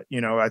about it.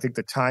 I think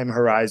the time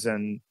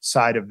horizon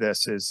side of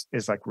this is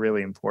like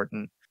really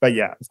important. But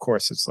yeah, of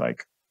course,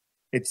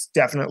 it's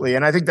definitely,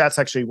 and I think that's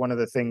actually one of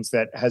the things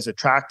that has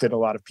attracted a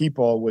lot of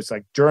people was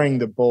like during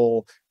the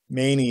bull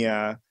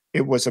mania,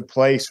 it was a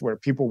place where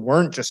people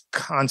weren't just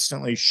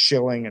constantly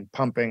shilling and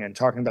pumping and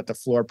talking about the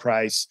floor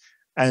price.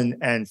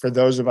 And for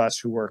those of us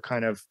who were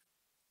kind of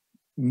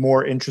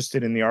more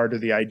interested in the art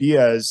of the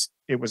ideas,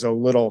 it was a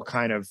little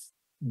kind of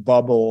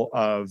bubble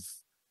of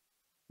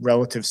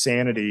relative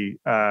sanity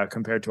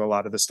compared to a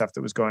lot of the stuff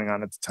that was going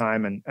on at the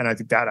time. And I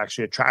think that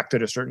actually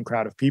attracted a certain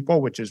crowd of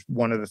people, which is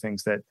one of the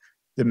things that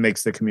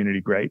makes the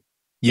community great.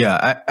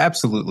 Yeah,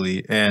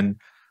 absolutely. And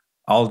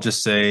I'll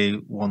just say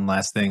one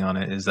last thing on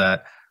it is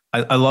that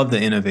I love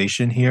the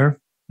innovation here.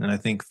 And I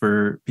think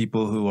for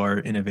people who are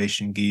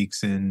innovation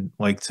geeks and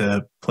like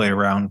to play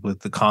around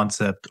with the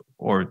concept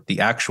or the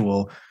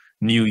actual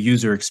new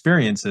user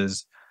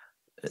experiences,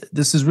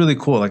 this is really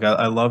cool. Like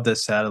I love the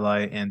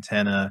satellite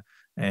antenna,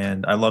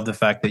 and I love the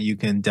fact that you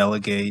can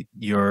delegate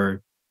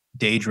your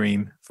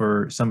daydream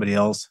for somebody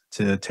else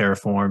to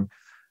terraform.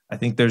 I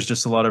think there's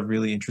just a lot of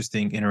really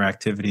interesting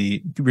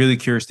interactivity. Really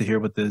curious to hear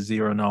what the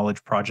Zero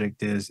Knowledge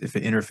project is, if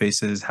it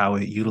interfaces, how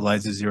it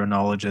utilizes Zero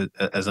Knowledge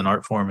as an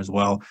art form as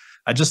well.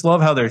 I just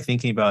love how they're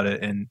thinking about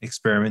it and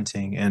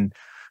experimenting. And,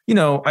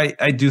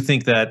 I do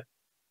think that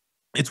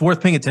it's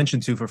worth paying attention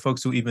to for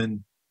folks who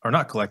even are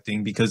not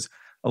collecting, because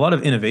a lot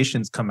of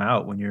innovations come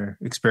out when you're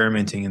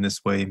experimenting in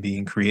this way and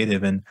being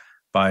creative. And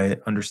by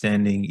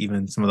understanding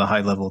even some of the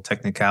high level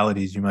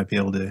technicalities, you might be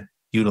able to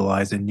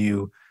utilize a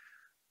new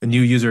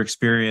user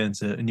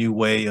experience, a new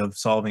way of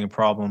solving a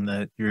problem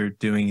that you're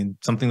doing in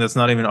something that's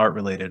not even art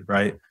related,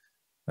 right?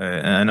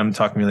 And I'm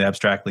talking really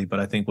abstractly, but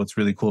I think what's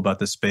really cool about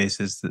this space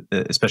is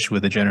that, especially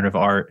with the generative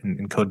art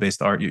and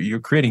code-based art, you're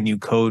creating new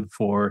code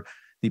for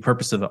the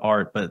purpose of the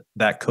art, but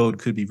that code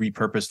could be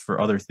repurposed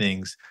for other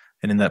things.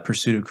 And in that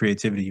pursuit of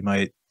creativity, you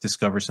might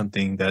discover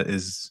something that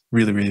is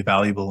really, really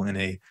valuable in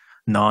a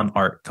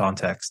non-art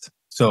context.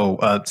 So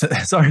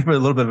sorry for a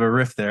little bit of a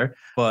riff there,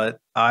 but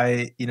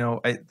the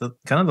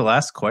the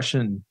last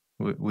question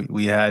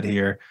we had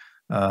here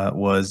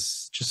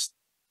was just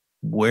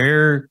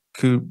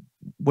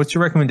what's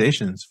your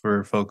recommendations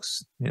for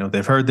folks?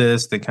 They've heard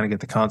this, they kind of get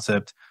the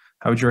concept.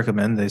 How would you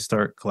recommend they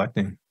start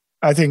collecting?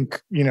 I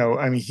think,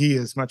 he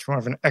is much more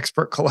of an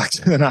expert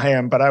collector than I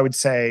am, but I would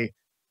say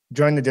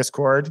join the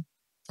Discord,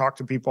 talk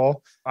to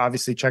people,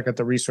 obviously check out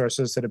the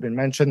resources that have been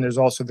mentioned. There's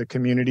also the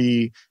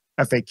community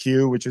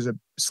FAQ, which is a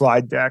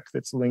slide deck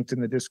that's linked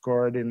in the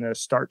Discord in the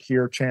Start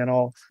Here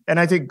channel. And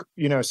I think,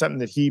 something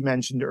that he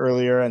mentioned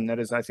earlier, and that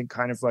is, I think,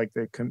 kind of like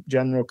the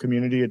general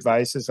community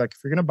advice is like, if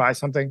you're going to buy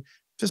something,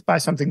 just buy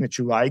something that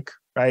you like,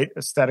 right?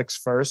 Aesthetics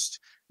first,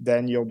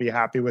 then you'll be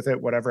happy with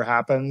it, whatever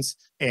happens.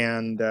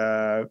 And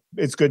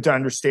it's good to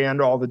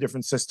understand all the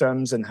different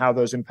systems and how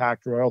those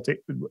impact royalty,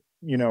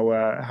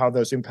 how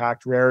those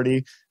impact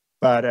rarity.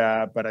 But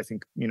I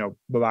think,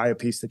 buy a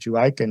piece that you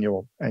like and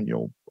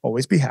you'll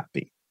always be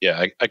happy.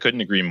 Yeah, I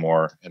couldn't agree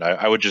more. And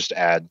I would just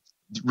add,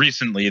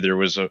 recently there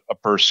was a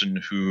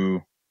person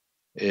who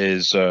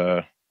is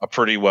a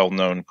pretty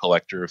well-known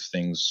collector of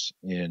things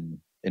in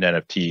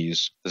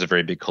NFTs. There's a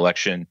very big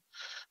collection,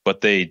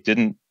 but they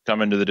didn't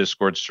come into the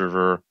Discord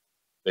server.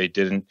 They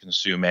didn't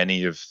consume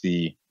any of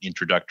the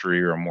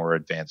introductory or more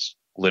advanced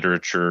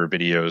literature,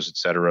 videos,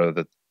 etc.,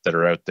 that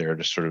are out there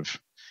to sort of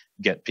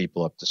get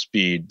people up to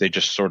speed. They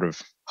just sort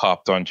of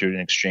hopped onto an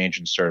exchange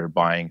and started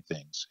buying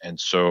things. And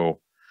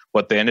so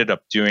what they ended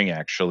up doing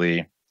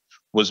actually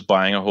was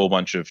buying a whole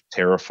bunch of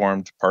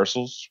terraformed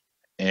parcels.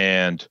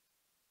 And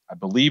I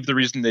believe the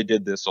reason they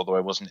did this, although I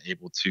wasn't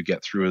able to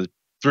get through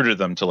to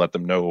them to let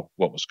them know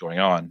what was going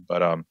on,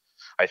 but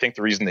I think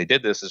the reason they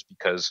did this is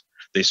because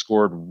they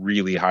scored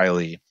really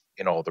highly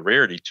in all the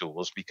rarity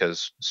tools,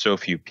 because so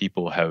few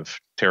people have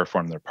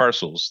terraformed their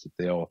parcels that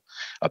they all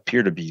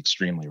appear to be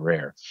extremely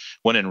rare,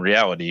 when in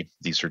reality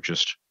these are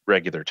just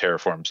regular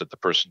terraforms that the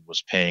person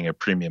was paying a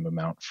premium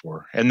amount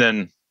for. And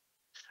then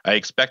I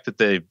expect that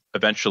they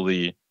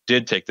eventually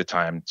did take the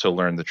time to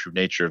learn the true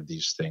nature of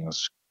these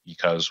things,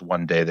 because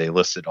one day they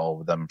listed all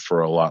of them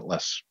for a lot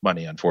less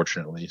money,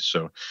 unfortunately.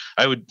 So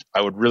I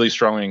would really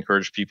strongly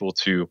encourage people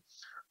to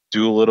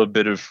do a little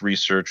bit of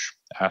research,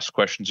 ask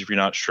questions if you're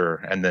not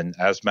sure. And then,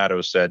 as Matto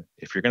said,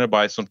 if you're going to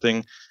buy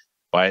something,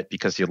 buy it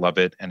because you love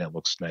it and it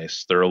looks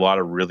nice. There are a lot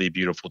of really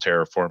beautiful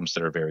terraforms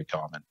that are very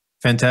common.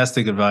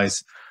 Fantastic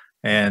advice.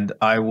 And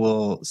I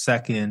will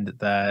second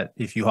that.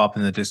 If you hop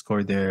in the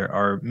Discord, there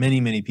are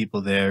many, many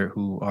people there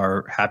who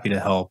are happy to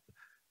help.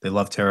 They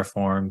love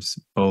terraforms,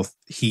 both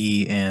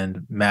HEEEE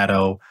and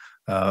Matto.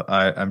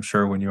 I'm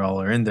sure when you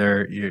all are in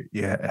there, you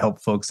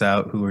help folks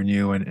out who are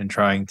new and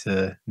trying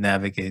to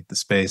navigate the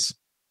space.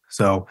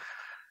 So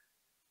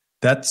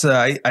that's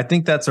I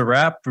think that's a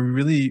wrap. We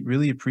really,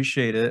 really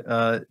appreciate it.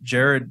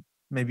 Jared,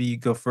 maybe you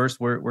go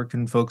first. Where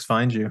can folks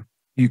find you?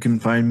 You can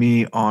find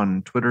me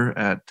on Twitter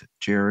at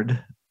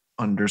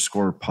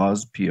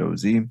Jared_pause,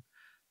 P-O-Z,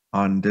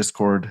 on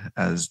Discord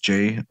as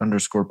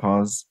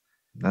J_pause.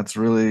 That's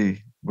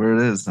really where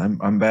it is.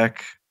 I'm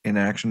back in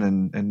action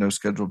and no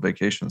scheduled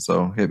vacation.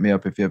 So hit me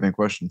up if you have any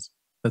questions.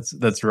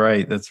 That's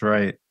right. That's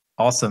right.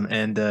 Awesome.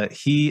 And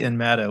HEEEE and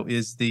Matto,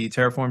 is the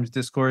Terraforms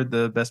Discord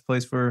the best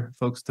place for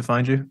folks to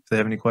find you if they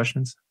have any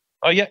questions?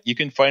 Oh yeah, you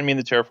can find me in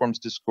the Terraforms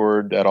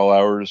Discord at all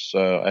hours.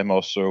 I'm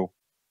also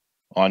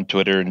on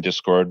Twitter and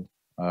Discord.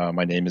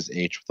 My name is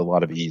H with a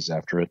lot of E's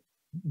after it.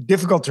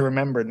 Difficult to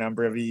remember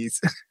number of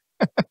E's.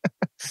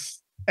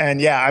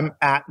 And yeah, I'm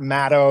at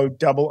Matto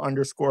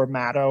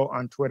 _Matto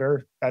on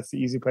Twitter. That's the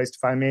easy place to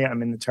find me.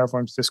 I'm in the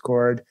Terraforms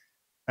Discord,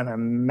 and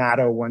I'm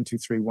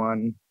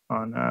Matto1231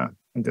 on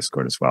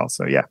Discord as well.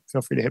 So yeah,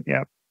 feel free to hit me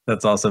up.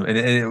 That's awesome. And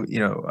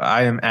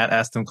I am at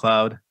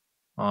AstonCloud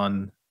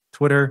on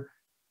Twitter,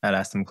 at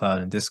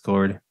AstonCloud in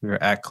Discord. We're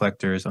at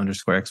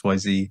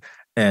collectors_XYZ.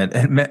 And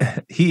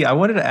I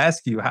wanted to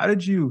ask you, how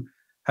do you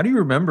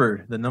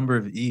remember the number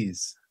of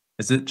E's?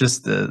 Is it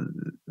just, do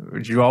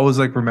you always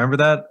remember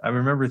that? I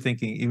remember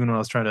thinking, even when I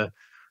was trying to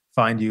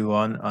find you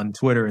on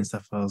Twitter and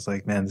stuff, I was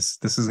like, man, this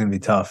is going to be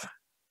tough.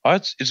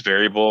 It's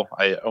variable.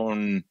 I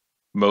own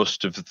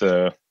most of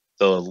the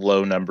the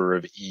low number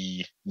of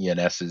E, and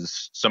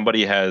S's.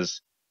 Somebody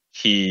has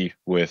HEEEE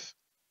with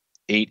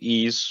 8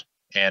 E's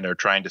and are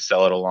trying to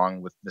sell it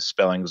along with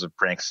misspellings of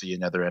Pranksy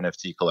and other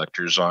NFT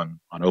collectors on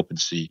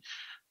OpenSea.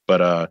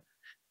 But I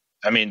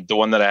mean, the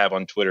one that I have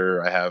on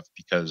Twitter, I have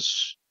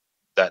because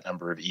that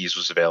number of E's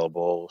was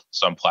available.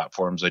 Some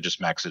platforms, I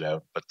just max it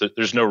out, but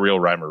there's no real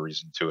rhyme or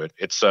reason to it.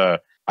 It's I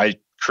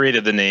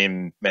created the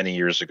name many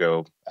years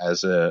ago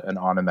as an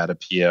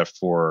onomatopoeia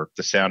for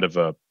the sound of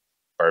a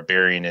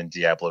barbarian in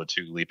Diablo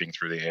 2 leaping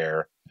through the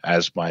air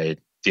as my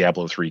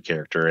Diablo 3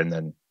 character. And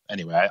then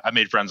anyway, I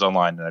made friends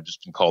online and I've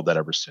just been called that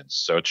ever since.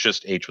 So it's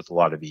just H with a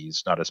lot of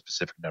E's, not a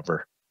specific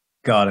number.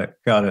 Got it.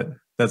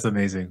 That's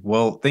amazing.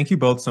 Well, thank you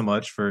both so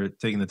much for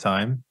taking the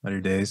time out of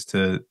your days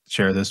to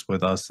share this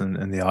with us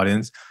and the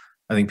audience.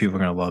 I think people are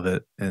going to love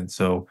it. And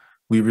so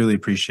we really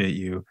appreciate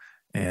you.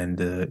 And,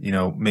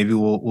 maybe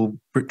we'll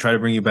try to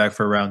bring you back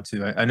for round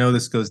 2. I know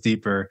this goes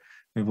deeper.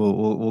 Maybe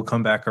we'll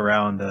come back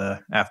around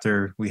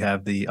after we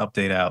have the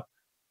update out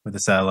with the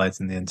satellites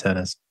and the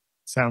antennas.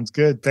 Sounds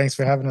good. Thanks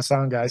for having us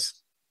on, guys.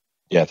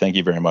 Yeah, thank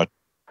you very much.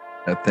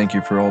 Thank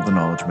you for all the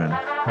knowledge, man.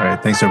 All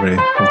right. Thanks,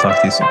 everybody. We'll talk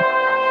to you soon.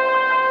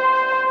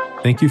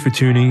 Thank you for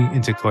tuning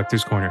into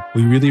Collector's Corner.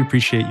 We really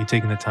appreciate you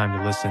taking the time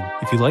to listen.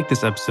 If you like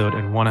this episode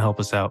and want to help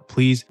us out,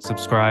 please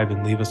subscribe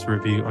and leave us a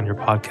review on your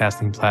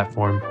podcasting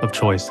platform of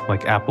choice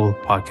like Apple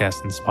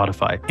Podcasts and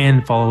Spotify,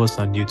 and follow us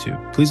on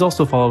YouTube. Please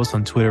also follow us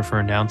on Twitter for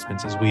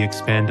announcements as we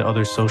expand to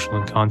other social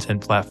and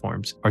content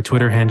platforms. Our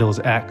Twitter handle is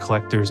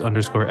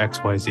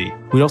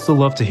 @collectors_XYZ. We'd also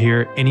love to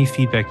hear any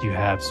feedback you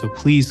have, so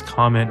please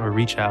comment or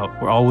reach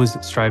out. We're always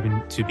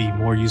striving to be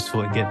more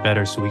useful and get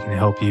better so we can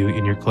help you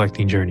in your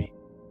collecting journey.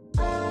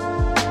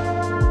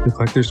 The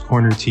Collector's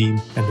Corner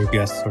team and their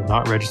guests are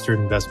not registered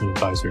investment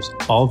advisors.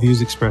 All views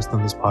expressed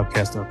on this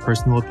podcast are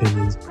personal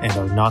opinions and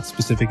are not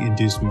specific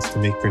inducements to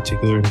make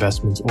particular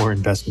investments or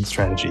investment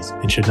strategies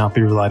and should not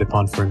be relied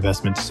upon for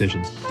investment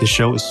decisions. This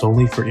show is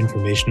solely for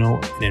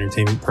informational and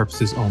entertainment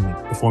purposes only.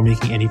 Before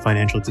making any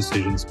financial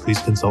decisions, please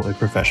consult a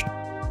professional.